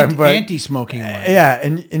great the one, but anti-smoking one. yeah,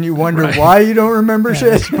 and you wonder why you don't remember I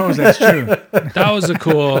shit. suppose that's true. That was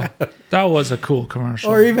a cool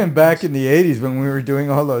commercial. Or even back in the 80s when we were doing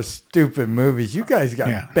all those stupid movies, you guys got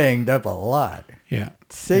Yeah. banged up a lot. Yeah.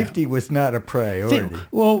 Safety was not a priority.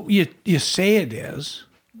 Well, you say it is,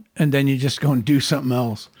 and then you just go and do something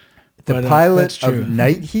else. The But, pilot that's true. of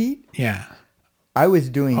Night Heat, Yeah. I was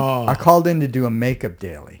doing, Oh. I called in to do a makeup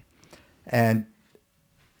daily, and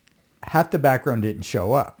half the background didn't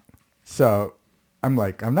show up. So I'm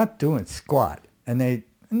like, I'm not doing squat. And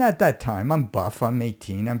at that time, I'm buff, I'm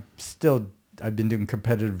 18, I've been doing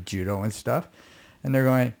competitive judo and stuff. And they're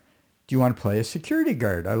going, do you want to play a security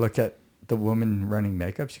guard? I look at the woman running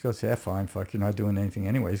makeup. She goes, yeah, fine, fuck, you're not doing anything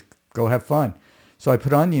anyways. Go have fun. So I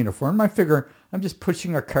put on the uniform. I figure I'm just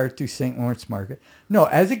pushing a cart through St. Lawrence Market. No,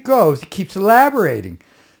 as it goes, it keeps elaborating.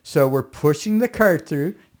 So we're pushing the cart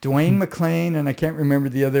through. Dwayne McLean and I can't remember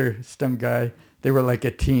the other stunt guy. They were like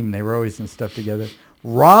a team. They were always in stuff together.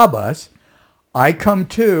 Rob us. I come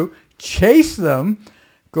to, chase them,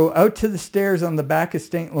 go out to the stairs on the back of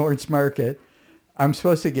St. Lawrence Market. I'm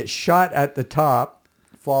supposed to get shot at the top,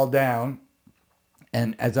 fall down,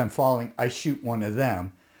 and as I'm falling, I shoot one of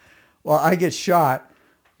them. Well, I get shot,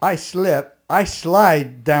 I slip, I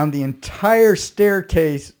slide down the entire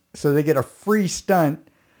staircase so they get a free stunt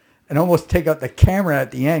and almost take out the camera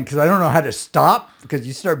at the end because I don't know how to stop because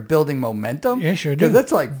you start building momentum. Yeah, sure do. Because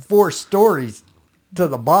that's like 4 stories to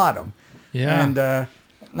the bottom. Yeah. And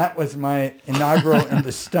that was my inaugural in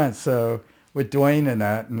the stunt. So with Dwayne and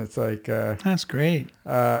that, and it's like... That's great.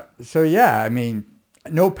 so yeah, I mean,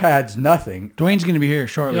 no pads, nothing. Dwayne's going to be here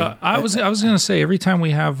shortly. Yeah, I was gonna say every time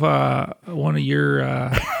we have one of your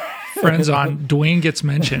friends on, Dwayne gets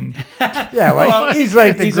mentioned. Yeah, well, he's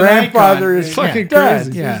like the he's an grandfather icon. is He's fucking done.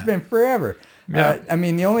 crazy. Yeah. He's been forever. Yeah. I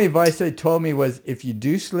mean, the only advice they told me was if you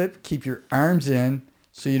do slip, keep your arms in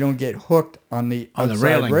so you don't get hooked on the outside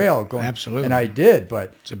railing. rail. Going. Absolutely. And I did,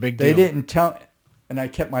 but It's a big they deal. didn't tell. And I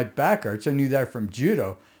kept my back arch. I knew that from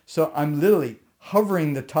judo. So I'm literally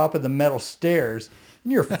hovering the top of the metal stairs.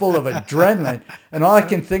 And you're full of adrenaline. And all I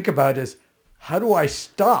can think about is, how do I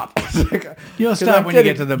stop? You'll 'Cause stop I'm when you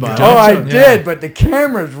getting- get to the bottom. Oh, I Yeah. did, but the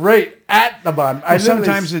camera's right at the bottom. I Well, literally-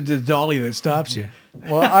 sometimes it's the dolly that stops you.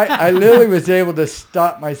 well, I literally was able to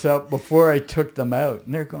stop myself before I took them out.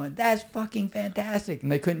 And they're going, that's fucking fantastic.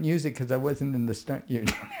 And they couldn't use it because I wasn't in the stunt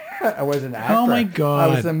unit. I wasn't an actor. Oh, my I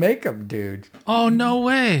God. was a makeup dude. Oh, no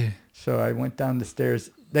way. So I went down the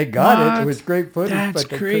stairs. They got it. What? It was great footage, That's but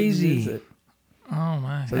they crazy. couldn't use it. Oh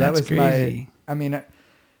my. So That's that was crazy. I mean,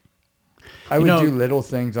 I would know- do little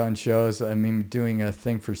things on shows. I mean, doing a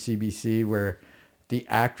thing for CBC where the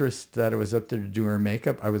actress that was up there to do her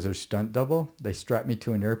makeup, I was her stunt double. They strapped me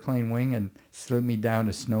to an airplane wing and slid me down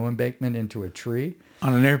a snow embankment into a tree.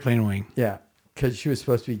 On an airplane wing. Yeah, because she was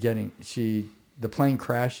supposed to be the plane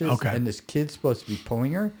crashes, Okay. and this kid's supposed to be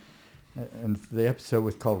pulling her. And the episode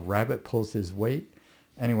was called Rabbit Pulls His Weight.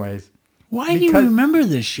 Anyways, Why do you Because- remember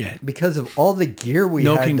this shit? because of all the gear we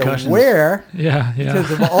No had concussions. to wear, Yeah, yeah. because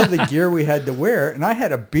of all the gear we had to wear, and I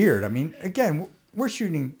had a beard. I mean, again, we're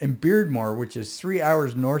shooting in Beardmore, which is 3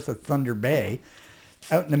 hours north of Thunder Bay,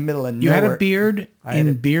 out in the middle of You nowhere. had a beard I had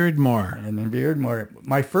in a- Beardmore. And in Beardmore,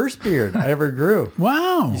 my first beard I ever grew.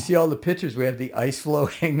 Wow. You see all the pictures, we had the ice floe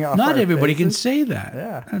hanging off Not our everybody can faces. say that.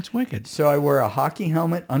 Yeah. That's wicked. So I wore a hockey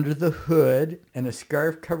helmet under the hood and a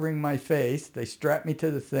scarf covering my face. They strapped me to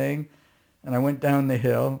the thing, and I went down the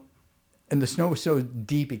hill. And the snow was so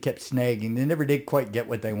deep, it kept snagging. They never did quite get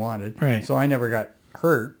what they wanted. Right. So I never got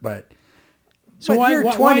hurt, but... So but why- you're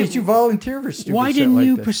why- 20s, you volunteer for stupid Why shit didn't like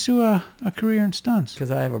you this. pursue a career in stunts? Because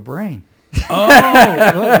I have a brain. Oh,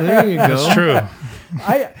 well, there you go. That's true.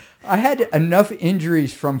 I had enough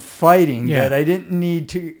injuries from fighting Yeah. that I didn't need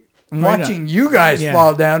to... Right Watching you guys Yeah.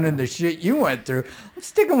 fall down in the shit you went through, I'm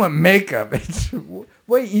sticking with makeup. It's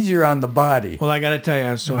way easier on the body. Well, I got to tell you,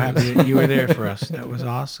 I was so happy that you were there for us. That was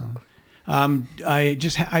awesome. I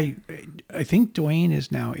think Dwayne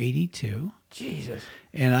is now 82. Jesus.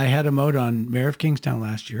 And I had him out on Mayor of Kingstown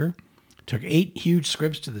last year. Took 8 huge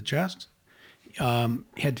scripts to the chest.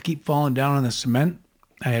 Had to keep falling down on the cement.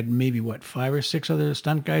 I had maybe 5 or 6 other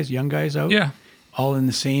stunt guys, young guys out. Yeah. All in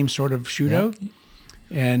the same sort of shootout.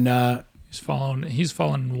 And He's fallen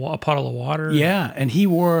in a puddle of water. yeah, and he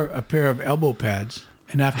wore a pair of elbow pads.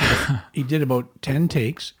 And after he did about 10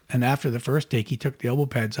 takes, and after the first take, he took the elbow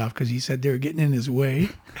pads off because he said they were getting in his way.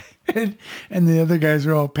 and the other guys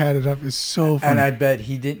are all padded up. It's so funny. And I bet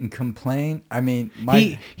he didn't complain. I mean,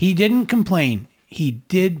 he didn't complain. He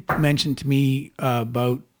did mention to me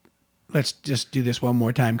about, let's just do this one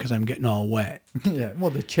more time because I'm getting all wet. yeah, well,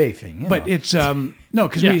 the chafing. But it's no,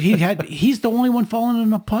 because he's the only one falling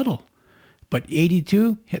in a puddle. But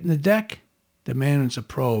 82 hitting the deck, the man is a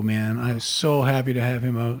pro, man. I was so happy to have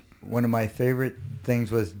him out. One of my favorite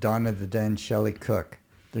things was Dawn of the Den, Shelley Cook.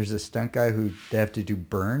 There's a stunt guy who they have to do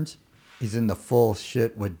burns. He's in the full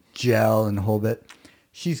shit with gel and the whole bit.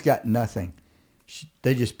 She's got nothing.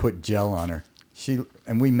 They just put gel on her.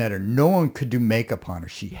 And we met her. No one could do makeup on her.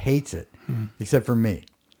 She hates it, except for me.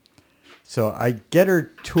 So I get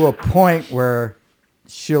her to a point where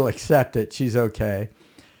she'll accept it. She's okay.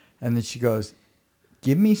 And then she goes,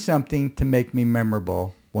 give me something to make me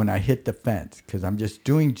memorable when I hit the fence, because I'm just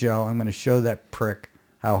doing gel. I'm going to show that prick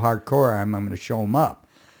how hardcore I am. I'm going to show him up.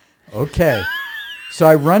 Okay. So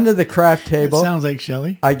I run to the craft table. That sounds like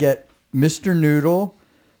Shelley. I get Mr. Noodle,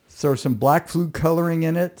 throw some black food coloring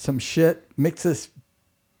in it, some shit, mix this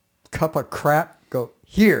cup of crap, go,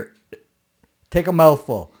 here, take a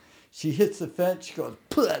mouthful. She hits the fence. She goes,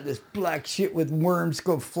 this black shit with worms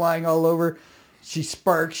go flying all over. She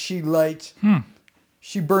sparks. She lights.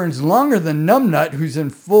 She burns longer than Numbnut, who's in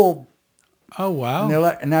full. Oh, wow.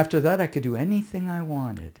 And after that, I could do anything I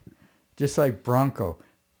wanted. Just like Bronco.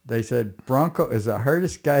 They said, Bronco is the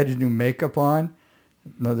hardest guy to do makeup on.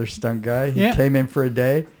 Another stunt guy. He came in for a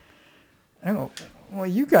day. I go, well,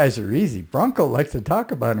 you guys are easy. Bronco likes to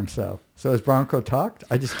talk about himself. So as Bronco talked,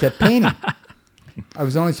 I just kept painting. I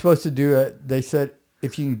was only supposed to do it. They said,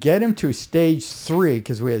 if you can get him to stage 3,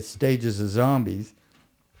 because we had stages of zombies,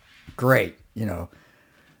 great. No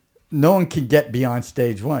one can get beyond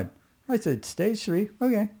stage 1. I said, stage 3,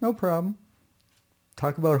 okay, no problem.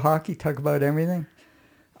 Talk about hockey, talk about everything.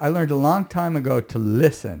 I learned a long time ago to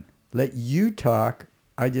listen. Let you talk.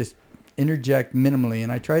 I just interject minimally,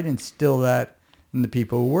 and I try to instill that in the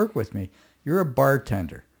people who work with me. You're a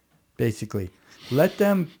bartender, basically. Let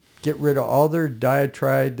them get rid of all their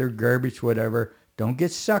diatribe, their garbage, whatever. Don't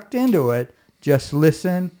get sucked into it. Just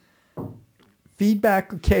listen.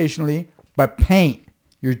 Feedback occasionally, but paint.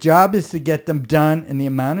 Your job is to get them done in the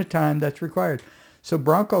amount of time that's required. So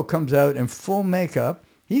Bronco comes out in full makeup.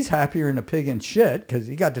 He's happier than a pig in shit because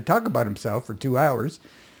he got to talk about himself for 2 hours.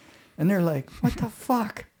 And they're like, what the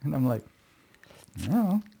fuck? And I'm like,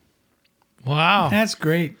 no. Wow. That's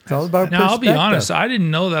great. It's all about Now, I'll be perspective. honest. I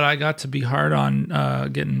didn't know that I got to be hard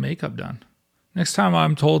on getting makeup done. Next time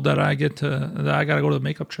I'm told that I got to go to the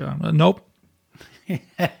makeup show, nope.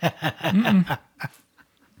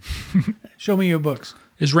 Show me your books.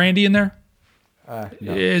 Is Randy in there? No.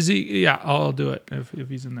 Is he? Yeah, I'll do it if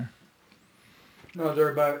he's in there. No, they're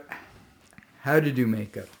about how to do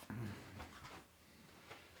makeup.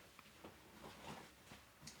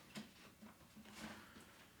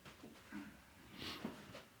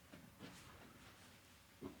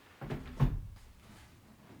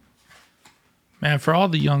 Man, for all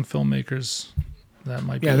the young filmmakers that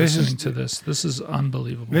might be listening to this is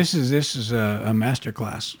unbelievable. This is a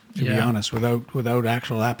masterclass, to be honest, without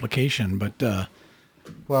actual application. But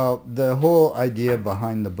Well, the whole idea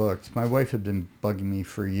behind the books, my wife had been bugging me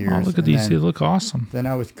for years. Oh, look at these. They look awesome. Then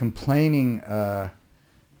I was complaining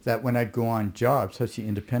that when I'd go on jobs, especially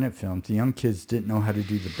independent films, the young kids didn't know how to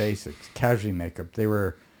do the basics, casualty makeup. They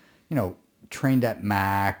were, trained at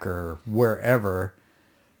Mac or wherever,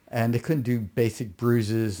 and they couldn't do basic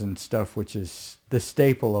bruises and stuff, which is the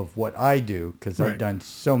staple of what I do, because I've done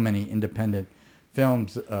so many independent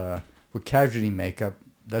films with casualty makeup.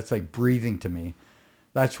 That's like breathing to me.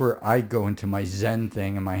 That's where I go into my Zen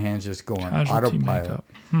thing, and my hands just go on Casualty autopilot.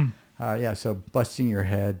 makeup. So busting your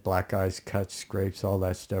head, black eyes, cuts, scrapes, all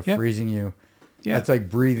that stuff, Yep. freezing you. Yeah. That's like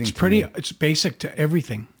breathing. it's to pretty. me. It's basic to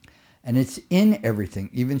everything. And it's in everything,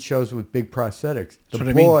 even shows with big prosthetics. The That's what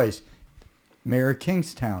I mean. Boys, Mayor of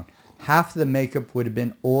Kingstown, half the makeup would have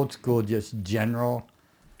been old school, just general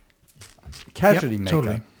casualty makeup.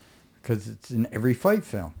 Totally. Because it's in every fight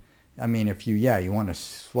film. I mean, if you want to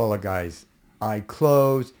swell a guy's eye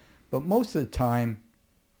closed, but most of the time,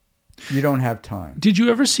 you don't have time. Did you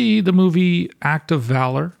ever see the movie Act of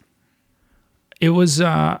Valor? It was,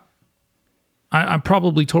 I'm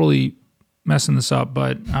probably totally messing this up,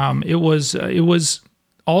 but it was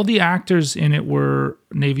all the actors in it were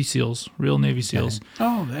Navy SEALs, real Navy SEAls.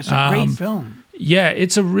 Oh, that's a great film. Yeah,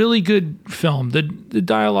 it's a really good film. The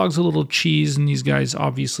dialogue's a little cheese, and these guys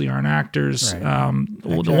obviously aren't actors. Right.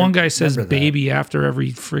 The one guy says remember that. "baby" after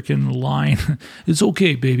every freaking line. It's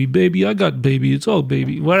okay, baby. I got baby. It's all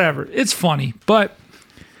baby. Whatever. It's funny, but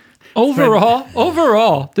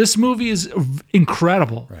overall, this movie is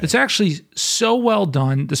incredible. Right. It's actually so well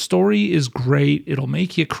done. The story is great. It'll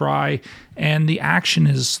make you cry, and the action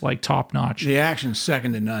is like top notch. The action's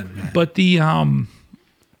second to none. Man. But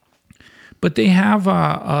But they have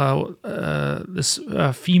this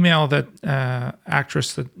female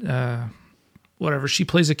actress that whatever, she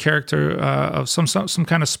plays a character of some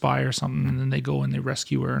kind of spy or something, and then they go and they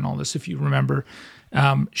rescue her and all this. If you remember,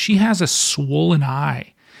 she has a swollen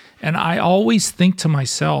eye, and I always think to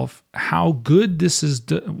myself how good this is,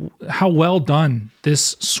 how well done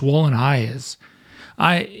this swollen eye is.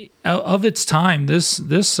 Of its time, this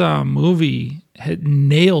movie had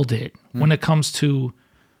nailed it when it comes to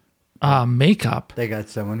makeup. They got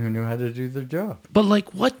someone who knew how to do their job. But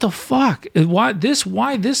like, what the fuck? Why this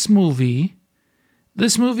movie?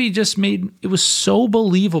 This movie just made it was so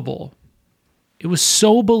believable. It was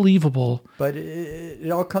so believable. But it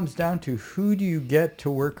all comes down to who do you get to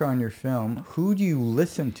work on your film? Who do you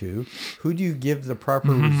listen to? Who do you give the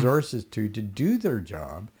proper resources to do their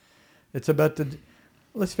job? It's about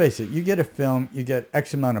let's face it, you get a film, you get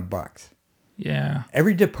X amount of bucks. Yeah.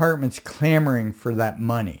 Every department's clamoring for that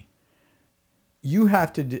money. You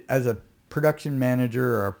have to, as a production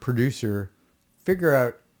manager or a producer, figure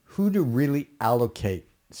out who to really allocate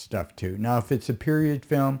stuff to. Now, if it's a period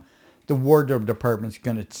film, the wardrobe department's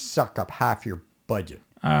going to suck up half your budget.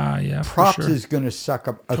 Yeah. Props for sure. is going to suck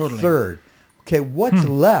up a third. Okay, what's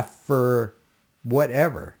left for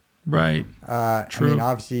whatever? Right. True. I mean,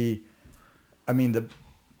 obviously, the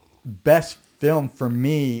best film for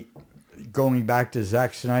me, going back to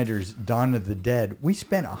Zack Snyder's Dawn of the Dead, we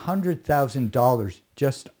spent $100,000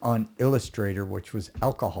 just on Illustrator, which was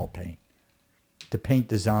alcohol paint, to paint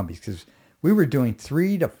the zombies, because we were doing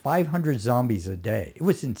 300 to 500 zombies a day. It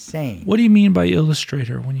was insane. What do you mean by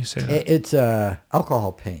Illustrator when you say that? It's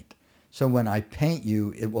alcohol paint. So when I paint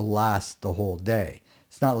you, it will last the whole day.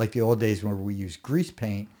 It's not like the old days where we used grease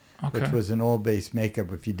paint, which was an oil-based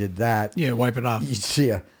makeup. If you did that, wipe it off. you'd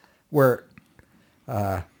see where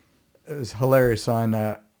it was hilarious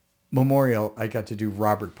on Memorial. I got to do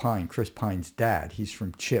Robert Pine, Chris Pine's dad. He's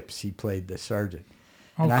from Chips. He played the sergeant.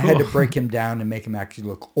 And I had to break him down and make him actually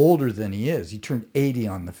look older than he is. He turned 80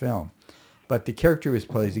 on the film. But the character he was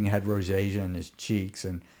playing had rosacea in his cheeks,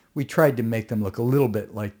 and we tried to make them look a little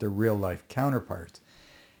bit like their real-life counterparts.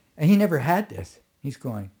 And he never had this. He's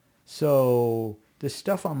going, so this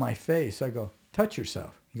stuff on my face, I go, touch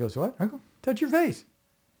yourself. He goes, what? I go, touch your face.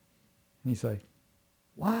 And he's like,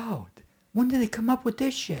 wow, when did they come up with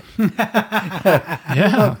this shit?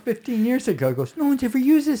 Yeah. 15 years ago. He goes, no one's ever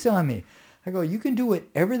used this on me. I go, you can do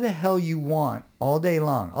whatever the hell you want all day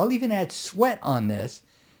long. I'll even add sweat on this.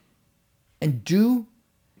 And do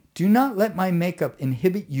not let my makeup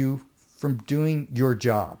inhibit you from doing your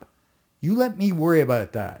job. You let me worry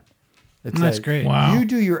about that. That's great. Wow. You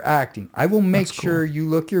do your acting. I will make sure you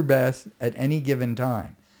look your best at any given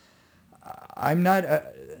time. I'm not,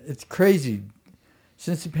 it's crazy.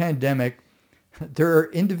 Since the pandemic, there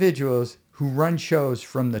are individuals who run shows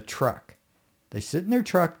from the truck. They sit in their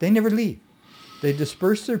truck. They never leave. They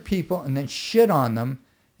disperse their people and then shit on them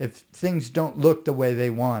if things don't look the way they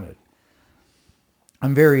wanted.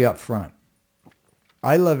 I'm very upfront.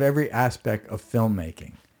 I love every aspect of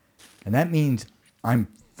filmmaking. And that means I'm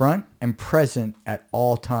front and present at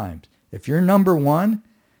all times. If you're number one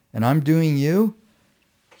and I'm doing you,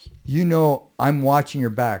 you know I'm watching your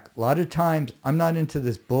back. A lot of times, I'm not into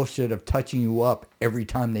this bullshit of touching you up every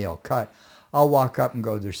time they all cut. I'll walk up and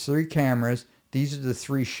go, there's 3 cameras. These are the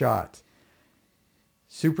 3 shots.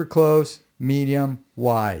 Super close, medium,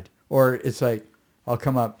 wide. Or it's like, I'll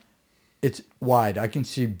come up, it's wide. I can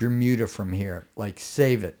see Bermuda from here. Like,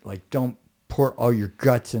 save it. Like, don't pour all your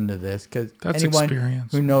guts into this. Because anyone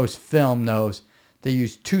experience. who knows film knows they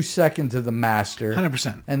use 2 seconds of the master.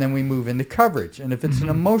 100%. And then we move into coverage. And if it's an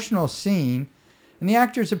emotional scene, and the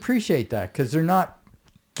actors appreciate that because they're not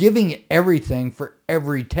giving everything for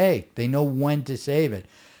every take. They know when to save it.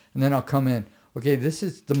 And then I'll come in, okay, this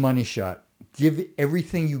is the money shot. Give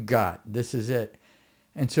everything you got. This is it.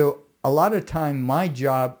 And so a lot of time my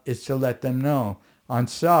job is to let them know. On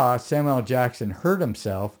Saw, Samuel L. Jackson hurt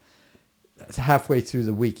himself halfway through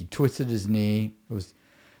the week. He twisted his knee.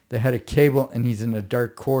 They had a cable, and he's in a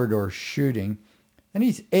dark corridor shooting. And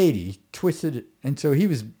he's 80, twisted it. And so he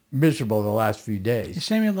was miserable the last few Is days.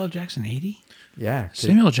 Samuel L. Jackson 80? Yeah.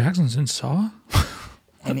 Samuel L. Jackson's in Saw?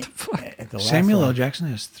 And the last Samuel L. one. Jackson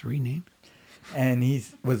has 3 names? And he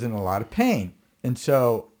was in a lot of pain. And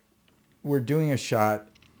so we're doing a shot,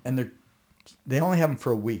 and they only have him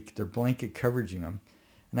for a week. They're blanket coveraging him.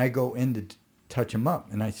 And I go in to touch him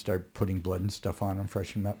up, and I start putting blood and stuff on him,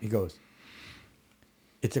 freshen him up. He goes,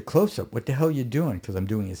 it's a close-up. What the hell are you doing? Because I'm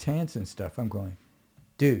doing his hands and stuff. I'm going,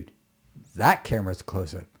 dude, that camera's a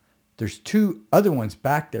close-up. There's 2 other ones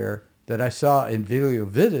back there that I saw in Video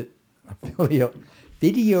Village. Too much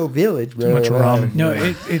ramen. No,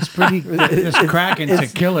 it's pretty. This cracking to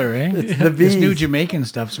killer, eh? It's the This new bees. Jamaican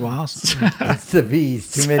stuff's awesome. It's the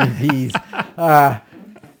V's. Too many V's.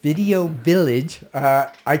 Video Village.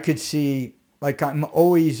 I could see, like, I'm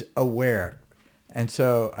always aware. And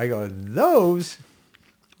so I go, those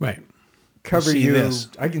Right. cover see you. this.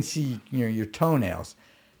 I can see, your toenails.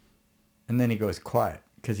 And then he goes quiet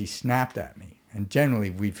because he snapped at me. And generally,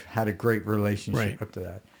 we've had a great relationship Right. up to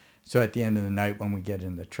that. So at the end of the night, when we get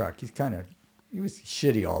in the truck, he was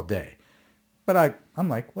shitty all day. But I'm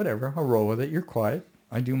like, whatever, I'll roll with it. You're quiet.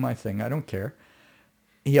 I do my thing. I don't care.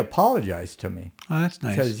 He apologized to me Oh, that's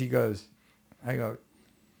nice. because I go,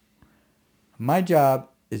 my job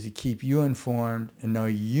is to keep you informed and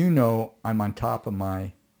know I'm on top of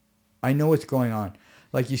I know what's going on.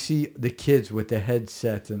 Like you see the kids with the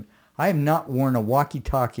headsets, and I have not worn a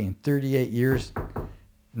walkie-talkie in 38 years.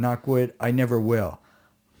 Knock wood, I never will.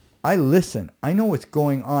 I listen. I know what's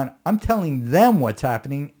going on. I'm telling them what's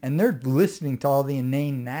happening, and they're listening to all the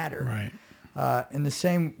inane natter. Right. And the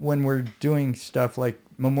same when we're doing stuff like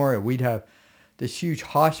Memorial. We'd have this huge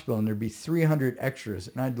hospital, and there'd be 300 extras,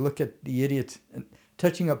 and I'd look at the idiots and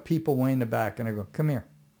touching up people way in the back, and I go, come here.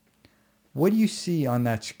 What do you see on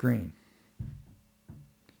that screen?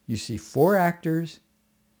 You see 4 actors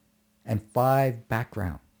and 5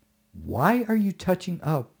 background. Why are you touching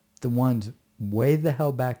up the ones way the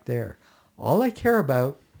hell back there? All I care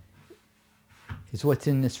about is what's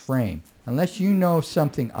in this frame. Unless you know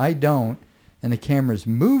something I don't and the camera's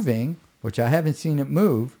moving, which I haven't seen it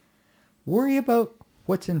move, worry about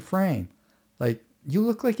what's in frame. Like, you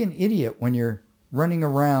look like an idiot when you're running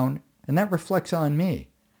around, and that reflects on me.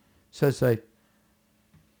 So it's like,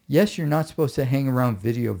 yes, you're not supposed to hang around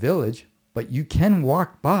Video Village, but you can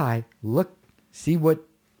walk by, look, see what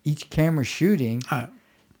each camera's shooting,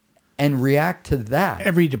 and react to that.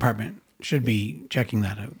 Every department should be checking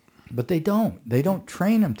that out. But they don't. They don't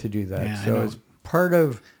train them to do that. Yeah, I So know. it's part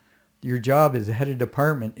of your job as a head of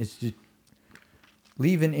department is to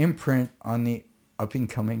leave an imprint on the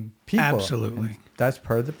up-and-coming people. Absolutely. And that's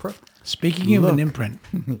part of the Speaking of Look. an imprint,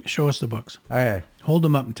 show us the books. All right. Hold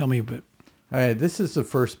them up and tell me a bit. All right. This is the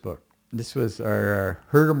first book. This was our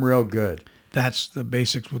Hurt 'em Real Good. That's the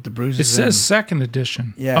basics with the It bruises. says second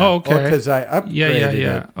edition. Yeah. Oh, okay. Because I upgraded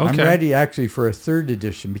Yeah. it. I'm Okay. ready actually for a 3rd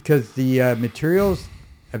edition because the materials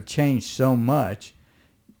have changed so much.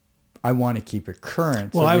 I want to keep it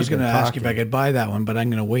current. Well, So I was we've going to been ask if I talking. could buy that one, but I'm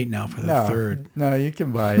going to wait now for the third. No, you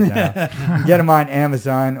can buy it now. You can get them on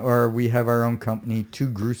Amazon, or we have our own company,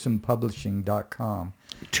 TooGruesomePublishing.com.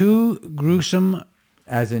 Too gruesome.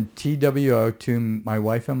 As in TWO, to my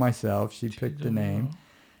wife and myself. She picked the name.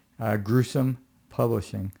 Gruesome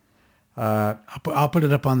Publishing. I'll put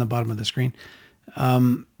it up on the bottom of the screen.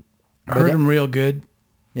 Heard them real good.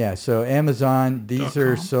 Yeah, so Amazon, these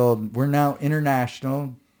are sold. We're now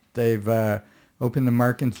international. They've opened the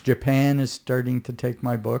markets. Japan is starting to take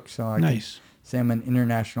my book, so I can Nice. say I'm an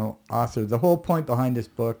international author. The whole point behind this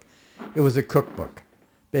book, it was a cookbook.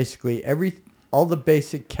 Basically, all the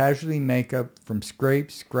basic casualty makeup from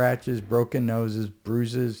scrapes, scratches, broken noses,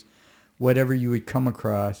 bruises, whatever you would come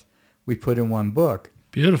across, we put in one book.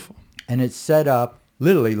 Beautiful. And it's set up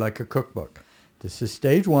literally like a cookbook. This is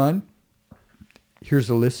stage 1. Here's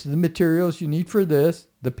a list of the materials you need for this,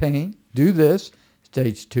 the paint, do this.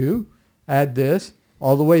 Stage 2, add this,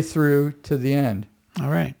 all the way through to the end. All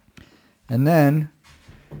right. And then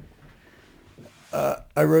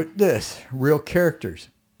I wrote this, Real Characters.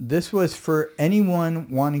 This was for anyone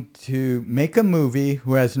wanting to make a movie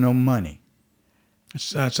who has no money.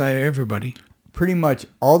 That's everybody. Pretty much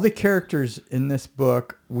all the characters in this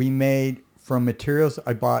book we made from materials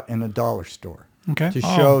I bought in a dollar store. Okay. To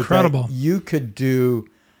Oh, show incredible. that you could do,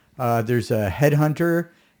 there's a headhunter,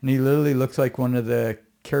 and he literally looks like one of the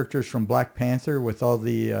characters from Black Panther with all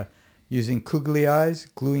the, using googly eyes,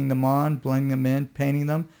 gluing them on, blending them in, painting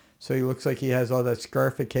them. So he looks like he has all that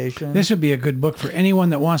scarification. This would be a good book for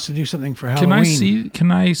anyone that wants to do something for Halloween.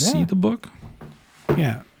 Can I see the book?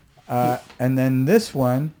 Yeah. And then this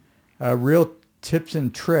one, Real Tips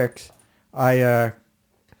and Tricks, I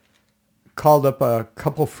called up a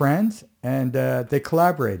couple friends, and they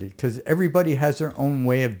collaborated because everybody has their own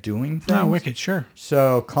way of doing things. Oh, wicked, sure.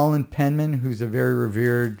 So Colin Penman, who's a very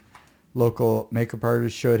revered local makeup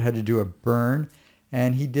artist, showed how to do a burn,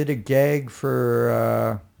 and he did a gag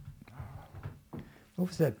for what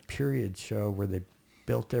was that period show where they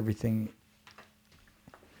built everything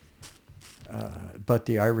but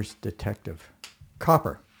the Irish detective?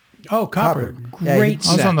 Copper. Oh, Copper. Yeah, Great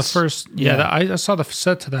I was on the sets. first. Yeah, I saw the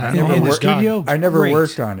set to that. never Oh In the my God. studio? I never Great.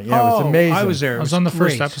 worked on it. Yeah, it was Oh, amazing. I was there. I was on the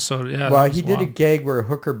first Great. episode. Yeah. Well, that he was did a wild. gag where a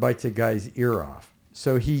hooker bites a guy's ear off.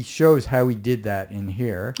 So he shows how he did that in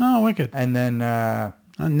here. Oh, wicked. And then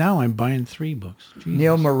Now I'm buying 3 books. Jesus.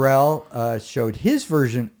 Neil Morell showed his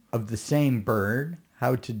version of the same burn,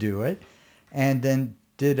 how to do it, and then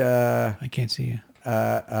did I can't see you.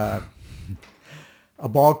 a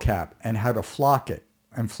ball cap and how to flock it.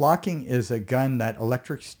 And flocking is a gun that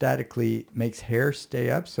electrostatically makes hair stay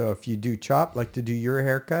up. So if you do chop, like to do your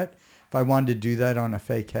haircut, if I wanted to do that on a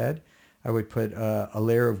fake head, I would put a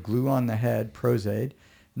layer of glue on the head, Prozaid,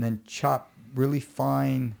 and then chop really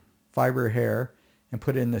fine fiber hair and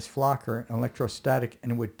put it in this flocker, electrostatic,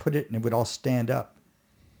 and it would put it and it would all stand up.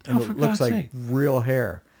 And Oh, it for looks God's like sake. real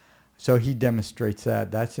hair. So he demonstrates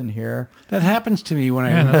that. That's in here. That happens to me when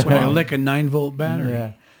Yeah, I that's when I wild. lick a 9-volt battery.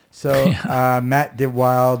 Yeah. So Matt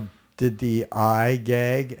did the eye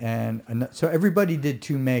gag, and so everybody did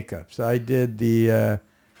 2 makeups. I did the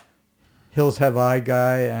Hills Have Eye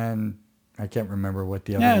guy, and I can't remember what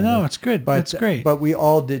the other Yeah, one no, was. it's good. But, That's great. But we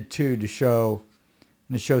all did 2 to show,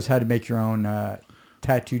 and it shows how to make your own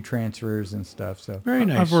tattoo transfers and stuff. So Very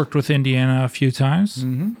nice. I've worked with Indiana a few times.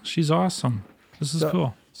 She's awesome. This is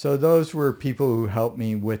cool. So those were people who helped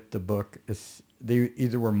me with the book. They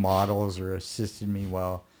either were models or assisted me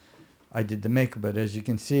while I did the makeup. But as you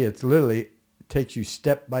can see, it's literally takes you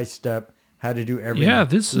step by step how to do everything. Yeah,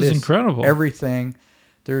 this is Lists incredible. Everything.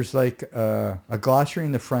 There's like a glossary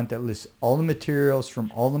in the front that lists all the materials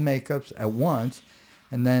from all the makeups at once,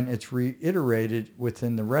 and then it's reiterated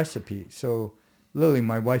within the recipe. So literally,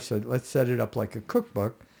 my wife said, let's set it up like a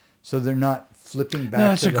cookbook so they're not flipping back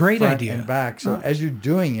that's to a the great front idea. and back. So as you're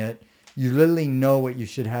doing it, you literally know what you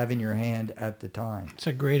should have in your hand at the time. It's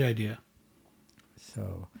a great idea.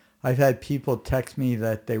 So I've had people text me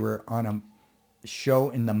that they were on a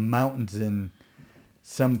show in the mountains in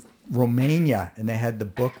some Romania, and they had the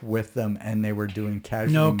book with them, and they were doing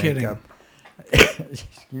casualty No kidding. makeup.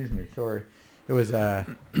 Excuse me, sorry. It was a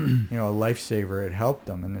a lifesaver. It helped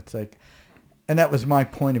them, and it's like, and that was my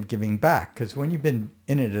point of giving back, because when you've been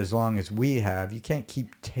in it as long as we have, you can't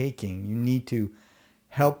keep taking. You need to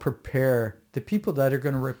help prepare the people that are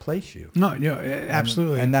going to replace you. No,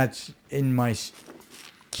 absolutely. And that's in my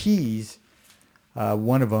keys.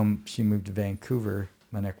 One of them, she moved to Vancouver,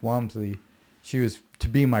 Lynette Walmsley. She was to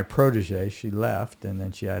be my protege. She left, and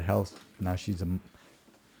then she had health. Now she's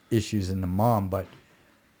issues in the mom, but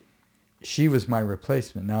she was my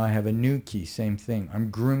replacement. Now I have a new key, same thing. I'm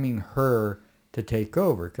grooming her to take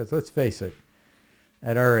over, because let's face it,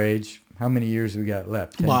 at our age, how many years we got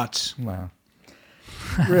left? 10? Lots. Well,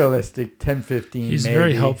 realistic, 10, 15, He's maybe.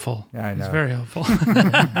 very helpful. Yeah, I know. He's very helpful.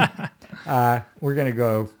 We're going to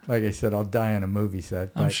go, like I said, I'll die on a movie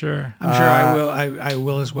set. I'm but, sure. I'm sure I will. I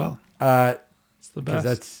will as well. It's the because best.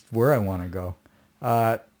 that's where I want to go.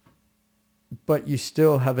 But you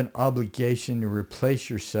still have an obligation to replace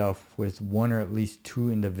yourself with 1 or at least 2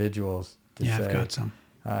 individuals to Yeah, say. I've got some.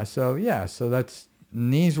 So that's,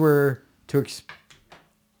 and these were to,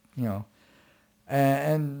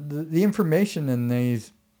 and the information in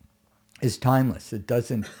these is timeless. It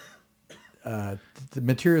doesn't, the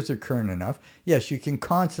materials are current enough. Yes, you can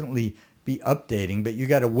constantly be updating, but you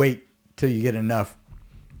got to wait till you get enough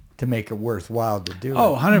to make it worthwhile to do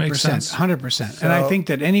Oh, it. 100%. Makes sense. 100%. And I So- think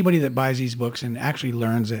that anybody that buys these books and actually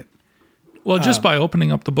learns it, Well, just by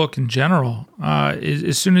opening up the book in general,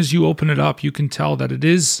 as soon as you open it up, you can tell that it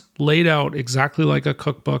is laid out exactly like a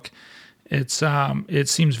cookbook. It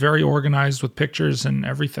seems very organized with pictures and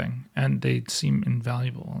everything, and they seem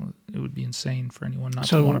invaluable. It would be insane for anyone not to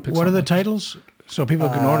so want to pick what are the something like titles? So people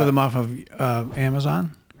can order them off of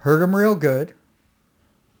Amazon? Heard 'em real good.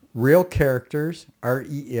 Real characters,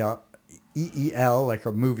 REEL, like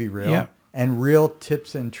a movie reel, Yeah. and real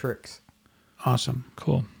tips and tricks. Awesome. that.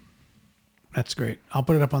 Cool. That's great. I'll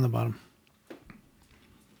put it up on the bottom.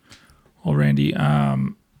 Well, Randy,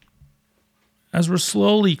 as we're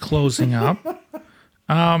slowly closing up, you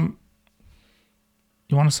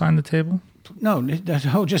want to sign the table? No,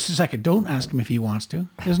 just a second. Don't ask him if he wants to.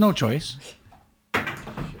 There's no choice.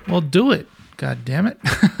 Well, do it. God damn it.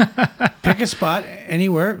 Pick a spot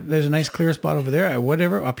anywhere. There's a nice clear spot over there.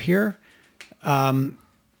 Whatever, up here.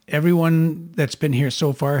 everyone that's been here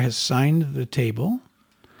so far has signed the table.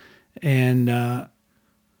 And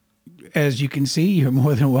as you can see, you're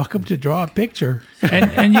more than welcome to draw a picture.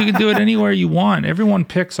 And you can do it anywhere you want. Everyone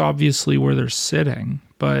picks, obviously, where they're sitting,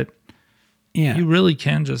 but Yeah. you really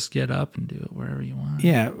can just get up and do it wherever you want.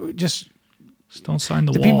 Yeah. Just don't sign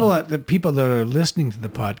the the wall. the people that are listening to the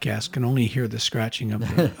podcast can only hear the scratching of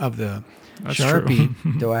the That's Sharpie.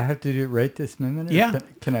 true. Do I have to do it right this minute? or Yeah.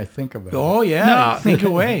 Can I think about it? Oh, yeah. No. Think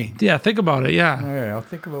away. Yeah, think about it. Yeah. All right, I'll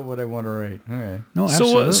think about what I want to write. All right. No,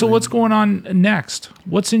 absolutely. So what's going on next?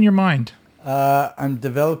 What's in your mind? I'm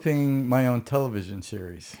developing my own television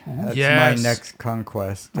series. That's Yes. my next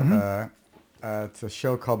conquest. It's a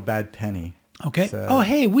show called Bad Penny. Okay. It's, Oh,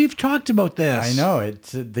 hey, we've talked about this. I know.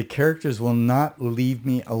 It's the characters will not leave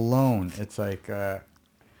me alone. It's like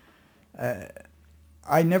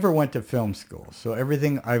I never went to film school, so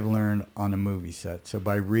everything I've learned on a movie set. So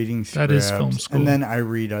by reading scripts, That is film school. and then I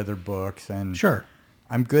read other books, and Sure.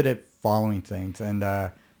 I'm good at following things. And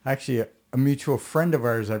actually, a mutual friend of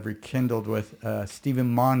ours I've rekindled with,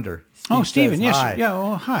 Stephen Monder. Oh, Steve Stephen. says Yes. hi. Yeah.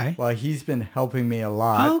 Oh, hi. Well, he's been helping me a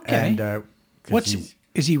lot. Oh, okay. And, 'cause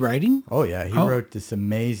Is he writing? Oh, yeah. He Oh. wrote this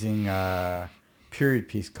amazing period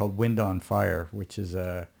piece called Wind on Fire, which is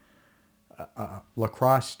a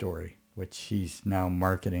lacrosse story, which he's now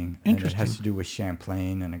marketing. And it has Interesting. to do with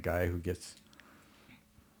Champlain and a guy who gets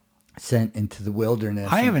sent into the wilderness.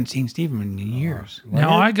 I and- haven't seen Stephen in years.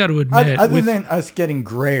 Now, I got to admit, Other than us getting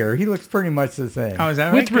grayer, he looks pretty much the same. Oh, is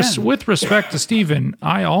that right? with respect to Stephen,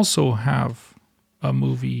 I also have a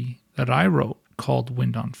movie that I wrote called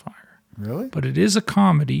Wind on Fire. Really? But it is a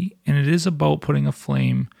comedy, and it is about putting a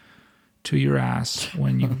flame to your ass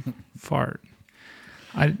when you fart.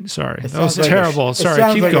 Sorry, that was Sounds like terrible. it Sorry,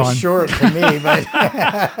 sounds keep like going. A short for me, but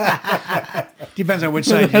Depends on which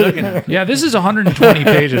side you're looking at. Yeah, this is 120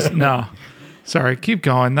 pages. No, sorry, keep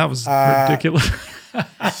going. That was ridiculous.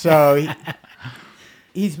 so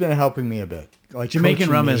he's been helping me a bit. Like Jamaican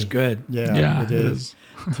coaching rum me. is good. Yeah, it it is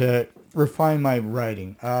to refine my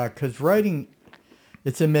writing. Because writing,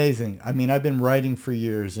 it's amazing. I mean, I've been writing for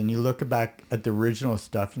years, and you look back at the original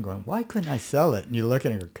stuff and going, "Why couldn't I sell it?" And you look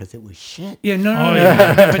at it because it was shit. Yeah, no. Oh, no.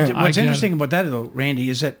 yeah. But I what's get interesting about that, though, Randy,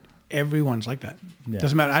 is that everyone's like that. Yeah.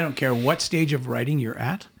 Doesn't matter. I don't care what stage of writing you're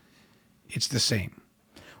at. It's the same.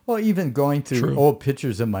 Well, even going through True. old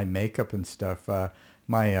pictures of my makeup and stuff,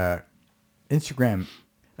 my Instagram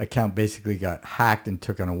account basically got hacked and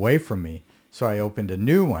taken away from me. So I opened a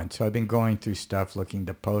new one. So I've been going through stuff, looking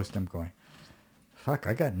to post. I'm going, fuck,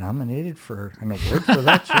 I got nominated for an award for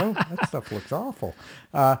that show? That stuff looks awful.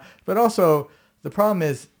 But also, the problem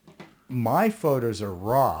is my photos are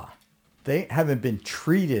raw. They haven't been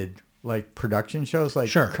treated like production shows, like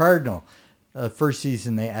Sure. Cardinal. First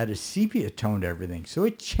season, they added sepia tone to everything. So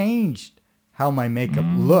it changed how my makeup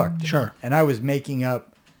looked. Sure. And I was making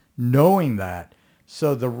up knowing that.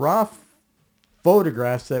 So the raw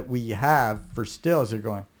photographs that we have for stills are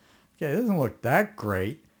going, okay, it doesn't look that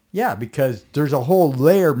great. Yeah, because there's a whole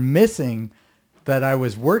layer missing that I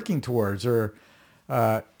was working towards. Or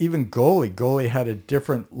even Goalie. Goalie had a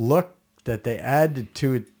different look that they added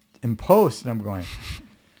to it in post. And I'm going,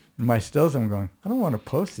 in my stills, I'm going, I don't want to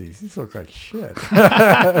post these. These look like shit.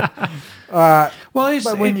 Well,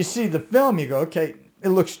 But when you see the film, you go, okay, it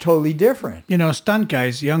looks totally different. stunt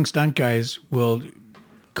guys, young stunt guys will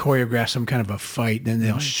choreograph some kind of a fight, then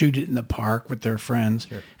they'll shoot it in the park with their friends,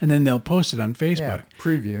 and then they'll post it on Facebook. Yeah,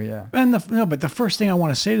 preview, yeah. And but the first thing I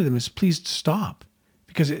want to say to them is, please stop,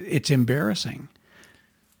 because it's embarrassing.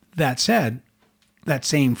 That said, that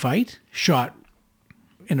same fight shot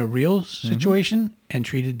in a real situation and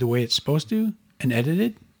treated the way it's supposed to and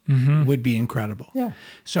edited would be incredible. Yeah.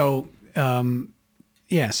 So,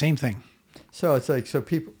 same thing. So it's like, so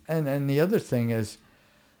people, and the other thing is,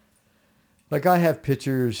 like I have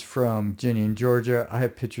pictures from Ginny and Georgia. I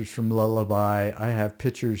have pictures from Lullaby. I have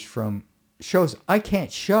pictures from shows I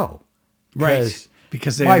can't show. Right.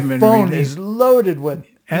 Because they my haven't been phone released. is loaded with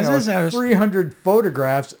As is ours. 300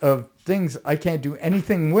 photographs of things I can't do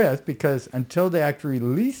anything with, because until they actually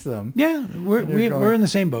release them, Yeah, we're in the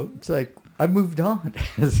same boat. it's like I moved on.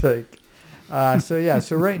 It's like,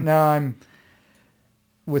 so right now I'm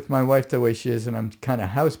with my wife the way she is, and I'm kind of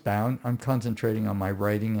housebound. I'm concentrating on my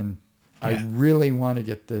writing, and I Yeah. really want to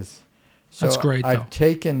get this. So That's great, I've though.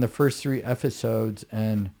 taken the first 3 episodes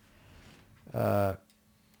and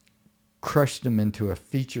crushed them into a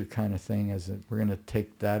feature kind of thing. We're going to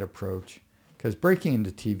take that approach, because breaking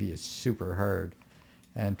into TV is super hard,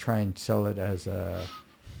 and try and sell it as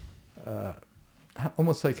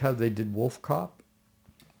almost like how they did Wolf Cop,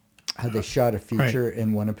 how they shot a feature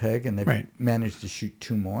in Winnipeg, and they've Right. managed to shoot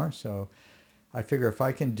 2 more. So I figure if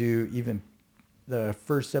I can do even the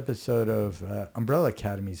first episode of Umbrella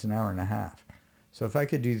Academy is an hour and a half. So if I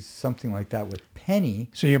could do something like that with Penny.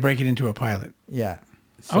 So you break it into a pilot. Yeah.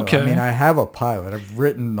 So, Okay. I mean, I have a pilot. I've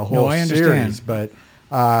written the whole No, I understand. series, but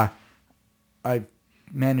I've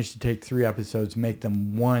managed to take 3 episodes, make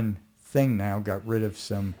them one thing now, got rid of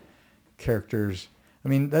some characters. I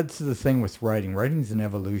mean, that's the thing with writing. Writing's an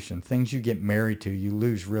evolution. Things you get married to, you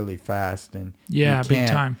lose really fast. And Yeah, you big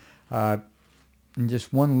can't. time. And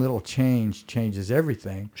just one little change changes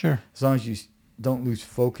everything. Sure. As long as you don't lose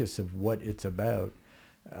focus of what it's about.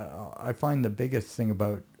 I find the biggest thing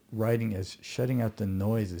about writing is shutting out the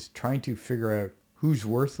noises, trying to figure out who's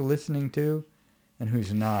worth listening to and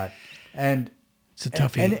who's not. And It's a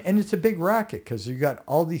toughie. and it's a big racket because you got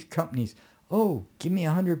all these companies, oh, give me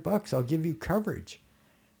 $100, I'll give you coverage.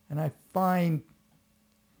 And I find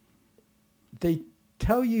they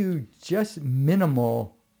tell you just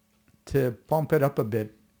minimal to bump it up a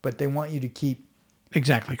bit, but they want you to keep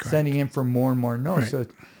Exactly correct. sending in for more and more no's. Right. So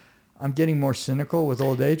I'm getting more cynical with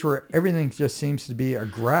old age where everything just seems to be a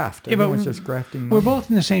graft. Yeah, but Everyone's just grafting We're money. both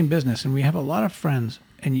in the same business, and we have a lot of friends.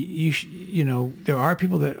 And you know, there are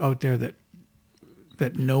people that out there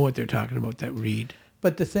that know what they're talking about, that read.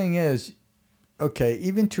 But the thing is, okay,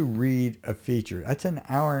 even to read a feature, that's an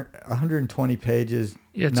hour, 120 pages,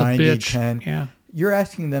 Yeah, it's a 90, bitch. 10. Yeah. You're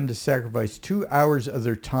asking them to sacrifice 2 hours of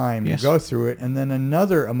their time Yes. to go through it and then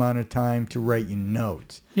another amount of time to write you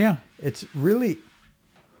notes. Yeah. It's really,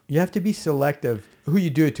 you have to be selective who you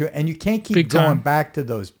do it to, and you can't keep Big going time. back to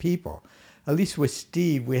those people. At least with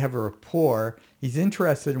Steve, we have a rapport. He's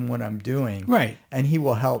interested in what I'm doing. Right. And he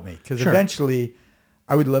will help me. Because Sure. eventually,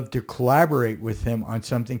 I would love to collaborate with him on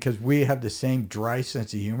something because we have the same dry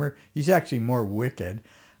sense of humor. He's actually more wicked.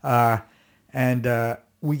 And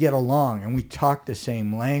we get along, and we talk the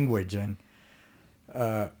same language. And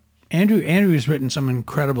Andrew has written some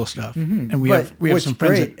incredible stuff, and we but have what's some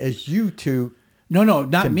friends. great is you two. No,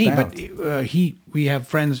 not can me, bounce. but we have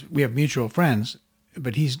friends. We have mutual friends,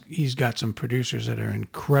 but he's got some producers that are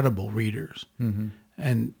incredible readers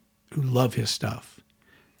and who love his stuff.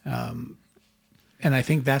 And I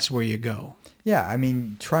think that's where you go. Yeah, I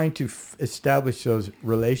mean, trying to establish those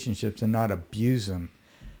relationships and not abuse them.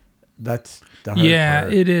 That's the hard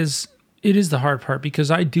part. It is. It is the hard part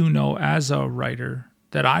because I do know as a writer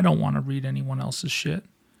that I don't want to read anyone else's shit.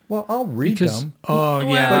 Well, I'll read Because- them. Oh Well,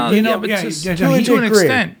 yeah, but you know, but yeah, just yeah, to a he- to an degree.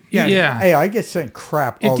 extent. Yeah. Yeah. Hey, I get sent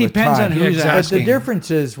crap It all the depends time. on who's Exactly. But asking. the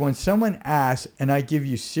difference is when someone asks and I give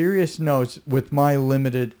you serious notes with my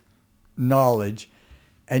limited knowledge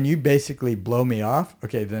and you basically blow me off,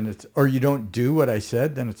 okay, then it's, or you don't do what I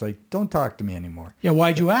said, then it's like, don't talk to me anymore. Yeah,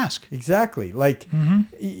 why'd you ask? Exactly. Like,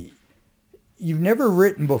 you've never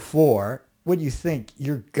written before. What do you think?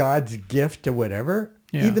 You're God's gift to whatever?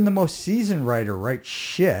 Yeah. Even the most seasoned writer writes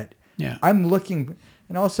shit. Yeah. I'm looking,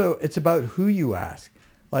 and also it's about who you ask.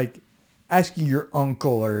 Like asking your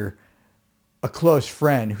uncle or a close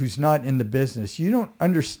friend who's not in the business. You don't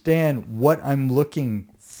understand what I'm looking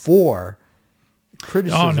for.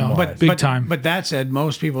 Criticism. Oh, no, wise. big time. But that said,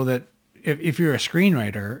 most people that if you're a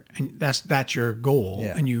screenwriter and that's your goal,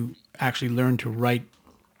 Yeah. and you actually learn to write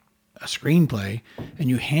a screenplay and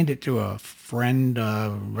you hand it to a friend,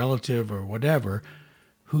 relative, or whatever,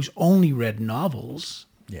 who's only read novels,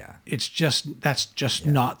 Yeah. that's just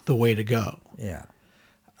not the way to go. Yeah.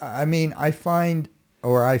 I mean, I found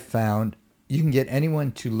you can get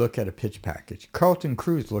anyone to look at a pitch package. Carlton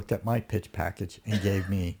Cruz looked at my pitch package and gave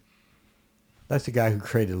me, that's the guy who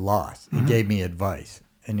created Lost. He gave me advice.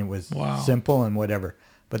 And it was Wow. simple and whatever.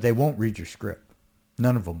 But they won't read your script.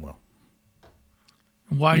 None of them will.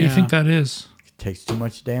 Why do you Yeah. think that is? It takes too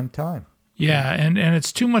much damn time. Yeah, and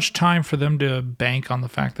it's too much time for them to bank on the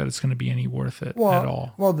fact that it's going to be any worth it at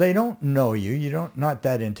all. Well, they don't know you. You don't, not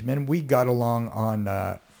that intimate. We got along on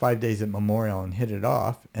 5 Days at Memorial and hit it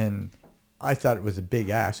off. And I thought it was a big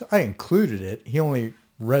ask. I included it. He only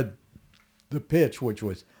read the pitch, which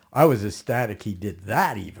was, I was ecstatic he did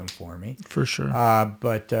that even for me. For sure.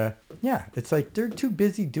 But yeah, it's like they're too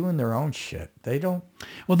busy doing their own shit. They don't.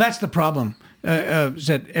 Well, that's the problem. Is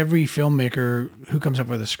that every filmmaker who comes up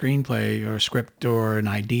with a screenplay or a script or an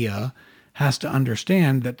idea has to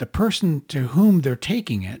understand that the person to whom they're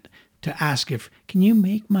taking it to ask if, can you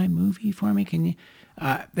make my movie for me? Can you?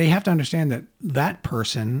 They have to understand that that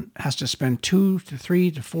person has to spend 2 to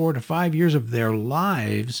 3 to 4 to 5 years of their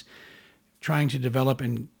lives trying to develop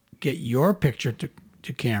and get your picture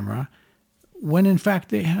to camera, when in fact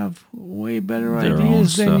they have way better Their own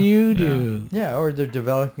ideas than stuff. you do. Yeah, or they're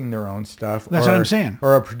developing their own stuff. That's what I'm saying.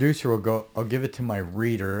 Or a producer will go, I'll give it to my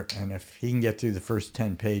reader, and if he can get through the first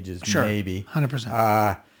 10 pages, Sure, maybe.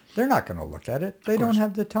 100%. they're not going to look at it. They don't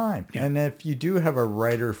have the time. Yeah. And if you do have a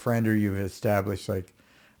writer friend or you've established, like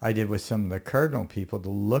I did with some of the Cardinal people, to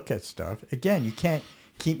look at stuff, again, you can't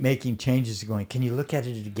keep making changes going, can you look at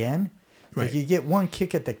it again? Right. Like you get one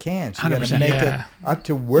kick at the can. So you got to 100%. make Yeah. it up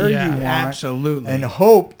to where Yeah, you want. absolutely. And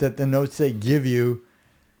hope that the notes they give you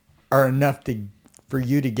are enough for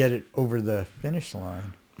you to get it over the finish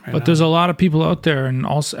line. Right But on. there's a lot of people out there, and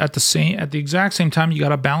also at the exact same time, you got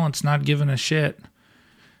to balance not giving a shit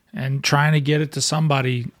and trying to get it to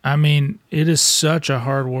somebody. I mean, it is such a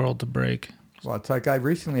hard world to break. Well, it's like I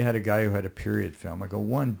recently had a guy who had a period film. I go,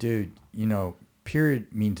 one dude,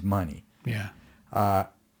 period means money. Yeah.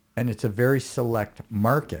 And it's a very select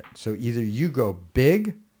market. So either you go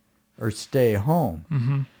big or stay home.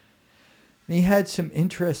 Mm-hmm. And he had some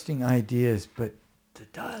interesting ideas, but the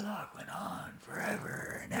dialogue went on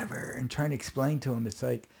forever and ever. And trying to explain to him, it's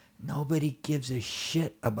like nobody gives a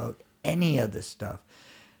shit about any of this stuff.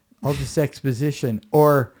 All this exposition.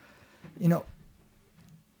 Or,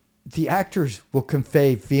 the actors will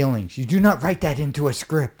convey feelings. You do not write that into a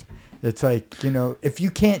script. It's like, if you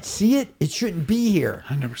can't see it, it shouldn't be here.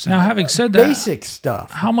 100%. Now, having said that, Basic stuff.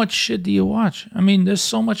 how much shit do you watch? I mean, there's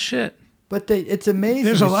so much shit. But it's amazing.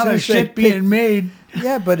 There's a As lot soon of as they shit being made.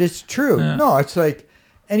 Yeah, but it's true. Yeah. No, it's like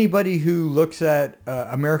anybody who looks at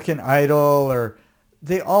American Idol, or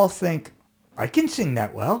they all think, I can sing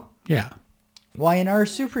that well. Yeah. Why in our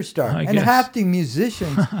superstar? I And guess. half the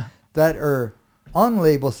musicians that are on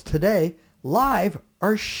labels today, live,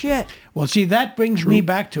 are shit. Well, see, that brings me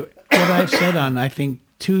back to what I've said on, I think,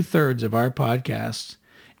 2/3 of our podcasts,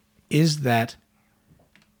 is that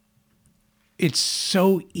it's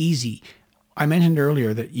so easy. I mentioned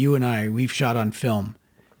earlier that you and we've shot on film.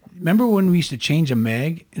 Remember when we used to change a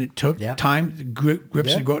mag and it took Yeah. time, the grips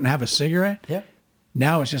Yeah. to go out and have a cigarette? Yeah,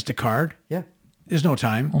 Now it's just a card. yeah. There's no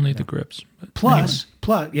time. Only the grips. But Plus,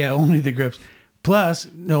 yeah, only the grips. Plus,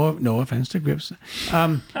 no offense to grips.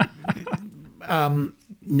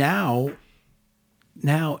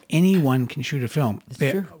 Now anyone can shoot a film.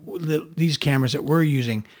 These cameras that we're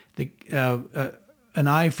using, an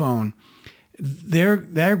iPhone,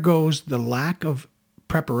 there goes the lack of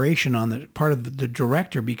preparation on the part of the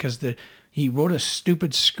director, because he wrote a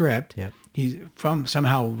stupid script. Yep. He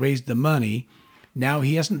somehow raised the money. Now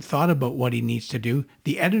he hasn't thought about what he needs to do.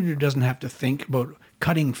 The editor doesn't have to think about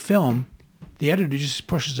cutting film. The editor just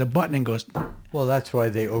pushes a button and goes. Well, that's why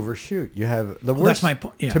they overshoot. You have the Well, worst. that's my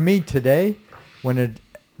point. Yeah. To me today, when a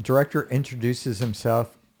director introduces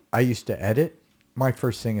himself, I used to edit. My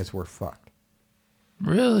first thing is we're fucked.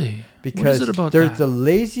 Really? Because what is it about they're that? the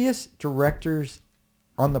laziest directors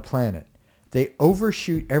on the planet. They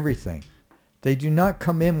overshoot everything. They do not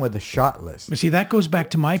come in with a shot list. But see, that goes back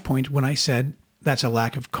to my point when I said that's a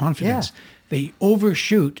lack of confidence. Yeah. They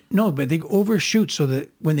overshoot. No, but they overshoot so that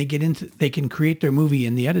when they get into, they can create their movie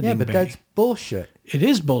in the editing Yeah, but bay. that's bullshit. It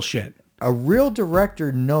is bullshit. A real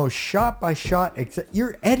director knows shot by shot.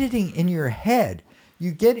 You're editing in your head.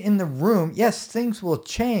 You get in the room. Yes, things will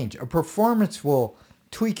change. A performance will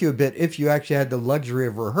tweak you a bit if you actually had the luxury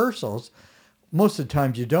of rehearsals. Most of the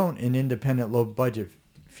times you don't in independent, low-budget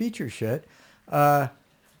feature shit. But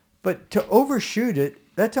to overshoot it,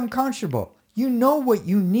 that's unconscionable. You know what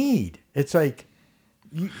you need. It's like,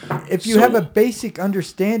 if you have a basic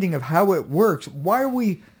understanding of how it works, why are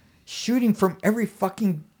we shooting from every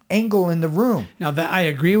fucking angle in the room? Now, that I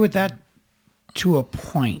agree with that to a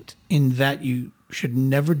point, in that you should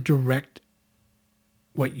never direct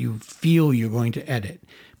what you feel you're going to edit,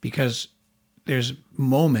 because there's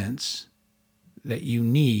moments that you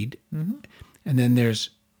need, and then there's,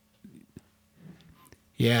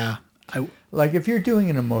 Like if you're doing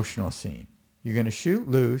an emotional scene, you're going to shoot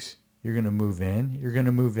loose, you're going to move in, you're going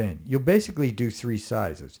to move in. You'll basically do three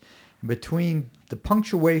sizes. Between the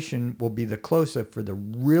punctuation will be the close-up for the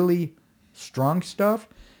really strong stuff,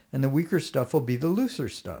 and the weaker stuff will be the looser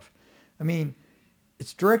stuff. I mean,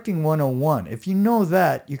 it's directing 101. If you know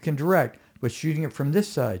that, you can direct. But shooting it from this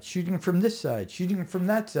side, shooting it from this side, shooting it from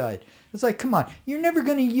that side. It's like, come on. You're never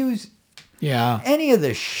going to use any of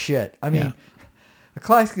this shit. I mean, a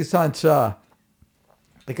classic example saw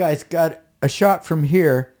the guy's got a shot from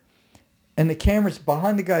here, and the camera's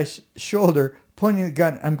behind the guy's shoulder, pointing the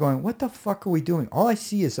gun. I'm going, what the fuck are we doing? All I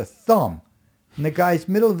see is a thumb in the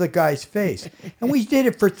middle of the guy's face. And we did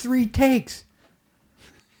it for 3 takes.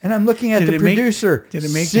 And I'm looking at the producer.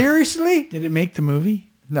 Seriously? Did it make the movie?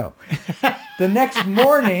 No. The next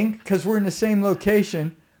morning, because we're in the same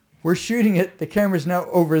location, we're shooting it. The camera's now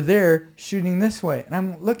over there, shooting this way. And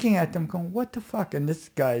I'm looking at them going, what the fuck? And this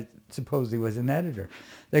guy supposedly was an editor.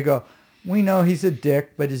 They go, we know he's a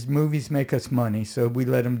dick, but his movies make us money, so we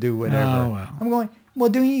let him do whatever. Oh, wow. I'm going, Well,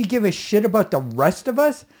 don't you give a shit about the rest of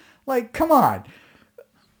us? Like, come on.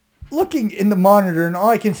 Looking in the monitor and all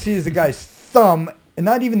I can see is the guy's thumb and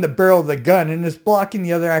not even the barrel of the gun and it's blocking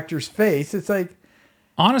the other actor's face. It's like...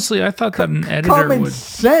 Honestly, I thought that an editor Common would...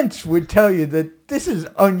 sense would tell you that this is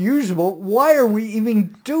unusual. Why are we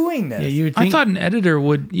even doing this? Yeah, you would think. I thought an editor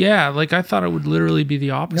would... Yeah, like I thought it would literally be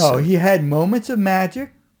the opposite. No, he had moments of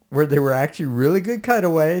magic where there were actually really good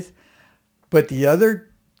cutaways, but the other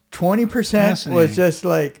 20% was just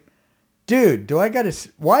like, dude, do I got to...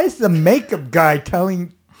 Why is the makeup guy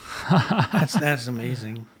telling... That's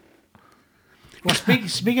amazing. Well,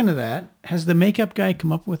 speaking of that, has the makeup guy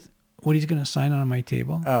come up with what he's going to sign on my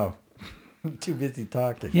table? Oh, I'm too busy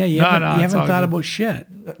talking. Yeah, you haven't thought about shit.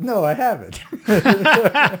 No, I haven't.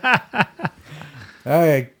 All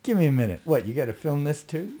right, give me a minute. What, you got to film this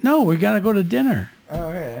too? No, we got to go to dinner.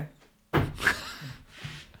 Oh, yeah.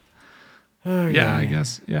 Yeah, I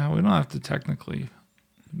guess. Yeah, we don't have to technically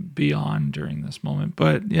be on during this moment,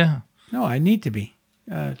 but yeah. No, I need to be.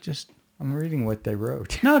 Just I'm reading what they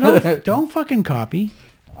wrote. no, don't fucking copy.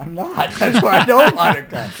 I'm not. That's why I don't want to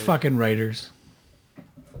copy. Fucking writers.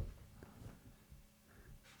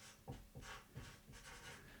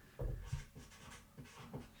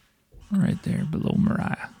 Right there below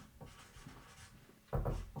Mariah.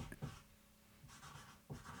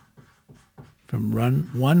 From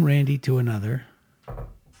one Randy to another.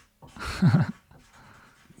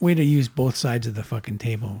 Way to use both sides of the fucking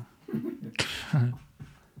table.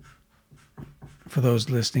 For those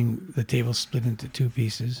listening, the table's split into two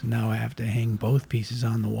pieces. Now I have to hang both pieces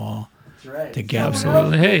on the wall Right. together.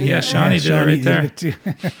 Absolutely. Hey, yeah, Shawnee did it right there. Did it too.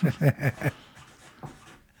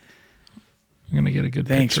 I'm going to get a good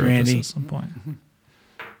Thanks, picture Randy. of this at some point.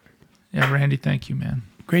 Yeah, Randy, thank you, man.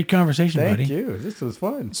 Great conversation, Thank buddy. you. This was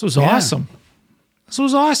fun. This was Yeah. awesome. This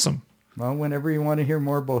was awesome. Well, whenever you want to hear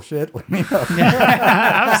more bullshit, let me know.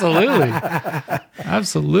 Absolutely.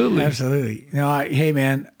 Absolutely. Absolutely. No, hey,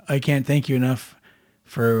 man, I can't thank you enough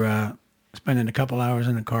for spending a couple hours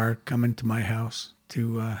in the car coming to my house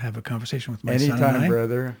to have a conversation with my son and Anytime, I.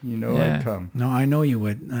 brother. You know Yeah. I'd come. No, I know you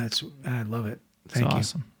would. I love it. It's Thank you.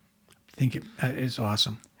 awesome. Think it's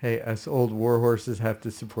awesome. Hey, us old war horses have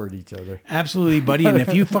to support each other. Absolutely, buddy. And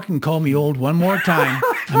if you fucking call me old one more time,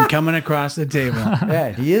 I'm coming across the table.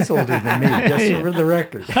 Yeah, he is older than me, just for the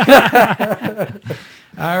record.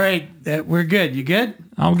 All right, we're good. You good?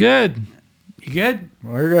 I'm good. You good?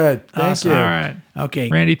 We're good. Thank Awesome. you. All right. Okay.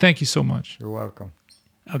 Randy, thank you so much. You're welcome.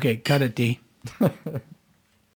 Okay, cut it, D.